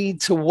don't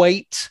need to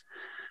wait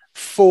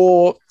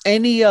for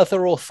any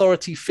other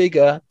authority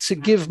figure to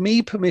give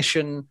me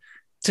permission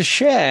to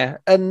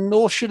share, and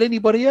nor should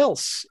anybody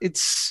else.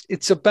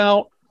 It's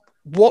about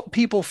what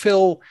people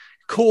feel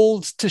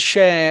called to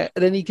share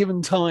at any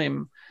given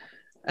time.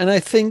 And I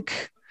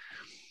think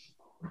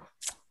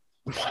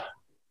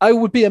I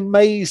would be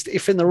amazed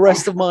if in the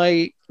rest of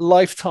my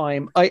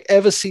lifetime I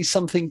ever see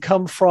something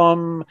come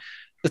from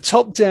the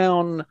top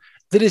down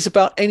that is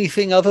about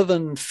anything other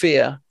than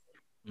fear.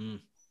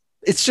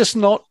 It's just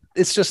not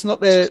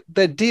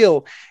their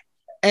deal.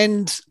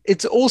 And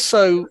it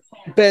also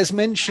bears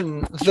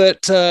mention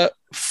that the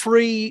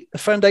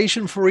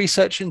Foundation for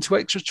Research into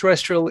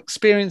Extraterrestrial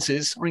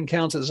Experiences or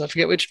Encounters, I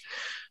forget which,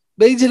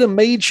 they did a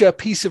major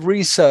piece of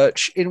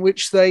research in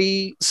which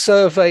they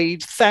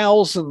surveyed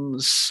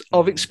thousands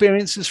of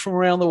experiences from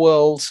around the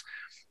world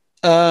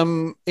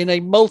in a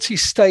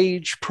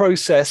multi-stage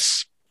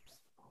process.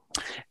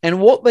 And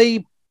what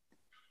they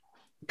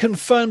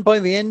confirmed by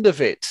the end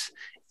of it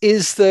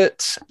is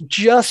that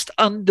just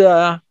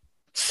under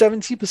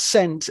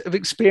 70% of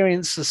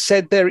experiencers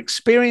said their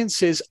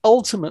experiences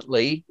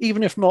ultimately,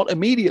 even if not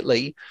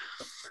immediately,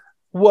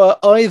 were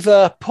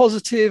either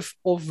positive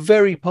or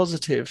very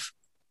positive,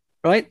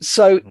 right?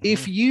 So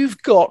if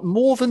you've got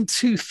more than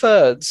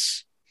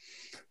 2/3,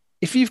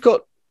 if you've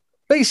got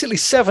basically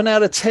 7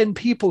 out of 10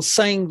 people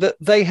saying that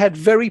they had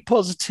very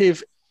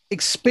positive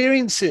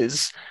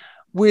experiences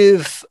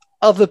with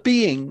other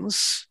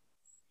beings,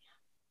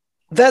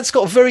 that's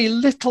got very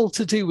little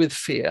to do with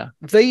fear.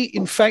 They,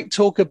 in fact,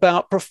 talk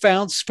about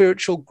profound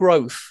spiritual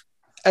growth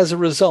as a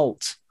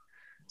result.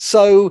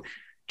 So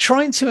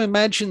trying to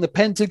imagine the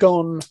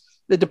Pentagon,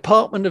 the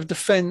Department of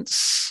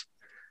Defense,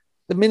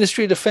 the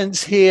Ministry of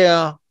Defense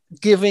here,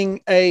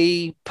 giving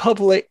a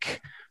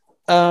public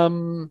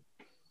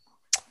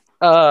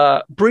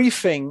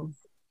briefing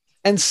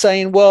and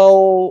saying,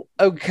 well,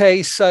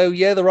 okay, so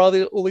yeah, there are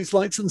all these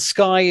lights in the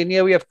sky, and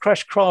yeah, we have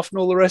crashcraft and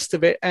all the rest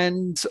of it.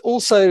 And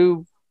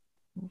also,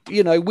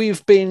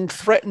 we've been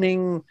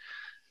threatening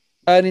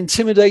and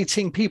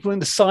intimidating people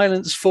into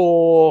silence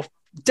for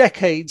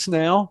decades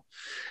now,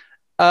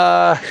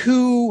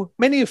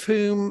 many of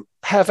whom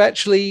have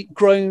actually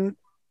grown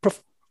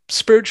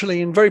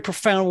spiritually in very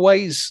profound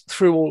ways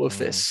through all of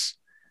this.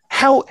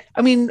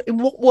 In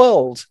what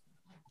world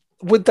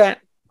would that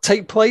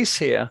take place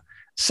here?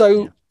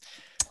 So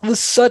there's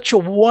such a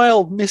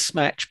wild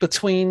mismatch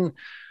between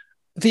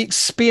the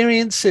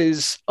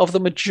experiences of the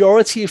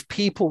majority of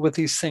people with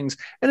these things.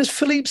 And as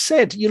Philippe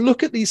said, you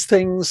look at these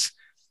things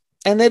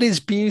and that is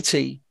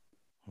beauty.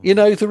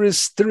 There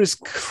is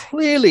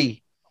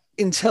clearly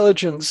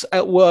intelligence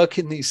at work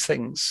in these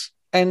things.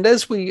 And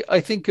as I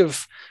think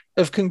have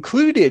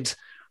concluded,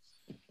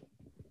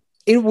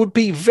 it would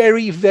be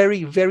very,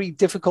 very, very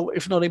difficult,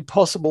 if not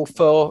impossible,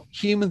 for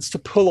humans to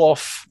pull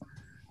off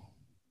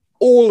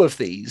all of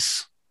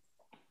these.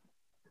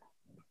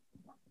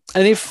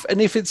 And if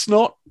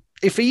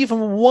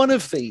even one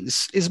of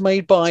these is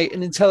made by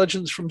an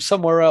intelligence from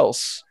somewhere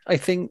else, I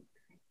think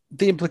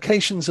the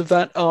implications of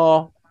that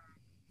are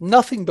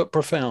nothing but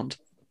profound.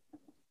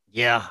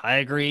 Yeah, I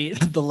agree.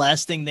 The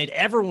last thing they'd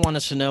ever want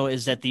us to know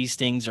is that these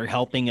things are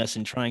helping us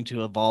in trying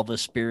to evolve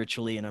us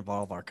spiritually and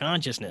evolve our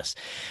consciousness.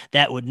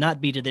 That would not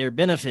be to their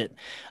benefit.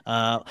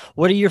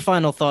 What are your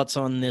final thoughts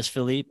on this,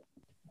 Philippe?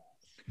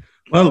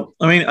 Well,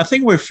 I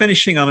think we're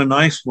finishing on a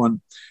nice one.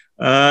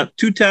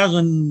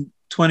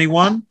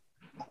 2021,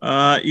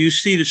 you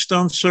see the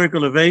stone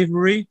circle of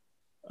Avery.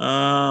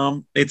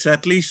 It's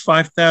at least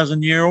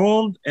 5,000 years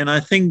old, and I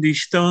think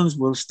these stones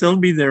will still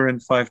be there in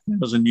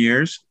 5,000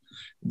 years.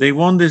 They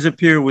won't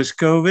disappear with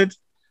COVID.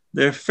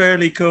 They're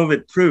fairly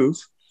COVID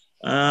proof.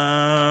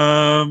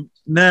 Now,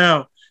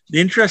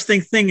 the interesting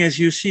thing is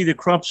you see the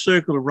crop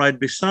circle right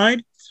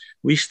beside.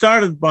 We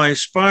started by a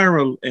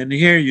spiral, and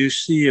here you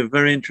see a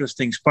very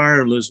interesting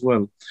spiral as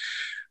well.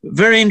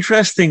 Very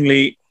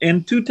interestingly,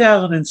 in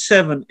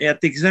 2007,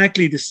 at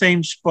exactly the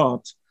same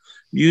spot,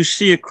 you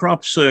see a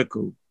crop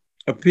circle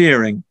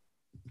appearing.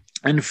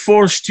 And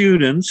 4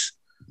 students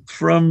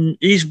from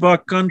East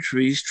Bloc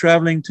countries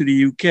traveling to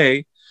the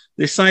UK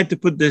decide to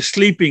put their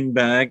sleeping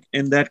bag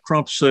in that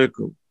crop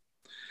circle.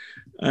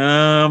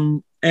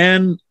 And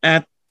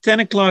at 10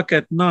 o'clock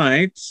at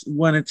night,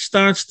 when it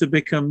starts to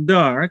become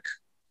dark,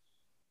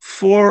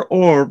 4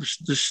 orbs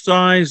the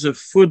size of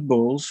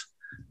footballs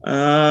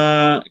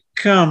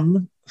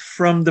come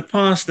from the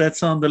path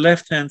that's on the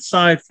left-hand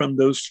side from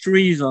those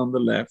trees on the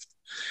left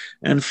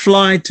and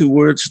fly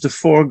towards the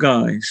 4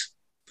 guys.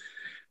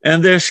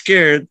 And they're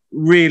scared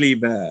really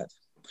bad.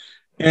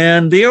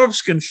 And the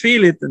orbs can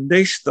feel it and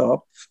they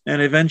stop. And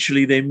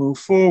eventually they move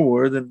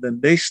forward, and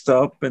then they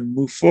stop and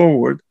move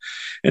forward.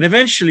 And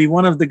eventually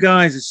one of the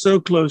guys is so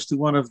close to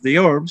one of the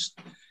orbs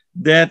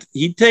that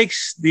he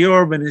takes the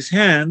orb in his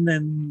hand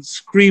and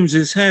screams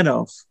his head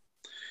off.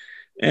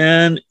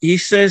 And he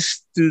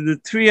says to the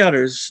 3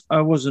 others,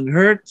 I wasn't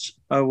hurt,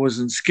 I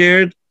wasn't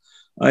scared,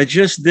 I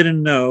just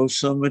didn't know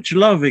so much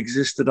love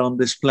existed on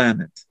this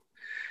planet.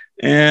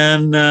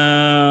 And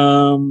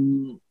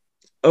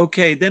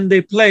okay, then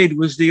they played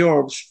with the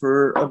orbs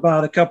for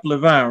about a couple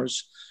of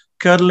hours,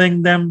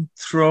 cuddling them,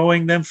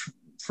 throwing them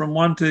from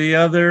one to the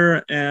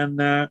other.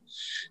 And at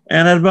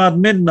about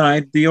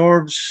midnight, the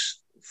orbs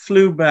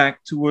flew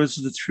back towards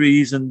the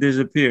trees and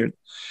disappeared.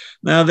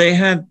 Now, they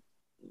had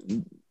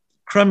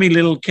crummy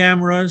little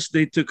cameras.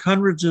 They took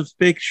hundreds of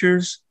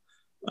pictures.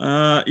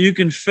 You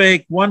can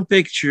fake one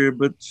picture,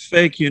 but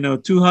fake,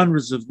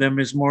 200 of them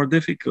is more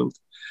difficult.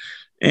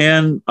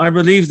 And I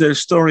believe their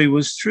story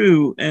was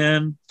true.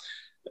 And,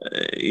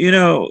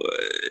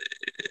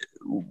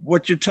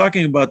 what you're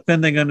talking about,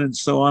 Pentagon and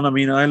so on,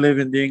 I live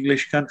in the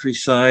English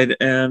countryside,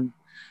 and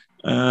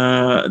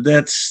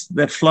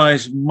that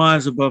flies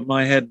miles above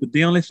my head. But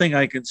the only thing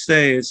I can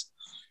say is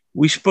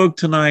we spoke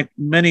tonight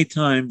many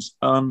times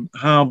on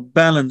how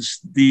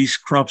balanced these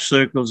crop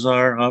circles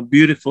are, how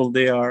beautiful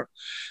they are.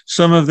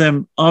 Some of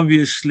them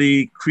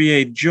obviously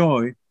create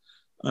joy.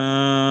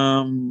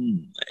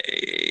 And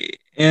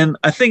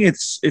I think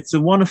it's a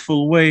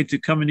wonderful way to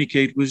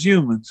communicate with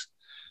humans.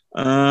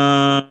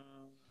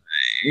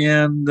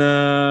 And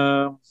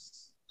I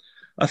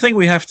think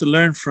we have to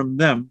learn from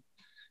them.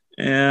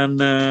 And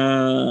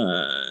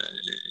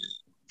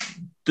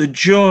the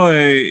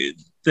joy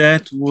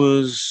that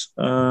was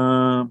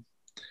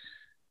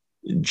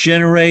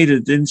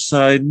generated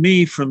inside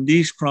me from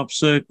these crop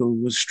circles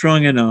was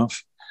strong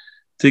enough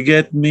to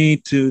get me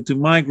to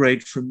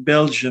migrate from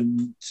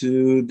Belgium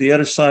to the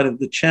other side of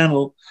the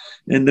channel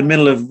in the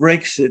middle of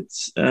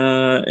Brexit.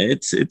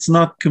 It's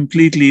not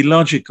completely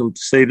logical, to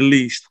say the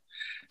least.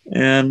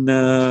 And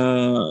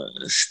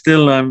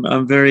still,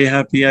 I'm very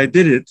happy I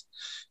did it.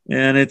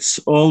 And it's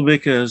all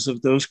because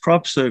of those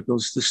crop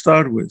circles to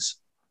start with.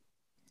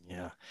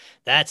 Yeah.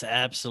 That's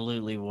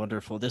absolutely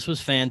wonderful. This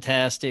was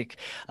fantastic.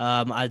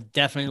 I'd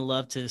definitely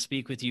love to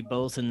speak with you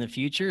both in the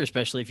future,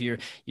 especially if you're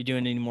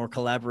doing any more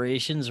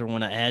collaborations or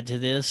want to add to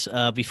this.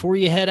 Before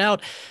you head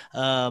out,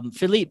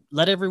 Philippe,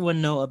 let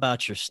everyone know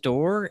about your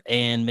store,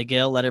 and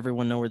Miguel, let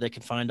everyone know where they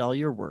can find all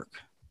your work.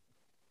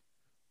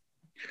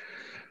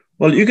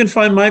 Well, you can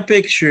find my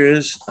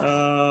pictures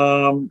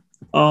on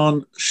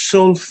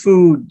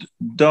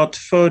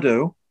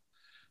soulfood.photo.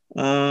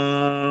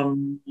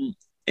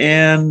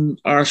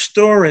 And our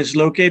store is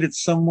located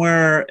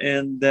somewhere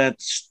in that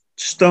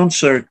stone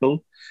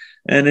circle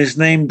and is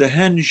named the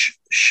Henge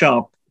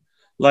Shop,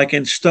 like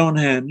in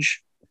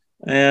Stonehenge.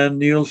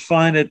 And you'll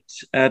find it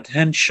at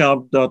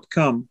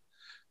hengeshop.com.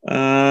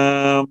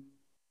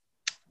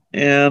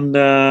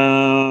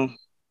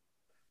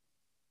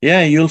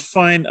 Yeah, you'll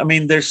find, I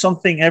mean, there's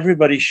something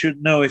everybody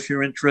should know if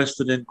you're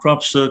interested in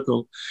Crop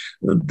Circle.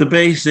 The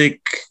basic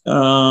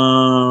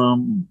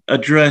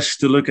address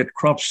to look at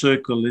Crop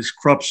Circle is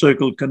Crop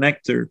Circle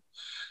Connector,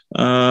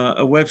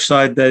 a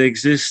website that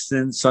exists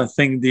since, I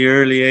think, the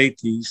early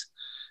 80s,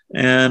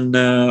 and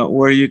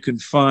where you can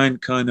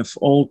find kind of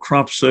all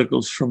crop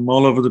circles from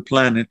all over the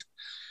planet.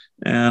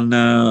 And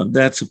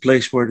that's a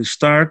place where to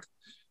start.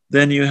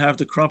 Then you have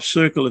the Crop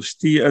Circle of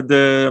Steve,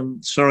 the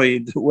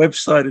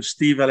website of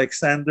Steve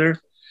Alexander,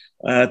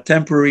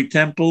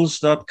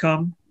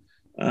 temporarytemples.com.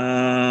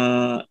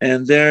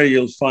 And there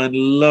you'll find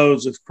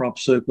loads of crop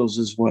circles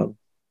as well.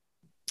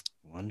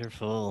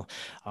 Wonderful.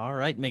 All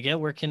right, Miguel,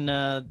 where can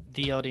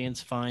the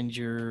audience find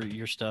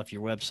your stuff,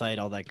 your website,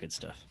 all that good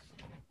stuff?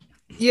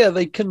 Yeah,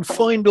 they can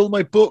find all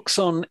my books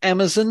on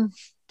Amazon,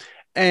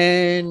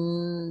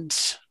 and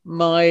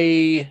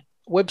my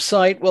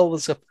website, well,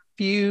 there's a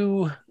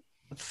few.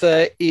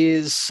 There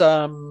is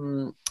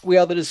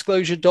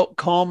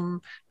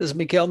wearethedisclosure.com, there's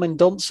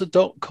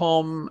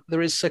miguelmendonça.com,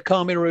 there is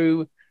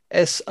Sakamiru,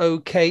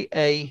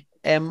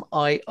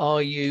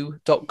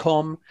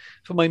 SOKAMIRU.com.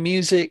 For my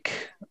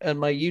music, and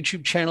my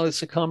YouTube channel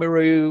is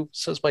Sakamiru,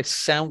 so it's my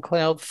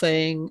SoundCloud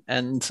thing,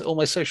 and all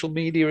my social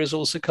media is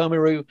all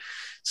Sakamiru.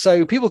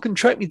 So people can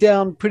track me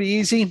down pretty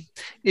easy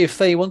if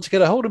they want to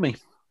get a hold of me.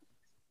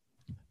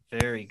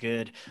 Very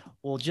good.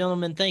 Well,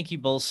 gentlemen, thank you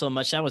both so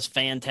much. That was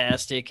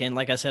fantastic. And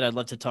like I said, I'd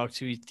love to talk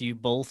to you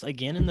both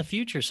again in the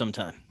future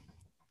sometime.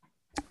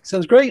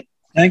 Sounds great.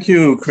 Thank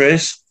you,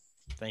 Chris.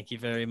 Thank you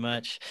very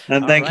much.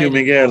 And thank you,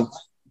 Miguel.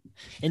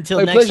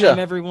 Until next time,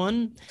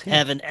 everyone,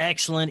 have an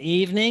excellent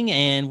evening,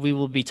 and we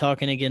will be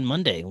talking again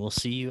Monday. We'll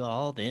see you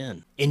all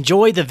then.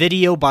 Enjoy the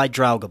video by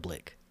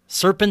Draugablik,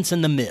 Serpents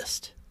in the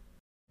Mist.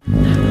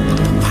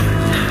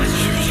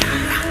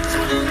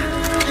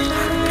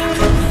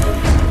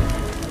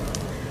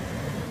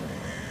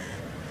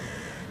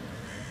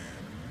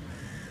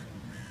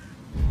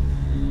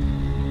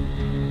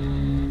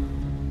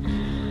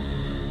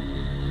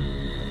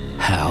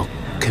 How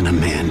can a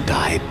man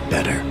die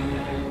better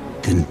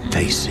than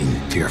facing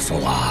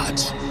fearful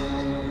odds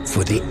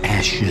for the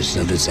ashes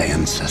of his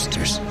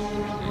ancestors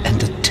and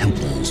the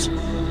temples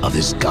of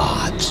his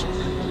gods?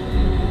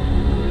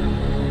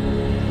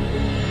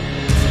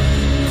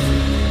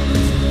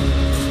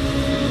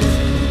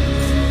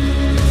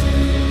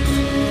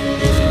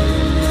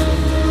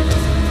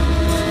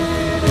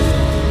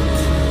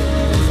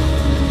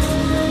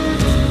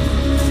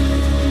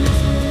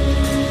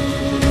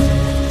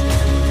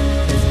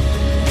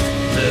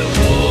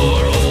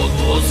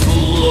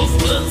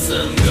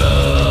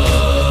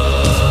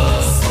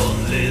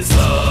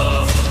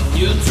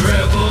 You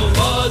travel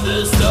by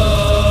the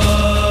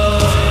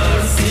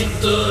stars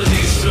into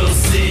the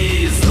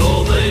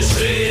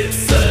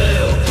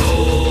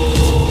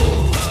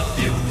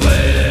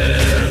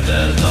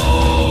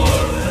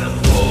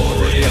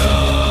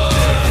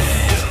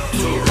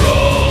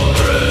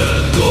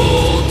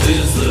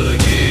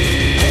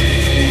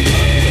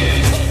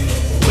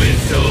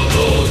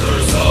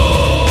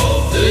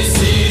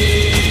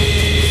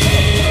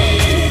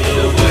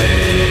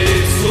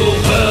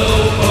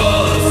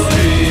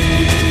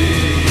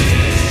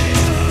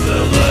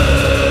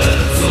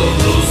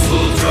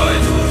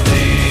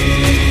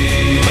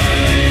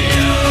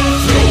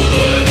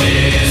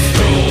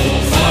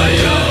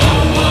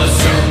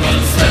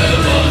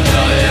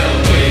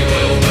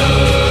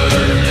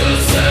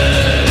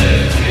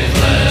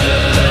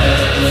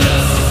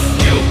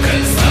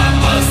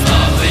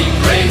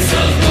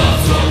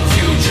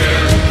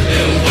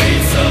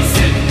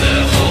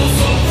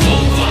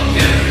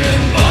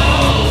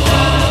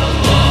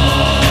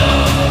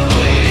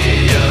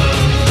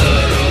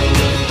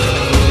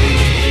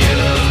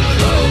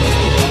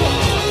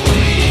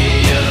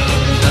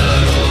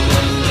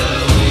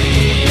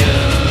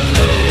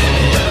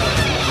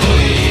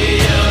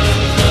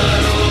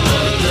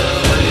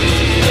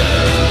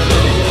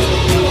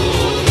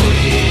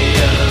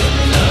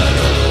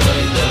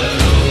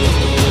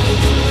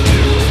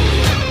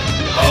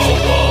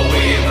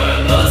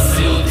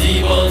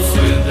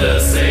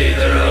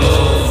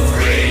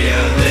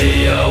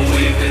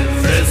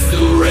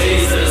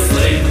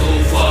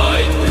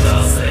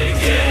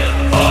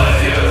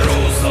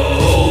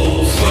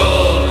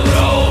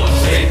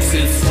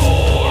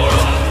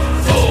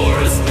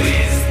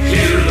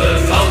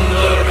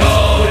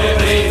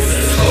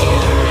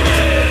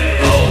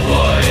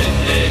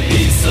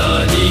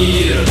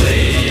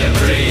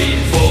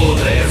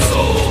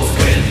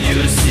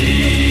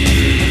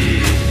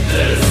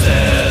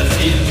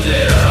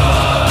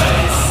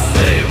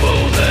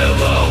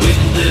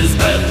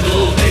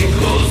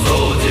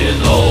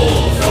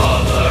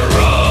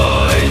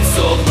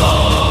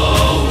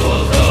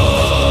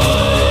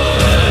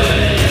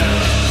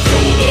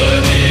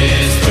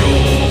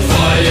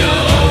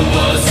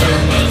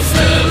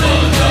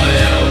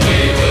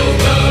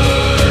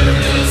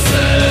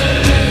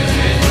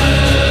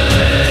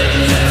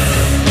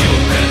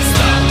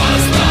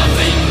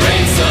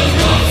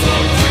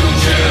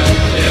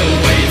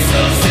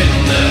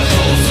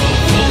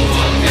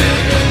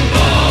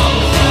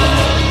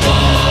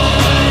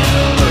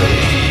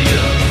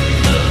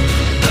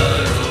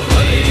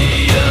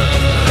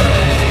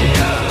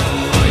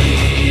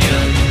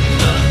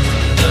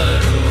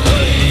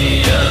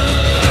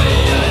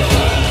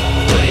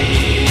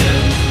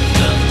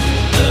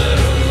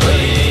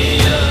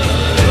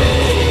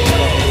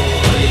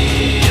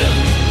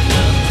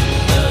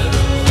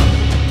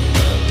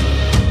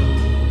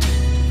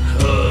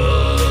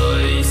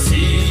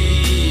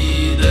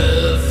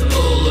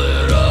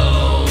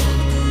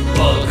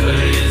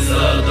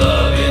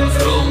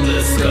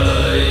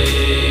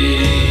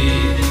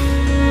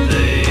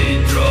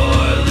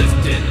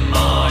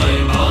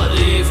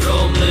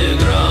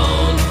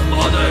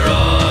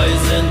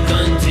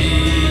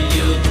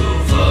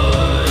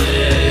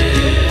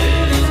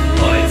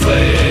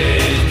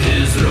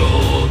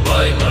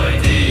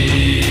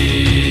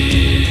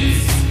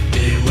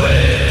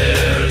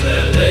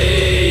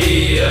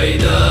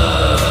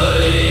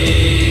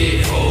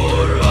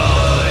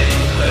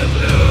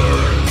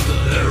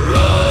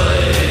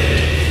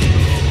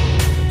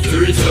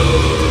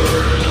return.